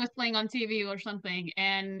I think it was playing on TV or something,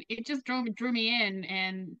 and it just drew me in,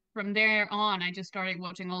 and from there on, I just started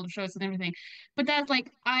watching all the shows and everything. But that's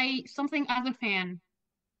like something as a fan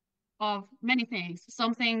of many things,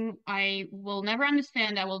 something I will never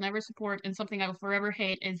understand, I will never support, and something I will forever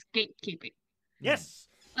hate is gatekeeping. Yes.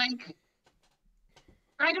 Like,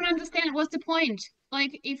 I don't understand. What's the point?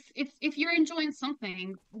 Like, if you're enjoying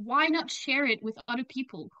something, why not share it with other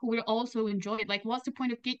people who will also enjoy it? Like, what's the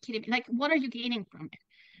point of gatekeeping? Like, what are you gaining from it?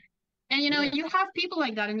 And, you know, you have people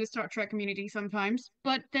like that in the Star Trek community sometimes,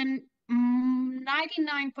 but then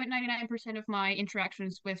 99.99% of my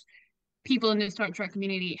interactions with people in the Star Trek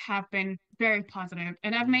community have been very positive,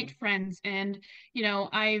 and I've made friends, and, you know,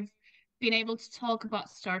 I've been able to talk about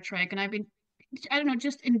Star Trek, and I don't know,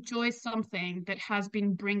 just enjoy something that has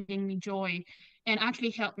been bringing me joy and actually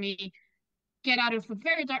helped me get out of a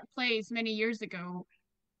very dark place many years ago.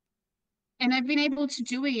 And I've been able to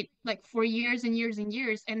do it like for years and years and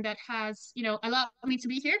years. And that has, you know, allowed me to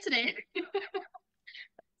be here today. So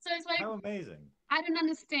it's like, how amazing. I don't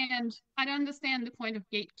understand the point of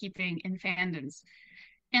gatekeeping in fandoms.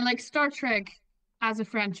 And like, Star Trek as a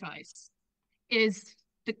franchise is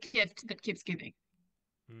the gift that keeps giving.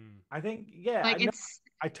 I think, like,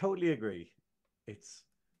 I totally agree. I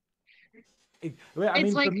mean,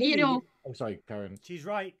 like, for me, you know, oh, sorry, Karen. She's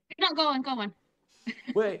right. No, go on.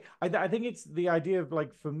 Well, I think it's the idea of,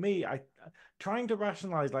 like, for me, trying to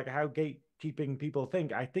rationalize like how gatekeeping people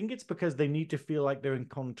think. I think it's because they need to feel like they're in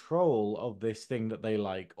control of this thing that they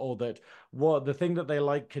like, or that the thing that they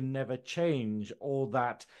like can never change, or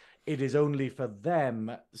that it is only for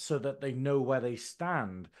them, so that they know where they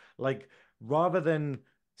stand. Like, rather than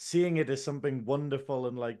seeing it as something wonderful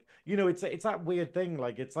and, like, you know, it's that weird thing.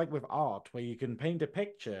 Like, it's like with art where you can paint a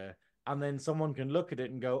picture and then someone can look at it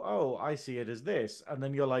and go, oh, I see it as this. And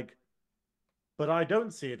then you're like, but I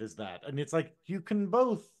don't see it as that. And it's like, you can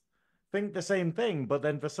both think the same thing, but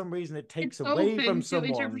then for some reason it takes away from someone.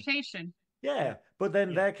 Interpretation. Yeah. But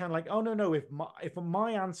then they're kind of like, oh, no, if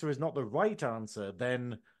my answer is not the right answer,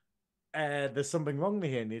 then there's something wrong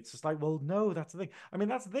here. And it's just like, well, no, that's the thing. I mean,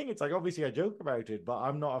 that's the thing. It's like, obviously I joke about it, but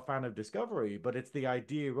I'm not a fan of Discovery. But it's the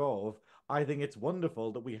idea of, I think it's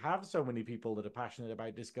wonderful that we have so many people that are passionate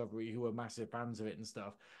about Discovery who are massive fans of it and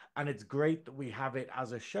stuff. And it's great that we have it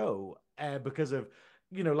as a show because of,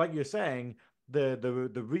 you know, like you're saying, the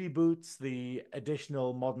reboots, the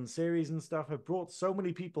additional modern series and stuff have brought so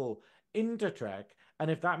many people into Trek. And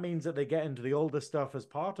if that means that they get into the older stuff as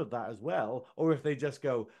part of that as well, or if they just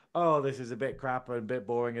go, oh, this is a bit crap and a bit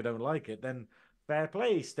boring, I don't like it, then fair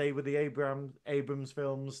play. Stay with the Abrams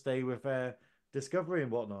films, stay with Discovery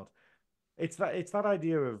and whatnot. It's that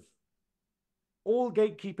idea of all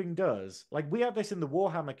gatekeeping does. Like, we have this in the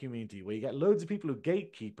Warhammer community where you get loads of people who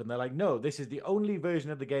gatekeep and they're like, no, this is the only version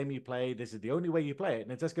of the game you play. This is the only way you play it.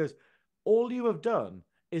 And it just goes, all you have done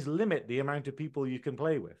is limit the amount of people you can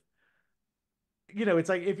play with. You know, it's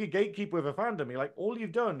like if you gatekeep with a fandom, you're like, all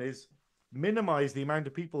you've done is minimize the amount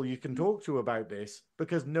of people you can talk to about this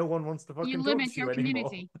because no one wants to fucking talk to you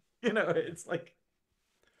anymore. You know, it's like,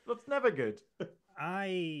 that's never good.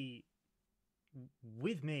 I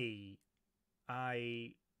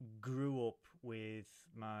grew up with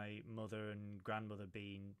my mother and grandmother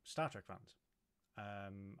being Star Trek fans.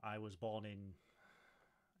 I was born in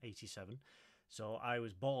 87, so I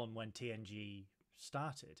was born when TNG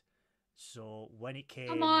started. So when it came...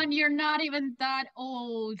 Come on, you're not even that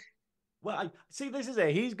old. Well, I see, this is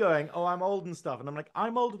it. He's going, oh, I'm old and stuff. And I'm like,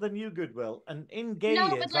 I'm older than you, Goodwill. And in gay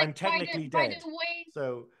years, I'm technically dead.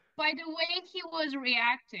 By the way he was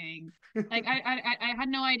reacting, like, I had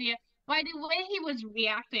no idea. By the way he was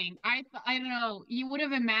reacting, I don't know, you would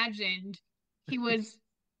have imagined he was,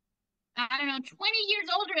 I don't know, 20 years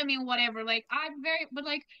older than me, whatever. Like, but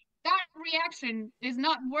like, that reaction is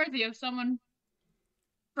not worthy of someone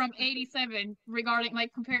from 87 regarding,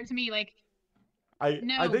 like, compared to me. Like, I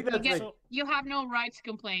think that's you have no right to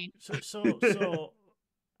complain.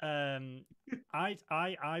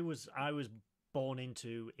 I was born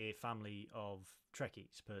into a family of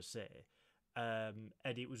Trekkies per se, and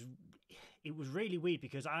it was really weird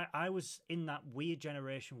because I was in that weird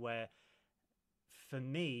generation where, for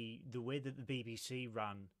me, the way that the BBC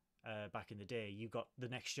ran back in the day, you got the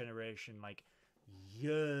Next Generation like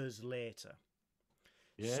years later.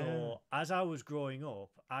 Yeah. So as I was growing up,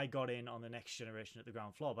 I got in on the Next Generation at the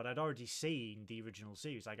ground floor, but I'd already seen the original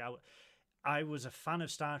series. Like, I was a fan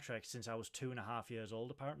of Star Trek since I was 2.5 years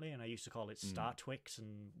old, apparently, and I used to call it Star Twix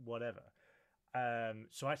and whatever.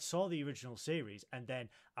 So I saw the original series, and then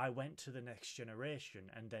I went to the Next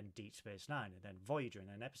Generation, and then Deep Space Nine, and then Voyager, and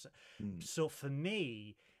then Episode. So for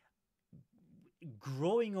me,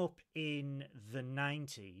 growing up in the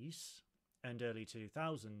 90s and early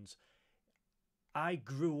 2000s, I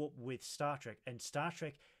grew up with Star Trek, and Star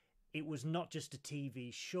Trek, it was not just a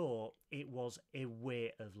TV show, it was a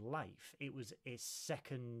way of life. It was a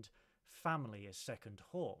second family, a second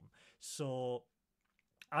home. So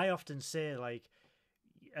I often say, like,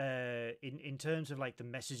 in terms of like the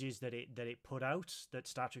messages that it put out, that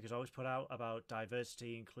Star Trek has always put out about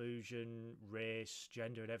diversity, inclusion, race,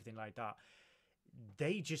 gender, and everything like that,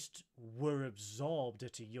 they just were absorbed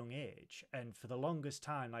at a young age. And for the longest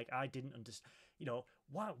time, like, I didn't understand, you know,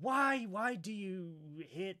 why do you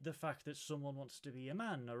hate the fact that someone wants to be a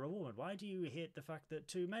man or a woman? Why do you hate the fact that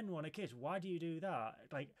two men want a kid? Why do you do that?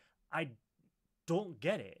 Like, I don't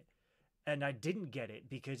get it. And I didn't get it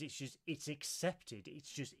because it's accepted.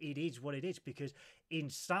 It is what it is, because in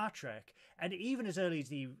Star Trek, and even as early as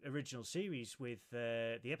the original series with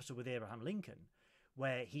the episode with Abraham Lincoln,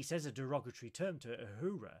 where he says a derogatory term to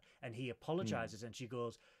Uhura and he apologizes and she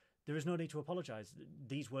goes, there is no need to apologize.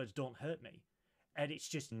 These words don't hurt me. And it's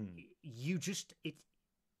just,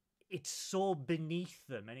 it's so beneath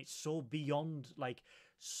them, and it's so beyond, like,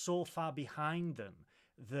 so far behind them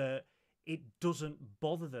that it doesn't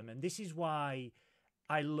bother them. And this is why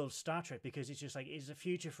I love Star Trek, because it's just like, it's a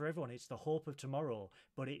future for everyone. It's the hope of tomorrow,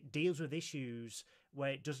 but it deals with issues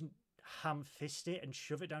where it doesn't ham-fist it and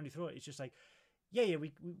shove it down your throat. It's just like, yeah,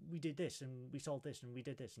 we did this and we solved this and we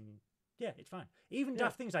did this, and yeah, it's fine. Even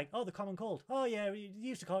daft things like, oh, the common cold. Oh yeah, we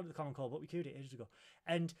used to call it the common cold, but we cured it ages ago.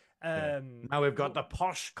 And now we've got the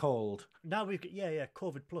posh cold. Now we've got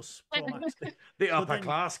COVID plus Pro Max. The upper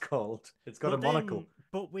class cold. It's got a monocle.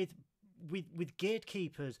 But with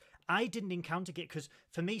gatekeepers, I didn't encounter because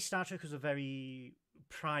for me, Star Trek was a very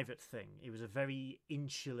private thing. It was a very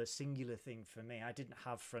insular, singular thing for me. I didn't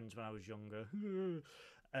have friends when I was younger.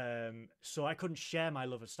 So I couldn't share my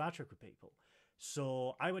love of Star Trek with people.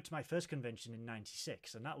 So I went to my first convention in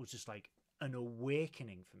 '96, and that was just like an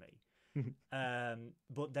awakening for me.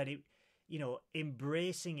 But then it, you know,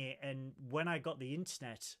 embracing it, and when I got the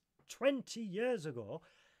internet 20 years ago,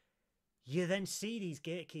 you then see these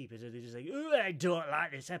gatekeepers and they're just like, oh, I don't like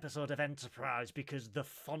this episode of Enterprise because the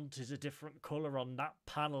font is a different colour on that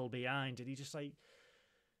panel behind. And you're just like,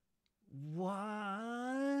 what?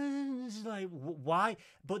 Like, why?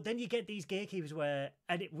 But then you get these gatekeepers where,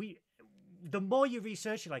 the more you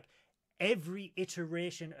research, you're like, every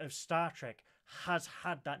iteration of Star Trek has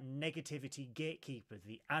had that negativity gatekeeper.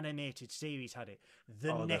 The animated series had it.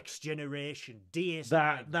 The Next Generation,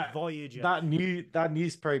 DS9, Voyager. That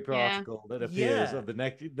newspaper article that appears of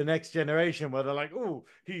the next generation, where they're like, "Oh,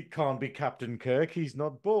 he can't be Captain Kirk. He's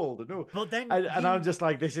not bald." And, but then and I'm just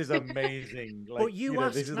like, "This is amazing." Like, but you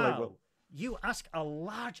ask this is now, like, you ask a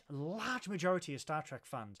large majority of Star Trek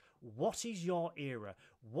fans, what is your era?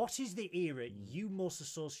 What is the era you most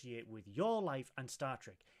associate with your life and Star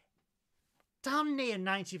Trek? Damn near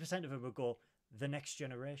 90% of them will go, The Next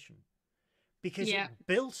Generation. Because it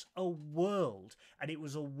built a world, and it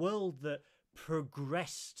was a world that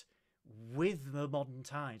progressed with the modern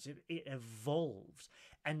times. It evolved.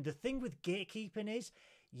 And the thing with gatekeeping is,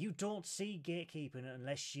 you don't see gatekeeping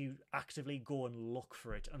unless you actively go and look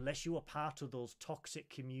for it, unless you are part of those toxic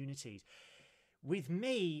communities. With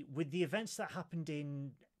me, with the events that happened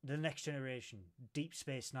in The Next Generation, Deep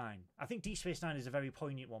Space Nine, I think Deep Space Nine is a very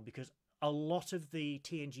poignant one because a lot of the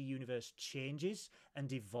TNG universe changes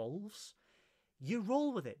and evolves. You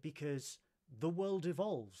roll with it because the world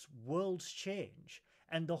evolves, worlds change.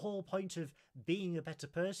 And the whole point of being a better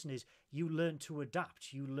person is you learn to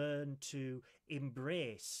adapt, you learn to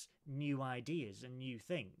embrace new ideas and new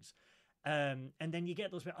things. And then you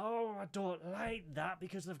get those, oh, I don't like that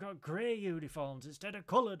because they've got grey uniforms instead of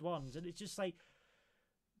coloured ones. And it's just like,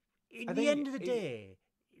 in the end of the day,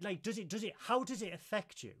 like, how does it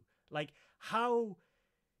affect you? Like, how,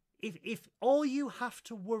 if all you have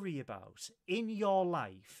to worry about in your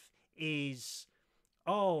life is,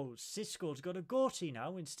 oh, Cisco's got a goatee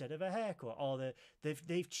now instead of a haircut, or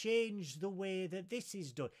they've changed the way that this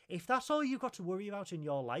is done. If that's all you've got to worry about in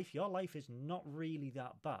your life is not really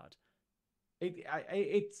that bad.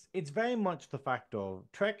 It's very much the fact of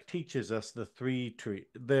Trek teaches us the three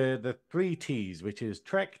T's, which is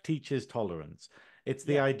Trek teaches tolerance. It's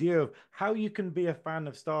the idea of how you can be a fan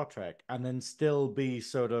of Star Trek and then still be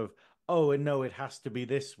sort of, oh, no, it has to be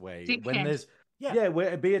this way. Dickhead. When there's, be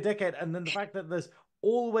a dickhead. And then the fact that there's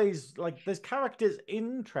always, like, there's characters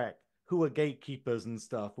in Trek who are gatekeepers and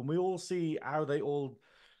stuff. And we all see how they all,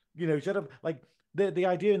 shut up. Like, the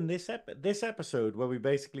idea in this episode where we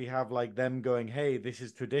basically have, like, them going, hey, this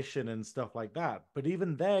is tradition and stuff like that. But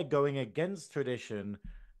even they're going against tradition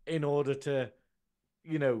in order to,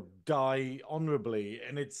 die honorably.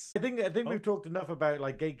 And I think we've talked enough about,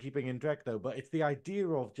 like, gatekeeping in Trek, though, but it's the idea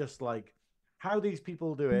of just, like, how these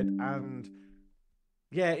people do it. And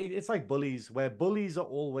it's like bullies, where bullies are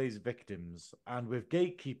always victims, and with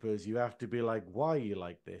gatekeepers you have to be like, why are you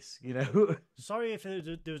like this? Sorry if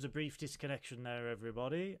there was a brief disconnection there,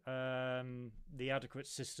 everybody. The adequate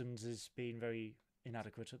systems has been very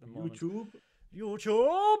inadequate at the moment. YouTube.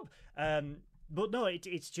 But no,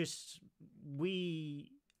 it's just we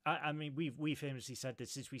famously said that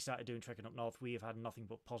since we started doing Trekking Up North, we have had nothing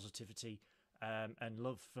but positivity and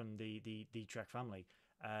love from the Trek family.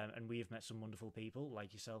 And we have met some wonderful people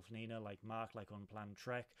like yourself, Nina, like Mark, like Unplanned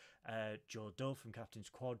Trek, Joe Dove from Captain's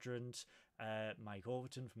Quadrant, Mike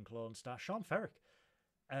Overton from Clone Star, Sean Ferrick.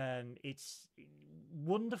 It's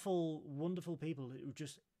wonderful, wonderful people who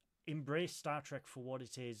just embrace Star Trek for what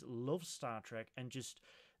it is, love Star Trek, and just,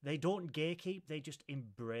 they don't gatekeep, they just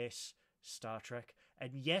embrace Star Trek.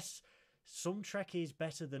 And yes, some Trek is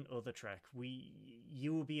better than other Trek.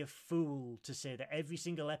 You will be a fool to say that every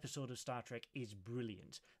single episode of Star Trek is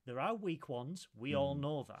brilliant. There are weak ones. We all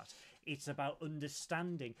know that. It's about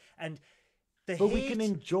understanding and we can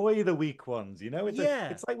enjoy the weak ones.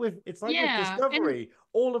 It's like with Discovery.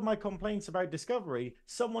 All of my complaints about Discovery,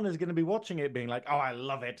 someone is going to be watching it, being like, "Oh, I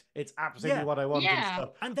love it. It's absolutely what I want." And stuff.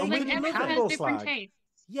 And like everyone has different tastes.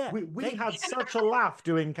 Yeah, we had such a laugh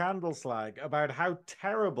doing Candle Slag about how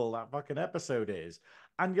terrible that fucking episode is,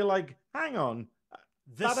 and you're like, hang on,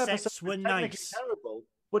 the sets were nice, terrible,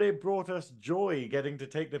 but it brought us joy getting to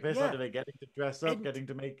take the piss out of it, getting to dress up, getting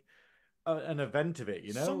to make an event of it.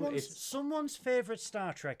 Someone's favorite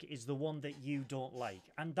Star Trek is the one that you don't like,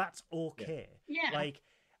 and that's okay. Yeah. Like,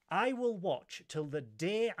 I will watch till the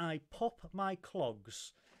day I pop my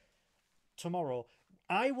clogs tomorrow.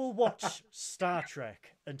 I will watch Star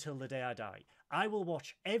Trek until the day I die. I will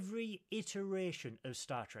watch every iteration of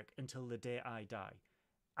Star Trek until the day I die.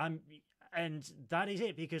 And that is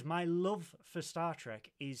it, because my love for Star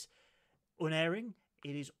Trek is unerring,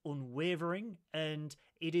 it is unwavering, and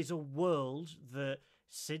it is a world that,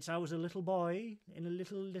 since I was a little boy in a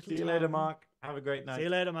little See you later, Mark. Have a great night. See you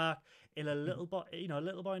later, Mark. In a little boy, a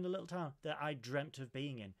little boy in a little town that I dreamt of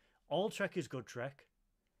being in. All Trek is good Trek.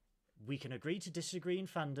 We can agree to disagree in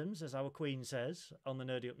fandoms, as our Queen says on the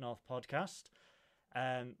Nerdy Up North podcast.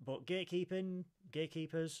 But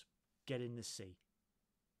gatekeepers, get in the sea.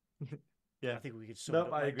 Yeah. I think we could sum No, it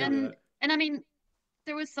up I like agree that. with that. And I mean,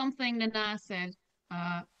 there was something Nana said,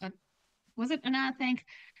 was it Nana, I think,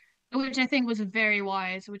 which I think was very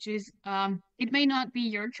wise, which is, it may not be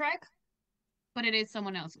your Trek, but it is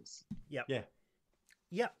someone else's. Yep. Yeah.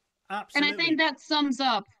 Yep. And Absolutely. I think that sums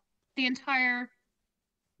up the entire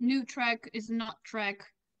new Trek is not Trek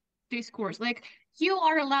discourse. Like, you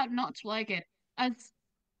are allowed not to like it, as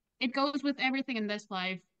it goes with everything in this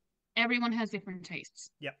life. Everyone has different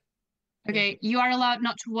tastes. Yep. Okay, you are allowed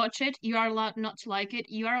not to watch it. You are allowed not to like it.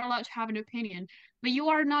 You are allowed to have an opinion, but you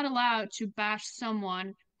are not allowed to bash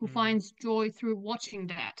someone who finds joy through watching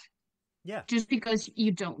that. Yeah. Just because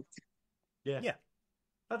you don't. Yeah. Yeah.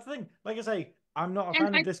 That's the thing. Like I say, I'm not a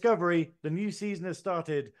And fan of Discovery. The new season has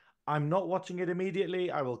started. I'm not watching it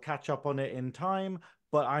immediately. I will catch up on it in time.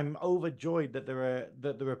 But I'm overjoyed that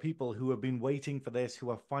there are people who have been waiting for this, who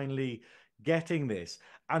are finally getting this.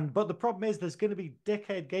 But the problem is there's going to be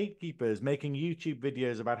dickhead gatekeepers making YouTube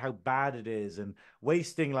videos about how bad it is and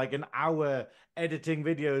wasting like an hour editing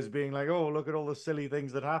videos being like, oh, look at all the silly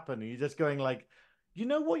things that happen. And you're just going like, you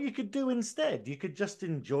know what you could do instead? You could just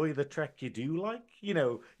enjoy the Trek you do like. You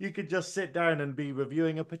know, you could just sit down and be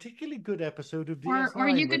reviewing a particularly good episode of DS9 or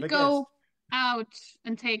you with could a go guest. out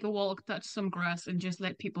and take a walk, touch some grass, and just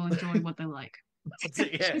let people enjoy what they like. That's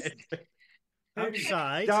it, yeah. Just- Maybe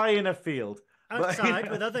Outside. die in a field. Outside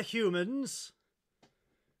with other humans.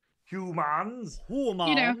 Humans.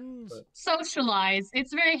 Humans. socialize.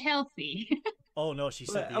 It's very healthy. Oh no, she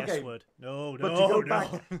said the Okay. S word. No, But no, to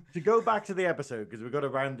no. go back to the episode, because we've got to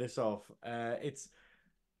round this off. It's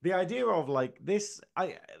the idea of like this.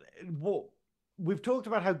 What we've talked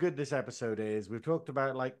about how good this episode is. We've talked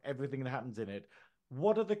about like everything that happens in it.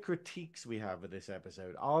 What are the critiques we have of this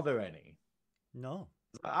episode? Are there any? No.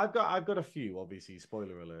 I've got a few. Obviously,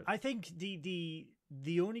 spoiler alert. I think the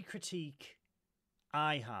only critique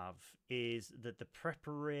I have is that the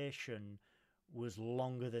preparation was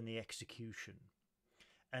longer than the execution,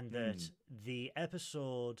 and that the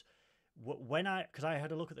episode because I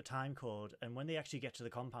had a look at the time code, and when they actually get to the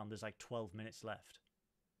compound, there's like 12 minutes left.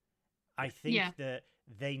 I think that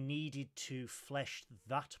they needed to flesh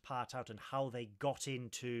that part out and how they got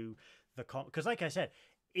into the because, like I said,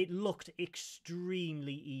 it looked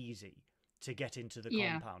extremely easy to get into the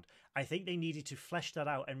compound. I think they needed to flesh that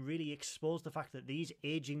out and really expose the fact that these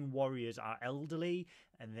aging warriors are elderly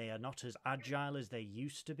and they are not as agile as they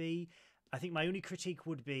used to be. I think my only critique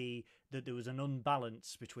would be that there was an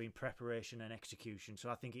unbalance between preparation and execution. So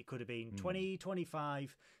I think it could have been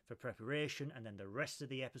 20-25 for preparation, and then the rest of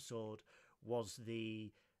the episode was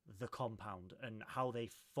the compound and how they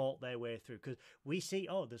fought their way through. Because we see,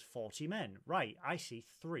 oh, there's 40 men. Right, I see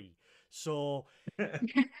 3. So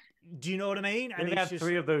do you know what I mean? And they had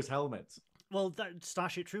 3 of those helmets. Well, that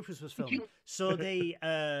Starship Troopers was filming. So they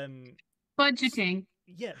budgeting.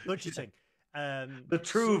 Yeah, budgeting. The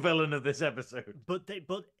true villain of this episode. But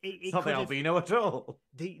it's not the albino at all.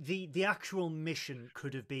 The actual mission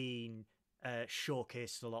could have been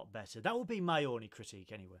showcased a lot better. That would be my only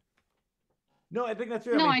critique, anyway. No, I think that's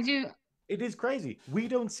true. No, I do. It is crazy. We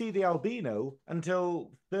don't see the albino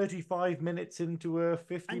until 35 minutes into a 50-minute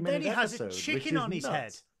episode. And then he has a chicken on his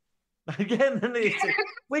head. Again,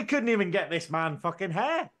 we couldn't even get this man fucking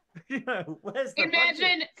hair. You know, where's the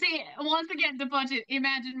budget? See, once again, the budget.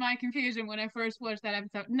 Imagine my confusion when I first watched that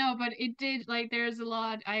episode. No, but it did, like, there's a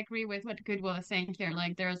lot. I agree with what Goodwill is saying here.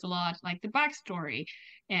 Like, there's a lot, like, the backstory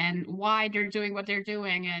and why they're doing what they're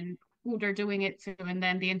doing and who they're doing it to. And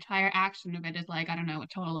then the entire action of it is, like, I don't know, a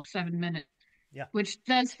total of 7 minutes. Yeah. Which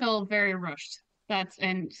does feel very rushed.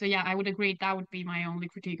 So yeah, I would agree. That would be my only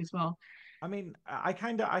critique as well. I mean, I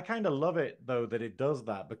kind of love it though that it does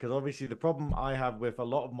that, because obviously the problem I have with a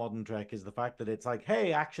lot of modern Trek is the fact that it's like,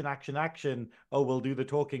 hey, action, action, action. Oh, we'll do the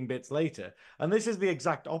talking bits later. And this is the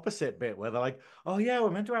exact opposite bit where they're like, oh yeah, we're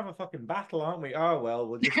meant to have a fucking battle, aren't we? Oh well,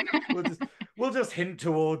 we'll just hint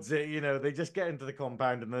towards it. You know, they just get into the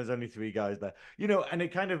compound and there's only 3 guys there. You know, and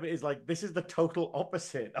it kind of is like, this is the total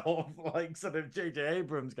opposite of like sort of J.J.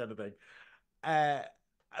 Abrams kind of thing.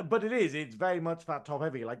 But it's very much that top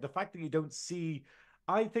heavy. Like the fact that you don't see,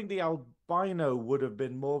 I think the albino would have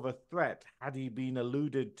been more of a threat had he been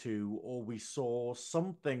alluded to or we saw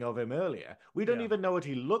something of him earlier. We don't even know what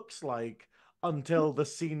he looks like until the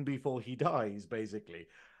scene before he dies, basically.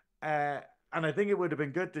 And I think it would have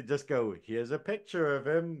been good to just go, here's a picture of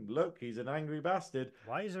him. Look, he's an angry bastard.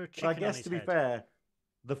 Why is there a chicken I guess on his to be head? fair,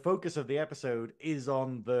 the focus of the episode is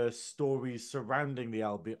on the stories surrounding the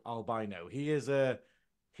albino. He is a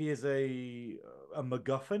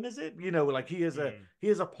MacGuffin, is it? You know, like he is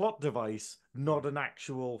a plot device, not an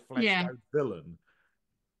actual fleshed out villain.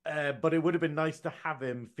 But it would have been nice to have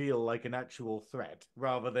him feel like an actual threat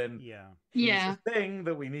rather than Yeah. he's Yeah. a thing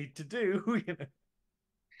that we need to do. You know?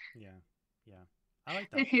 Yeah. Yeah. I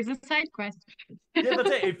like that. Here's a side quest. Yeah, that's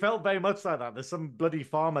it. It felt very much like that. There's some bloody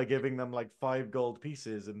farmer giving them like 5 gold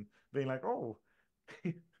pieces and being like, "Oh,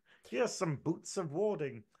 here's some boots of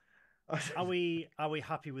warding." Are we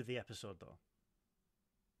happy with the episode though?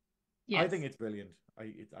 Yes. I think it's brilliant.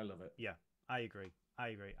 I love it. Yeah, I agree.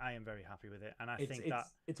 I am very happy with it, and I think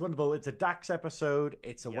it's wonderful. It's a Dax episode.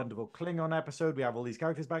 It's a Yep. wonderful Klingon episode. We have all these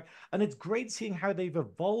characters back, and it's great seeing how they've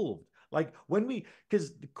evolved. Like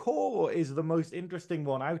because Core is the most interesting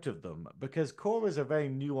one out of them, because Core is a very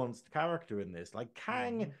nuanced character in this. Like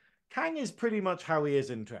Kang is pretty much how he is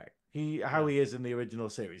in Trek. He is in the original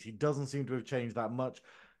series. He doesn't seem to have changed that much.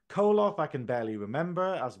 Koloff, I can barely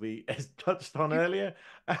remember, as we touched on earlier.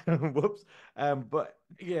 Whoops. But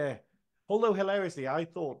yeah. Although hilariously, I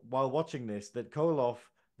thought while watching this that Koloff,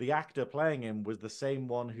 the actor playing him, was the same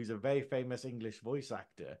one who's a very famous English voice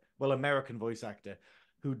actor, well, American voice actor,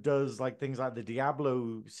 who does like things like the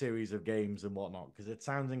Diablo series of games and whatnot, because it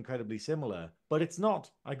sounds incredibly similar, but it's not.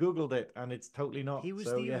 I googled it, and it's totally not. he was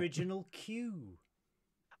the original Q.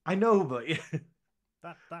 I know, but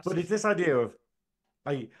that's it's this idea of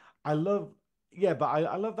I love but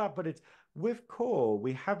I love that, but it's with Core,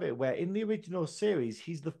 we have it where in the original series,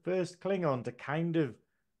 he's the first Klingon to kind of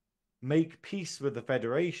make peace with the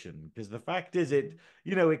Federation. Because the fact is, it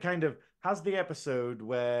kind of has the episode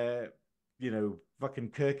where,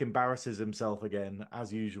 fucking Kirk embarrasses himself again,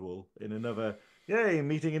 as usual, in another,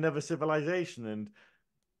 meeting another civilization and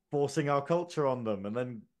forcing our culture on them and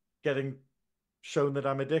then getting shown that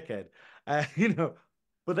I'm a dickhead.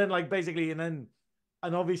 But then, like, basically,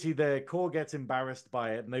 and obviously the Core gets embarrassed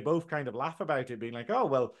by it, and they both kind of laugh about it, being like, "Oh,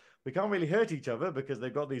 well, we can't really hurt each other because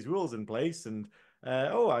they've got these rules in place, and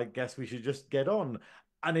I guess we should just get on."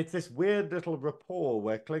 And it's this weird little rapport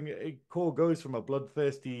where Core goes from a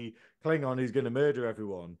bloodthirsty Klingon who's going to murder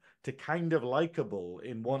everyone to kind of likable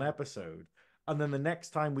in one episode, and then the next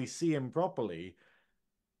time we see him properly,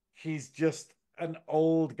 he's just an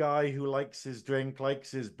old guy who likes his drink, likes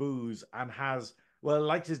his booze, and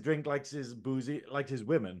likes his drink, likes his booze, likes his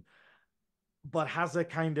women, but has a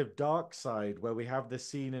kind of dark side where we have this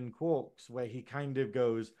scene in Quarks where he kind of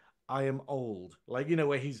goes, "I am old," like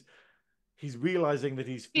where he's realizing that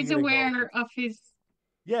he's aware of his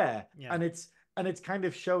and it's kind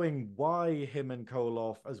of showing why him and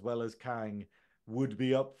Koloff as well as Kang would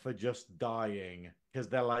be up for just dying, because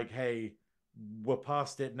they're like, "Hey, we're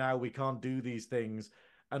past it now. We can't do these things."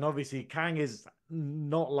 And obviously, Kang is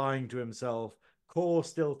not lying to himself. Core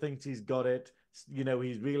still thinks he's got it.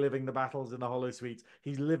 He's reliving the battles in the holosuites.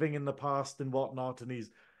 He's living in the past and whatnot, and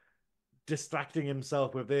he's distracting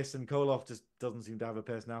himself with this. And Koloff just doesn't seem to have a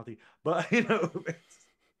personality. But I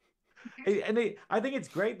think it's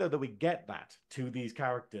great though that we get that to these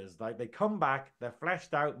characters. Like they come back, they're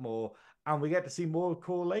fleshed out more, and we get to see more of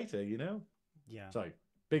Core later. Yeah. Sorry,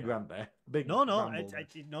 big rant there. Big no, no,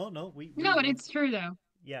 but it's true though.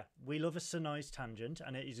 Yeah, we love a Synoiz tangent,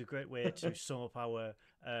 and it is a great way to sum up our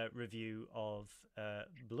review of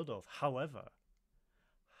Blood Oath. However,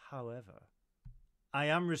 I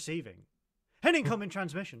am receiving an incoming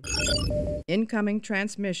transmission. Incoming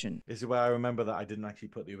transmission. This is where I remember that I didn't actually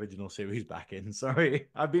put the original series back in. Sorry,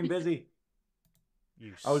 I've been busy.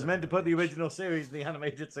 I was meant to put the original series, the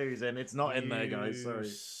animated series in. It's not in there, guys. Sorry.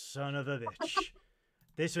 Son of a bitch.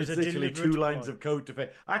 This was literally 2 lines of code to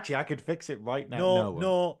fix. Actually, I could fix it right now.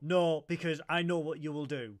 No, because I know what you will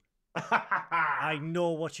do. I know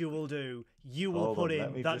what you will do. You will put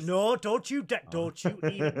in that. No, don't you dare! Don't you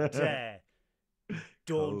even dare!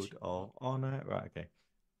 Don't. Code of honor. Right. Okay.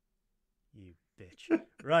 You bitch.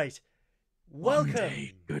 Right. Welcome. One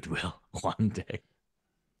day, Goodwill. One day.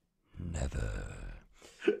 Never.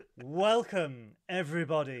 Welcome,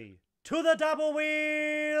 everybody, to the double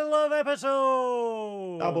wheel of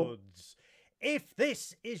episodes. Double. If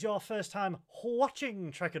this is your first time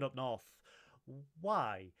watching Trekkin Up North,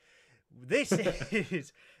 why? This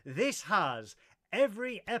has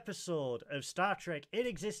every episode of Star Trek in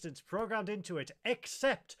existence programmed into it,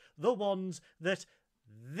 except the ones that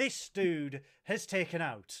this dude has taken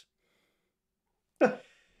out.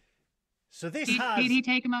 So did he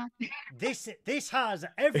take him out? This has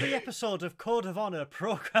every episode of Code of Honor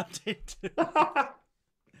programmed into it.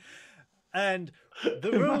 And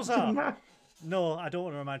the rules are... No, I don't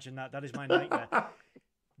want to imagine that. That is my nightmare.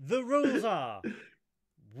 The rules are...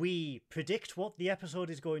 We predict what the episode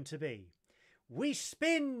is going to be. We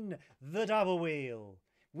spin the double wheel.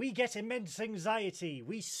 We get immense anxiety.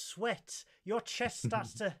 We sweat. Your chest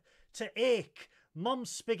starts to ache.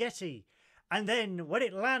 Mom's spaghetti. And then when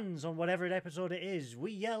it lands on whatever episode it is,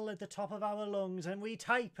 we yell at the top of our lungs and we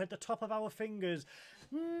type at the top of our fingers,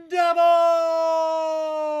 Double!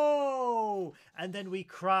 And then we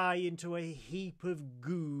cry into a heap of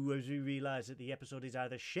goo as we realise that the episode is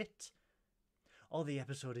either shit or the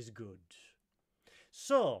episode is good.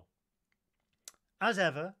 So, as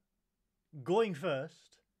ever, going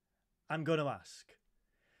first, I'm going to ask,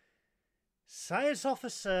 Science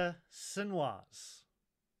Officer Synoiz,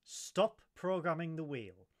 stop programming the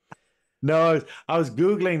wheel. No, I was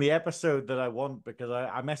Googling the episode that I want because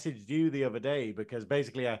I messaged you the other day because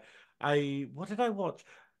basically I what did I watch?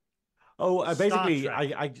 Oh,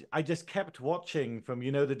 I just kept watching from,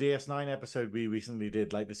 you know, the DS9 episode we recently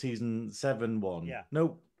did, like the season 7 one. Yeah.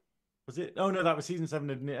 No, was it? Oh, no, that was season 7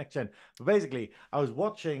 of Next Gen. But basically, I was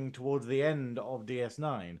watching towards the end of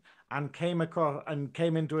DS9 and came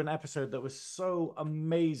into an episode that was so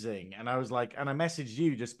amazing. And I was like, and I messaged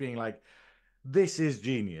you just being like, this is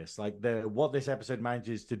genius. Like what this episode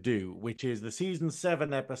manages to do, which is the season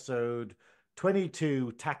 7 episode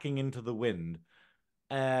 22, Tacking into the Wind.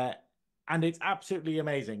 And it's absolutely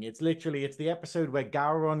amazing. It's the episode where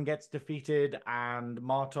Gowron gets defeated and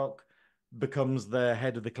Martok becomes the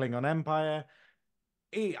head of the Klingon Empire.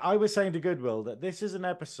 I was saying to Goodwill that this is an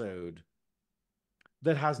episode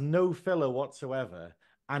that has no filler whatsoever.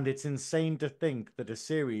 And it's insane to think that a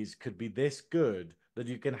series could be this good, that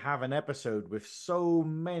you can have an episode with so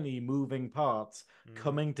many moving parts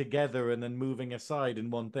coming together and then moving aside in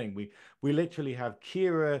one thing. We literally have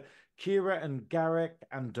Kira and Garrick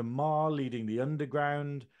and Damar leading the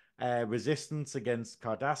underground resistance against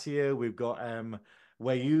Cardassia. We've got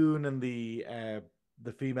Wayoon and the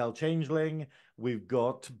female changeling. We've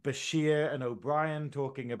got Bashir and O'Brien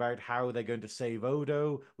talking about how they're going to save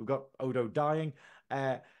Odo. We've got Odo dying.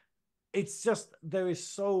 It's just, there is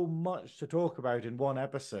so much to talk about in one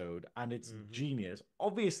episode, and it's genius.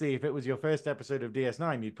 Obviously, if it was your first episode of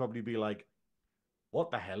DS9, you'd probably be like,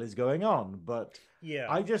 what the hell is going on? But yeah,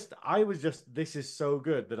 I was just, this is so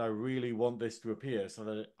good that I really want this to appear so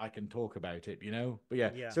that I can talk about it, you know? But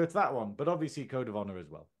yeah, so it's that one, but obviously Code of Honor as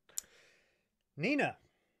well. Nina,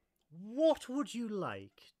 what would you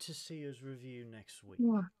like to see us review next week?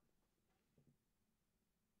 Yeah.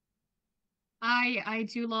 I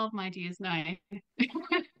do love my DS9.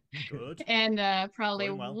 Good. And probably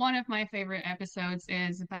Going well. one of my favorite episodes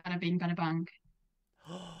is Bada Bing Bada Bang.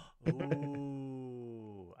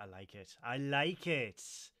 Ooh, I like it. I like it.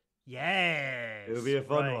 Yes. It'll be a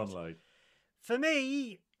fun one, like. For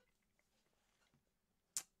me,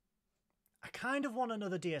 I kind of want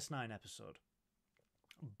another DS9 episode.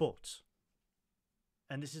 But,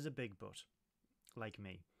 and this is a big but, like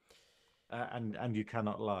me. And you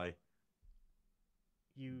cannot lie.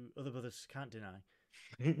 You other brothers can't deny.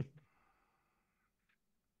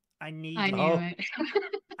 I need I it. knew it.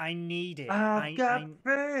 I need it. I've got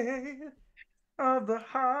faith of the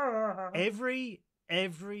heart. Every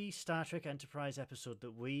Star Trek Enterprise episode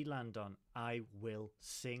that we land on, I will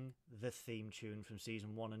sing the theme tune from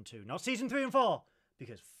season 1 and 2. Not season 3 and 4,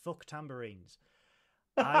 because fuck tambourines.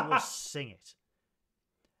 I will sing it.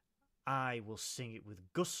 I will sing it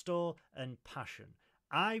with gusto and passion.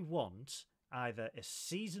 I want either a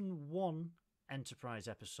season 1 Enterprise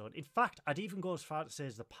episode. In fact, I'd even go as far to say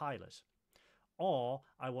as the pilot. Or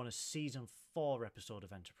I want a season 4 episode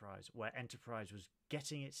of Enterprise, where Enterprise was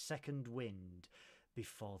getting its second wind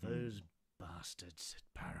before those bastards at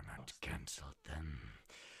Paramount cancelled them.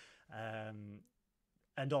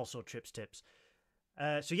 And also Trips Tips.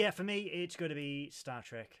 So yeah, for me, it's going to be Star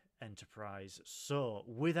Trek Enterprise. So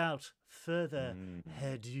without further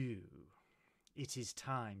ado, it is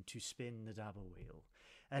time to spin the Dabo wheel.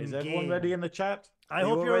 And is everyone ready in the chat? I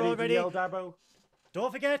hope you're all ready. Yell Dabo?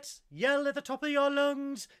 Don't forget, yell at the top of your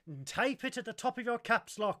lungs and type it at the top of your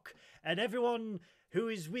caps lock. And everyone who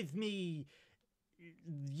is with me,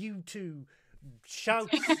 you two, shout.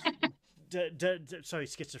 Sorry,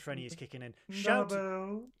 schizophrenia is kicking in. Shout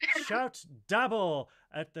Dabo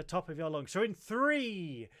at the top of your lungs. So in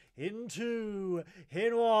 3, in 2,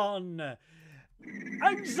 in 1,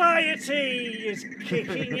 anxiety is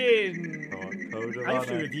kicking in. I have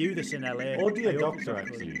to review this in LA. Or Dear Doctor,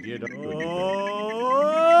 actually. Dear Doctor.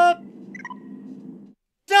 Oh,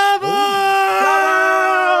 Dabo!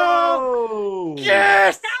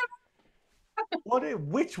 Yes!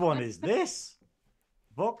 Which one is this?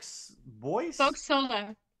 Vox Voice? Vox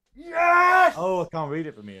Sola. Yes! Oh, I can't read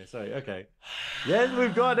it from here. Sorry. Okay. Yes,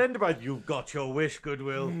 we've got Enterprise. You've got your wish,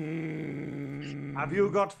 Goodwill. Have you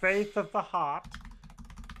got faith of the heart?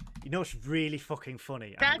 You know what's really fucking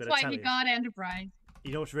funny? That's why he got Enterprise.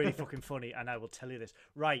 You know what's really fucking funny, and I will tell you this.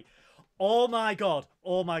 Right. Oh my god.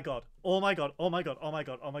 Oh my god. Oh my god. Oh my god. Oh my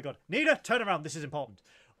god. Oh my god. Nina, turn around. This is important.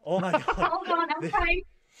 Oh my god. Hold on, I'm trying.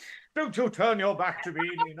 Don't you turn your back to me,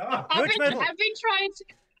 Nina. I've Good been medal.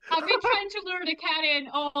 trying to lure the cat in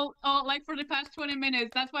all like for the past 20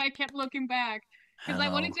 minutes. That's why I kept looking back. Because I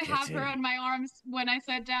wanted to have her on my arms when I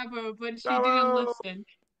said Dabo, but she didn't listen.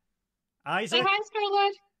 Say Isaac. hi,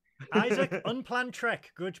 Scarlett. Isaac, unplanned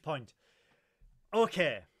trek. Good point.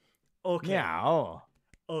 Okay. Okay. Yeah.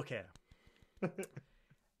 Okay.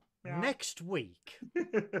 Yeah. Next week,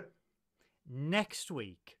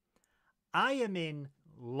 I am in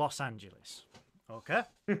Los Angeles. Okay.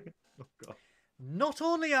 Oh, God. Not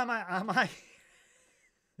only am I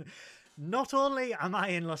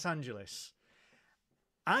in Los Angeles,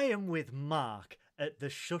 I am with Mark at the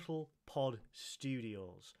Shuttle Pod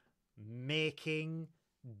Studios making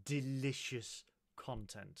delicious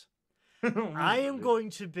content. I am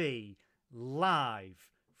going to be live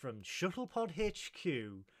from Shuttlepod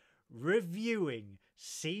HQ reviewing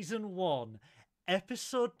Season 1,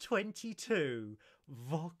 Episode 22,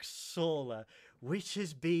 Vox Solar, which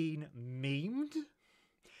has been memed,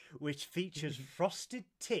 which features frosted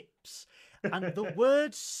tips, and the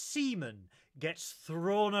word semen gets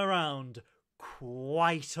thrown around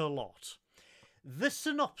quite a lot. The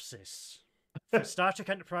synopsis for Star Trek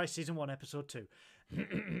Enterprise Season 1, Episode 2.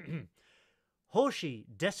 Hoshi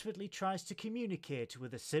desperately tries to communicate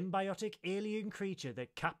with a symbiotic alien creature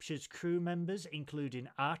that captures crew members, including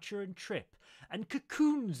Archer and Trip, and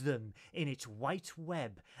cocoons them in its white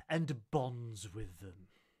web and bonds with them.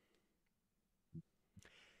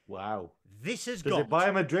 Wow. This has Does got. it buy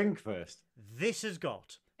him a drink first? This has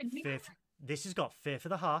got. This has got Fear for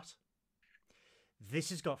the Heart. This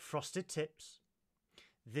has got Frosted Tips.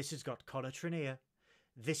 This has got Connor Trinier.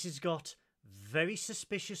 This has got very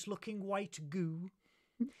suspicious looking white goo.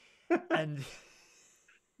 And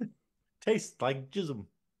Tastes like jism.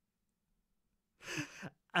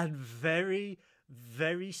 and very,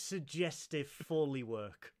 very suggestive Foley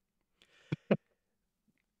work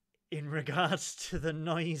in regards to the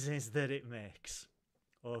noises that it makes.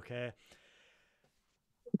 Okay.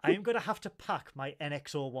 I am going to have to pack my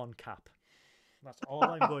NX01 cap. That's all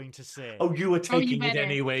I'm going to say. Oh, you were taking it better.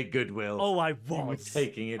 anyway, Goodwill. Oh, I You were was.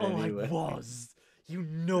 taking it anyway. I was. You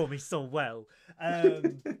know me so well.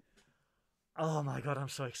 Oh my god, I'm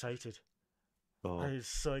so excited. Oh. I'm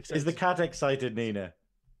so excited. Is the cat excited, Nina?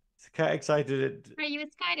 Is the cat excited? Are you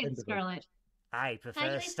excited, Scarlett? I Are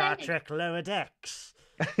prefer you Star excited? Trek Lower Decks.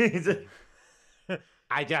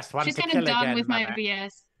 I just want She's to kind kill of done again, with my Mother.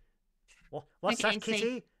 BS. What's Okay, that, see.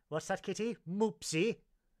 kitty? What's that, kitty? Moopsie.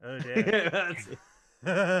 Oh dear.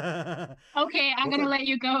 Okay, I'm gonna let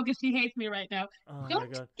you go because she hates me right now. Oh my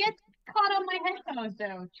Don't god. get caught on my headphones,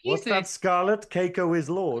 though. What's that, Jesus. Scarlet? Keiko is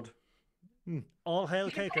Lord. All hail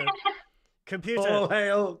Keiko. Computer. All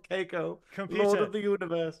hail Keiko, Computer. Lord of the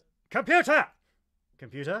Universe. Computer.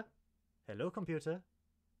 Computer. Hello, computer.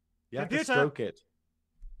 You have Computer. to stroke it.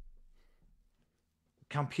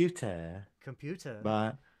 Computer. Computer.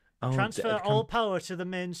 But Transfer all power to the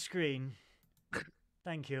main screen.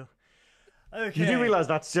 Thank you. Okay. You do realise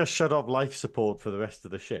that's just shut off life support for the rest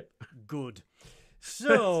of the ship. Good.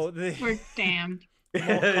 So the We're damned.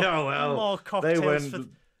 Oh well. more they cocktails went.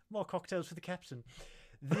 more cocktails for the captain.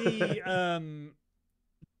 The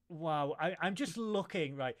wow, I'm just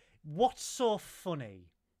looking, right. What's so funny?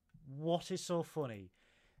 What is so funny?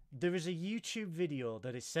 There is a YouTube video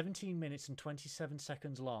that is 17 minutes and 27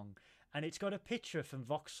 seconds long, and it's got a picture from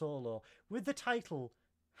Vox Solo with the title,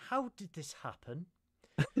 "How did this happen?"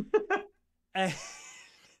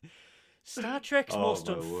 Star Trek's Oh, most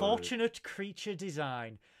my word. unfortunate creature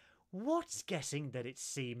design. What's guessing that it's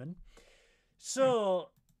semen?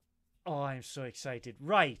 So, oh, I'm so excited.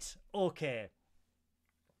 Right, okay.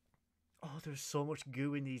 Oh, there's so much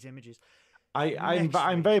goo in these images. I'm Next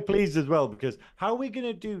week. very pleased as well, because how are we going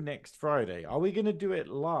to do next Friday? Are we going to do it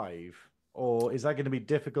live, or is that going to be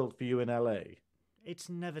difficult for you in LA? It's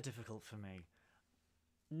never difficult for me.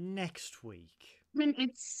 Next week. I mean,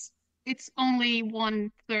 it's only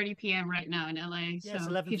 1:30 p.m. right now in LA, Yeah, it's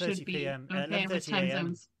so you 11:30 should be p.m., okay with 11:30 time a.m..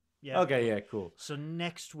 zones. Yeah. Okay, yeah, cool. So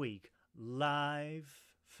next week, live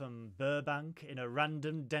from Burbank in a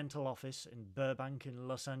random dental office in Burbank in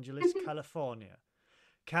Los Angeles, California.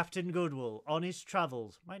 Captain Goodwill, on his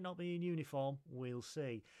travels, might not be in uniform, we'll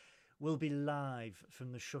see, will be live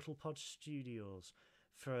from the Shuttlepod Studios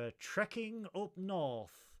for a Trekking Up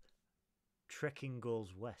North, Trekking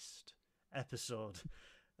Goes West episode.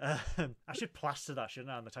 I should plaster that,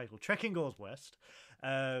 shouldn't I, on the title? Trekking Goes West.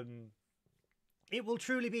 It will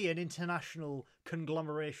truly be an international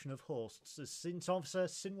conglomeration of hosts, as Saint Officer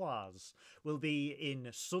Synoiz will be in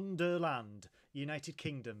Sunderland, United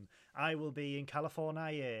Kingdom. I will be in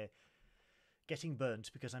California, getting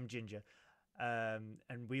burnt because I'm ginger.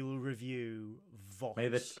 And we will review Vox.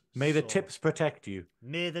 May the tips protect you.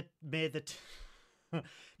 May the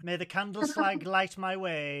candle slag light my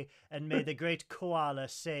way, and may the great Koala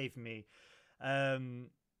save me.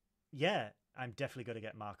 Yeah, I'm definitely going to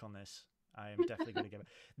get Mark on this. I am definitely going to get it.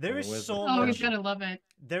 There is so much. Oh, he's gonna love it.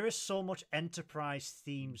 There is so much enterprise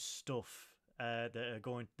themed stuff that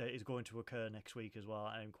is going to occur next week as well.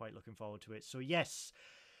 I'm quite looking forward to it. So yes,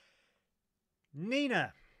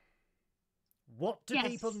 Nina, what do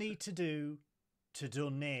people need to do to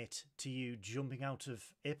donate to you jumping out of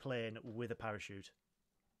a plane with a parachute?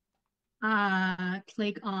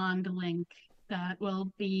 Click on the link that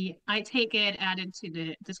will be, I take it, added to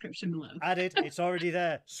the description below. Added. It's already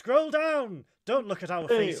there. Scroll down. Don't look at our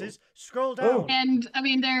faces. Scroll down. And I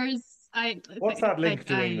mean, What's that link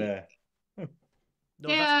doing there?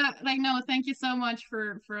 No, no, thank you so much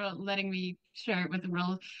for letting me share it with the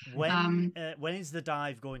world. When is the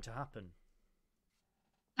dive going to happen?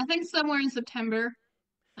 I think somewhere in September,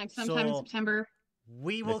 like sometime in September.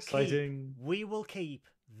 We will keep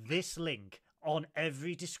this link on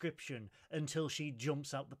every description until she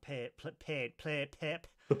jumps out the pit.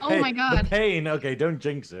 Oh my god. The pain. Okay, don't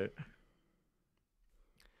jinx it.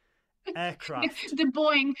 Aircraft. The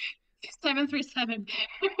Boeing 737.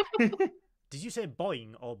 Did you say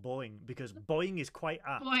Boeing or Boeing? Because Boeing is quite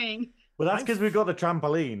apt. Boeing. Well, that's because we've got the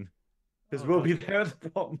trampoline. Because we'll be there at the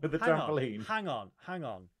bottom with the trampoline. Hang on.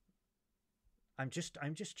 I'm just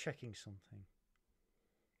checking something.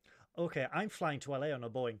 Okay, I'm flying to LA on a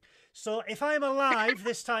Boeing. So if I'm alive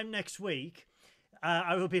this time next week,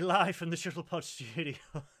 I will be live from the Shuttlepod studio.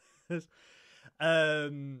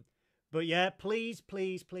 But yeah, please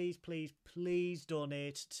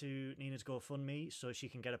donate to Nina's GoFundMe so she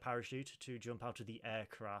can get a parachute to jump out of the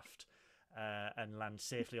aircraft and land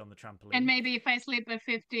safely on the trampoline. And maybe if I slip a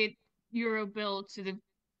 €50 bill to the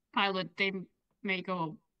pilot, they may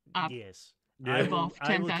go up. Yes. Above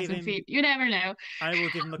 10,000 feet. You never know. I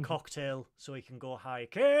will give him a cocktail so he can go high.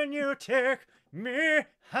 Can you take me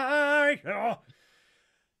higher?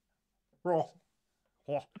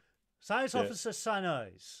 Science Officer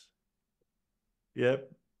Synoiz.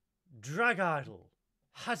 Yep. Drag Idol.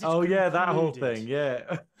 Has it that whole thing.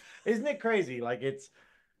 Yeah. Isn't it crazy? Like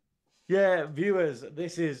viewers,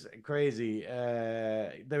 this is crazy.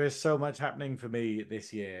 There is so much happening for me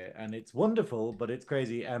this year, and it's wonderful, but it's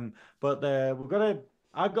crazy. But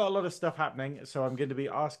I've got a lot of stuff happening, so I'm going to be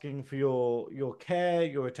asking for your care,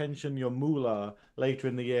 your attention, your moolah later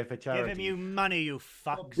in the year for charity. Give him you money, you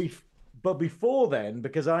fucks. But before then,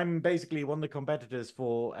 because I'm basically one of the competitors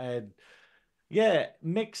for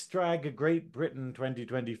Mixed Drag Great Britain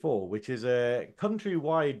 2024, which is a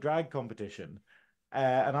countrywide drag competition.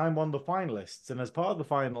 And I'm one of the finalists. And as part of the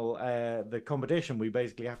final, the competition, we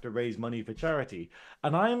basically have to raise money for charity.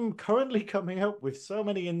 And I'm currently coming up with so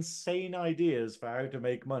many insane ideas for how to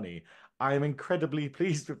make money. I'm incredibly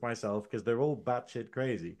pleased with myself because they're all batshit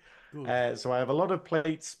crazy. So I have a lot of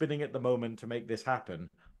plates spinning at the moment to make this happen.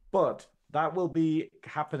 But that will be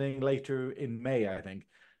happening later in May, I think,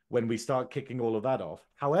 when we start kicking all of that off.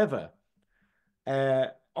 However,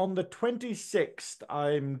 on the 26th,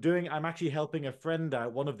 I'm actually helping a friend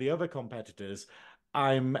out, one of the other competitors.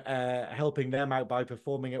 I'm helping them out by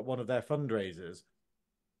performing at one of their fundraisers.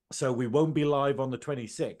 So we won't be live on the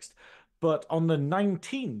 26th. But on the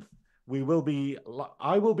 19th, I will be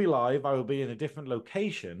live. I will be in a different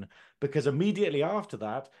location because immediately after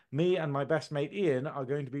that, me and my best mate Ian are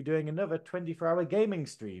going to be doing another 24-hour gaming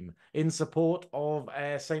stream in support of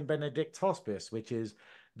St. Benedict's Hospice, which is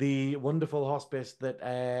the wonderful hospice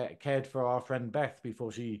that cared for our friend Beth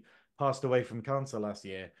before she passed away from cancer last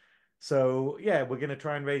year. So yeah, we're going to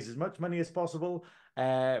try and raise as much money as possible.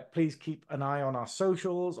 Please keep an eye on our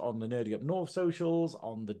socials, on the Nerdy Up North socials,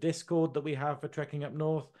 on the Discord that we have for Trekking Up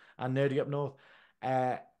North and Nerdy Up North.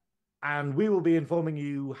 And we will be informing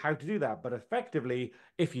you how to do that. But effectively,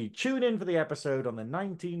 if you tune in for the episode on the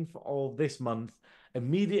 19th of this month,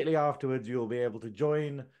 immediately afterwards, you'll be able to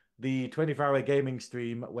join the 24-hour gaming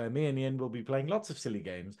stream where me and Ian will be playing lots of silly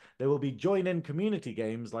games. There will be join-in community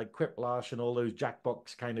games like QAPLA and all those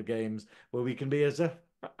Jackbox kind of games where we can be as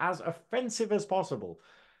offensive as possible.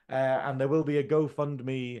 And there will be a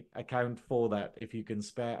GoFundMe account for that if you can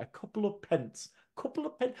spare a couple of pence,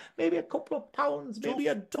 maybe a couple of pounds, maybe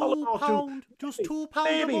 $1 or £2. Just £2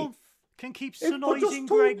 a month can keep Synoiz in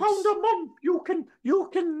just £2 a month. You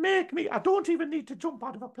can make me. I don't even need to jump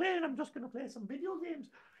out of a plane. I'm just going to play some video games.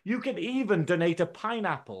 You can even donate a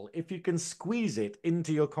pineapple if you can squeeze it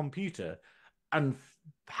into your computer and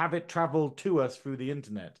have it travel to us through the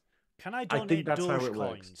internet. Can I I donate think that's how Doge it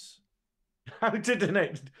works. coins? How to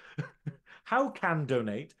donate? How can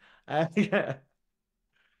donate? Yeah.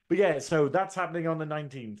 But yeah, so that's happening on the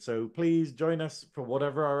 19th. So please join us for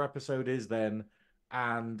whatever our episode is then,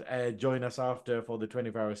 and join us after for the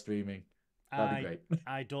 24-hour streaming. That'd be great.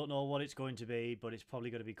 I don't know what it's going to be, but it's probably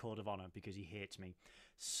going to be Code of Honor because he hates me.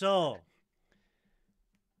 So,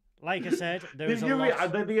 like I said, there is a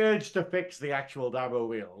lot... the urge to fix the actual Dabo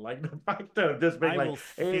wheel, like the fact of just being like,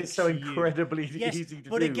 it's so incredibly easy to do.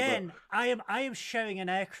 But again, I am sharing an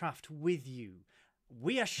aircraft with you.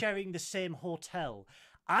 We are sharing the same hotel.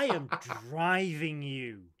 I am driving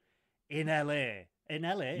you in LA. In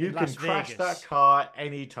LA, you in can Las crash Vegas. that car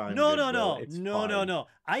anytime. No.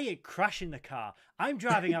 I ain't crashing the car. I'm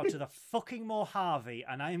driving out to the fucking Mojave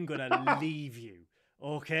and I am gonna leave you.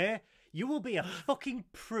 Okay? You will be a fucking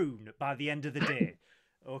prune by the end of the day.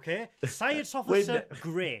 Okay? Science officer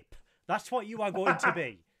grape. That's what you are going to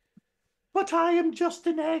be. But I am just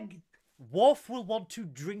an egg. Worf will want to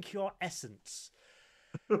drink your essence.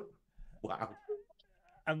 Wow.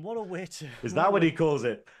 And what a way to... Is that what he calls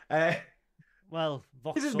it? Well,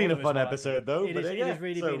 Vox this has been a fun episode, though. It has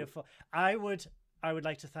really been a fun... I would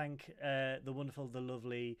like to thank the wonderful, the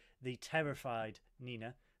lovely, the terrified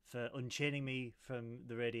Nina for unchaining me from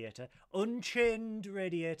the Radiator. Unchained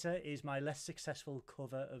Radiator is my less successful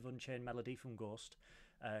cover of Unchained Melody from Ghost,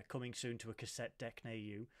 coming soon to a cassette deck near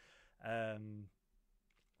you.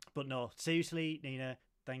 But no, seriously, Nina,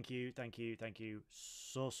 thank you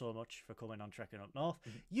so much for coming on Trekkin Up North.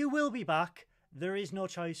 You will be back. There is no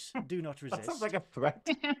choice. Do not resist. That sounds like a threat.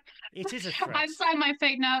 It is a threat. I've signed my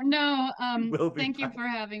fate now. No, thank you back. for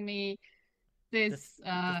having me. This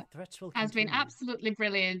the threats will has been continue. absolutely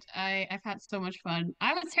brilliant. I've had so much fun.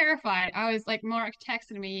 I was terrified. I was like, Mark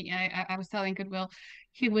texted me. I was telling Goodwill,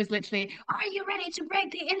 he was literally, "Are you ready to break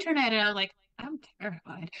the internet?" And I was like, I'm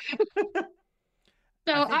terrified.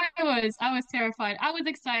 So I was terrified. I was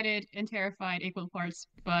excited and terrified equal parts.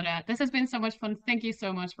 But this has been so much fun. Thank you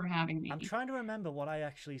so much for having me. I'm trying to remember what I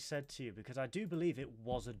actually said to you because I do believe it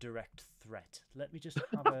was a direct threat. Let me just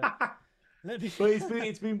have a... But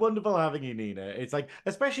it's been wonderful having you, Nina. It's like,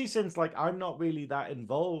 especially since like I'm not really that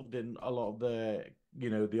involved in a lot of the,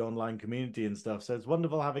 the online community and stuff. So it's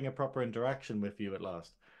wonderful having a proper interaction with you at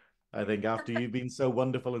last. I think after you've been so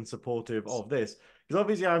wonderful and supportive of this, because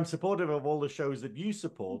obviously I'm supportive of all the shows that you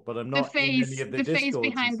support, but I'm not in any of the face Discords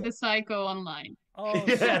behind the psycho online. Oh,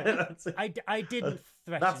 yeah, that's it. I didn't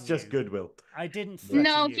threaten That's just you. Goodwill. I didn't threaten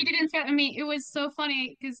No, you. he didn't threaten me. It was so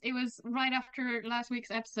funny because it was right after last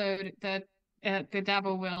week's episode that the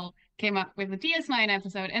Dabo Will came up with the DS9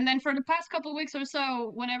 episode, and then for the past couple of weeks or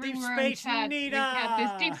so, whenever we were in chat, we had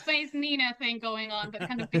this Deep Space Nina thing going on that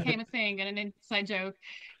kind of became a thing and an inside joke.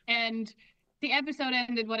 And the episode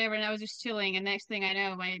ended, whatever, and I was just chilling. And next thing I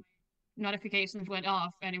know, my notifications went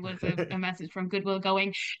off, and it was a message from Goodwill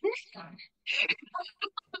going,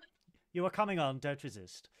 "You are coming on. Don't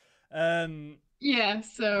resist." Yeah,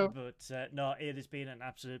 so... But no, it has been an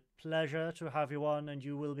absolute pleasure to have you on, and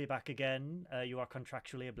you will be back again. You are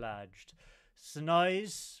contractually obliged.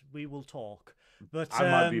 Synoiz, we will talk. But I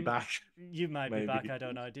might be back. You might be back, I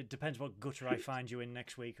don't know. It depends what gutter I find you in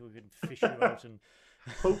next week. We can fish you out and...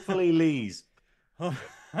 Hopefully Lee's. You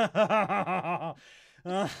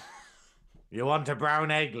want a brown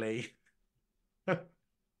egg, Lee?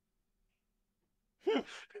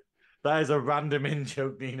 That is a random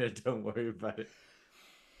in-joke, Nina. Don't worry about it.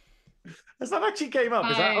 Has that actually came up?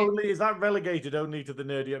 Is that relegated only to the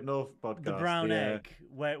Nerdy Up North podcast? The brown egg.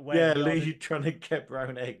 Where Lee trying to get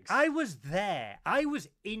brown eggs. I was there. I was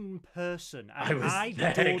in person. And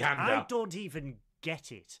I don't even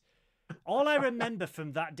get it. All I remember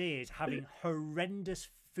from that day is having horrendous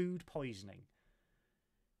food poisoning.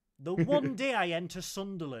 The one day I enter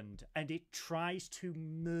Sunderland and it tries to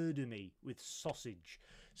murder me with sausage.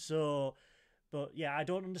 So, but yeah, I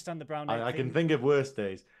don't understand the brown egg I thing. can think of worse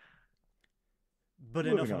days. But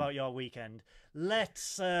enough about your weekend. Let's...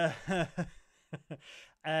 so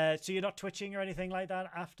you're not twitching or anything like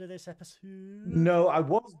that after this episode? No, I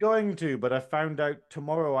was going to, but I found out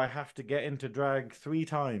tomorrow I have to get into drag 3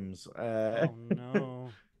 times. Oh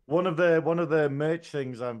no! one of the merch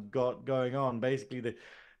things I've got going on, basically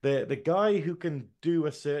the guy who can do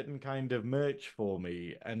a certain kind of merch for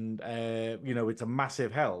me, and it's a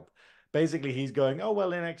massive help. Basically, he's going, oh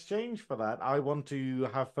well, in exchange for that, I want to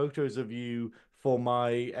have photos of you for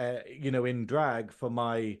my in drag for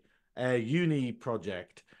my uni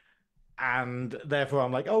project. And therefore,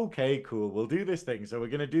 I'm like, okay, cool, we'll do this thing. So we're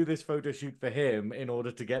going to do this photo shoot for him in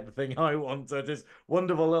order to get the thing I want. So this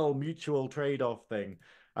wonderful little mutual trade-off thing.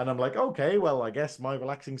 And I'm like, okay, well, I guess my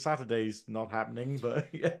relaxing Saturday's not happening, but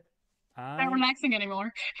yeah. Not relaxing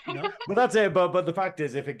anymore. No. But that's it. But the fact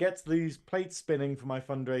is, if it gets these plates spinning for my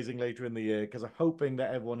fundraising later in the year, because I'm hoping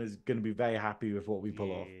that everyone is going to be very happy with what we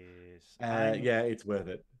pull off. Yeah, it's worth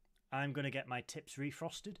it. I'm gonna get my tips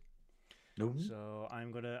refrosted. Ooh. So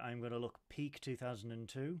I'm gonna look peak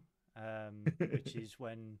 2002, which is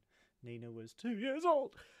when Nina was 2 years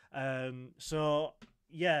old. So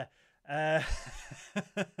yeah. Well,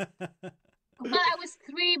 I was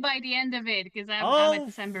 3 by the end of it because I'm a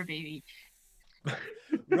December baby.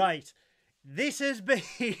 Right. This has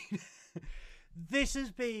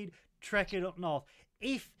been Trekking Up North.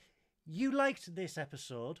 If you liked this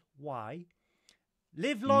episode, why?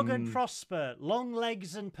 Live long and prosper, long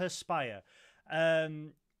legs and perspire.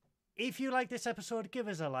 If you like this episode, give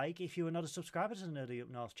us a like. If you are not a subscriber to the Nerdy Up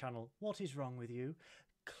North channel, what is wrong with you?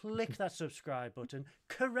 Click that subscribe button.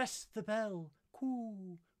 Caress the bell.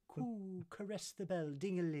 Coo, coo, caress the bell.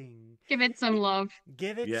 Ding-a-ling. Give it some love.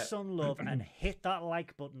 Give it some love and hit that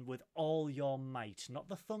like button with all your might. Not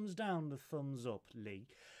the thumbs down, the thumbs up, Lee.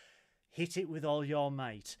 Hit it with all your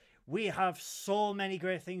might. We have so many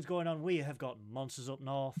great things going on. We have got Monsters Up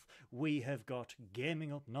North. We have got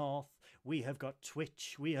Gaming Up North. We have got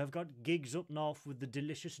Twitch. We have got gigs up north with the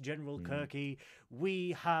delicious General Kirky.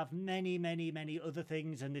 We have many, many, many other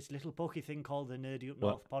things, and this little pokey thing called the Nerdy Up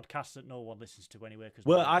North podcast that no one listens to anyway.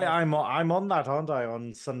 I'm on that, aren't I?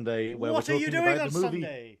 On Sunday, where what we're are you talking doing about on the movie,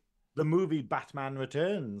 Sunday? the movie Batman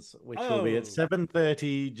Returns, which will be at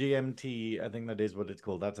 7:30 GMT. I think that is what it's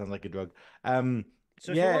called. That sounds like a drug.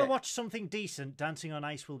 So if you want to watch something decent, Dancing on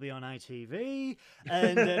Ice will be on ITV.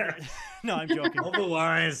 And no, I'm joking.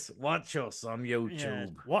 Otherwise, watch us on YouTube. Yeah,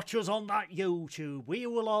 watch us on that YouTube. We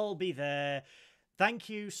will all be there. Thank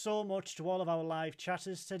you so much to all of our live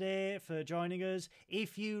chatters today for joining us.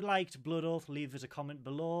 If you liked Blood Oath, leave us a comment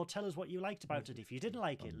below. Tell us what you liked about it. If you didn't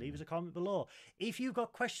like it, leave us a comment below. If you've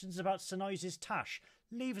got questions about Synoiz's Tash,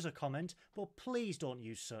 leave us a comment, but please don't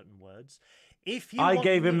use certain words. If you I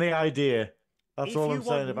gave him the idea. That's all I'm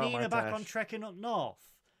saying about Nina my back Tash. on Trekking Up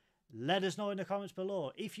North, let us know in the comments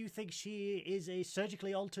below. If you think she is a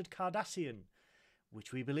surgically altered Cardassian,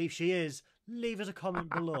 which we believe she is, leave us a comment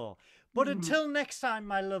below. But until next time,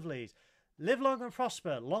 my lovelies, live long and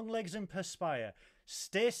prosper, long legs and perspire.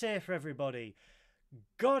 Stay safe, everybody.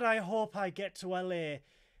 God, I hope I get to LA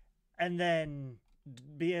and then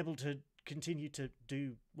be able to continue to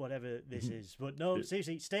do whatever this is. But no,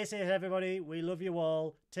 seriously, stay safe, everybody. We love you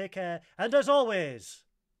all. Take care. And as always,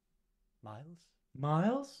 Miles?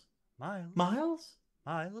 Miles? Miles? Miles?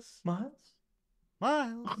 Miles? Miles?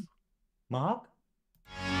 Miles? Mark?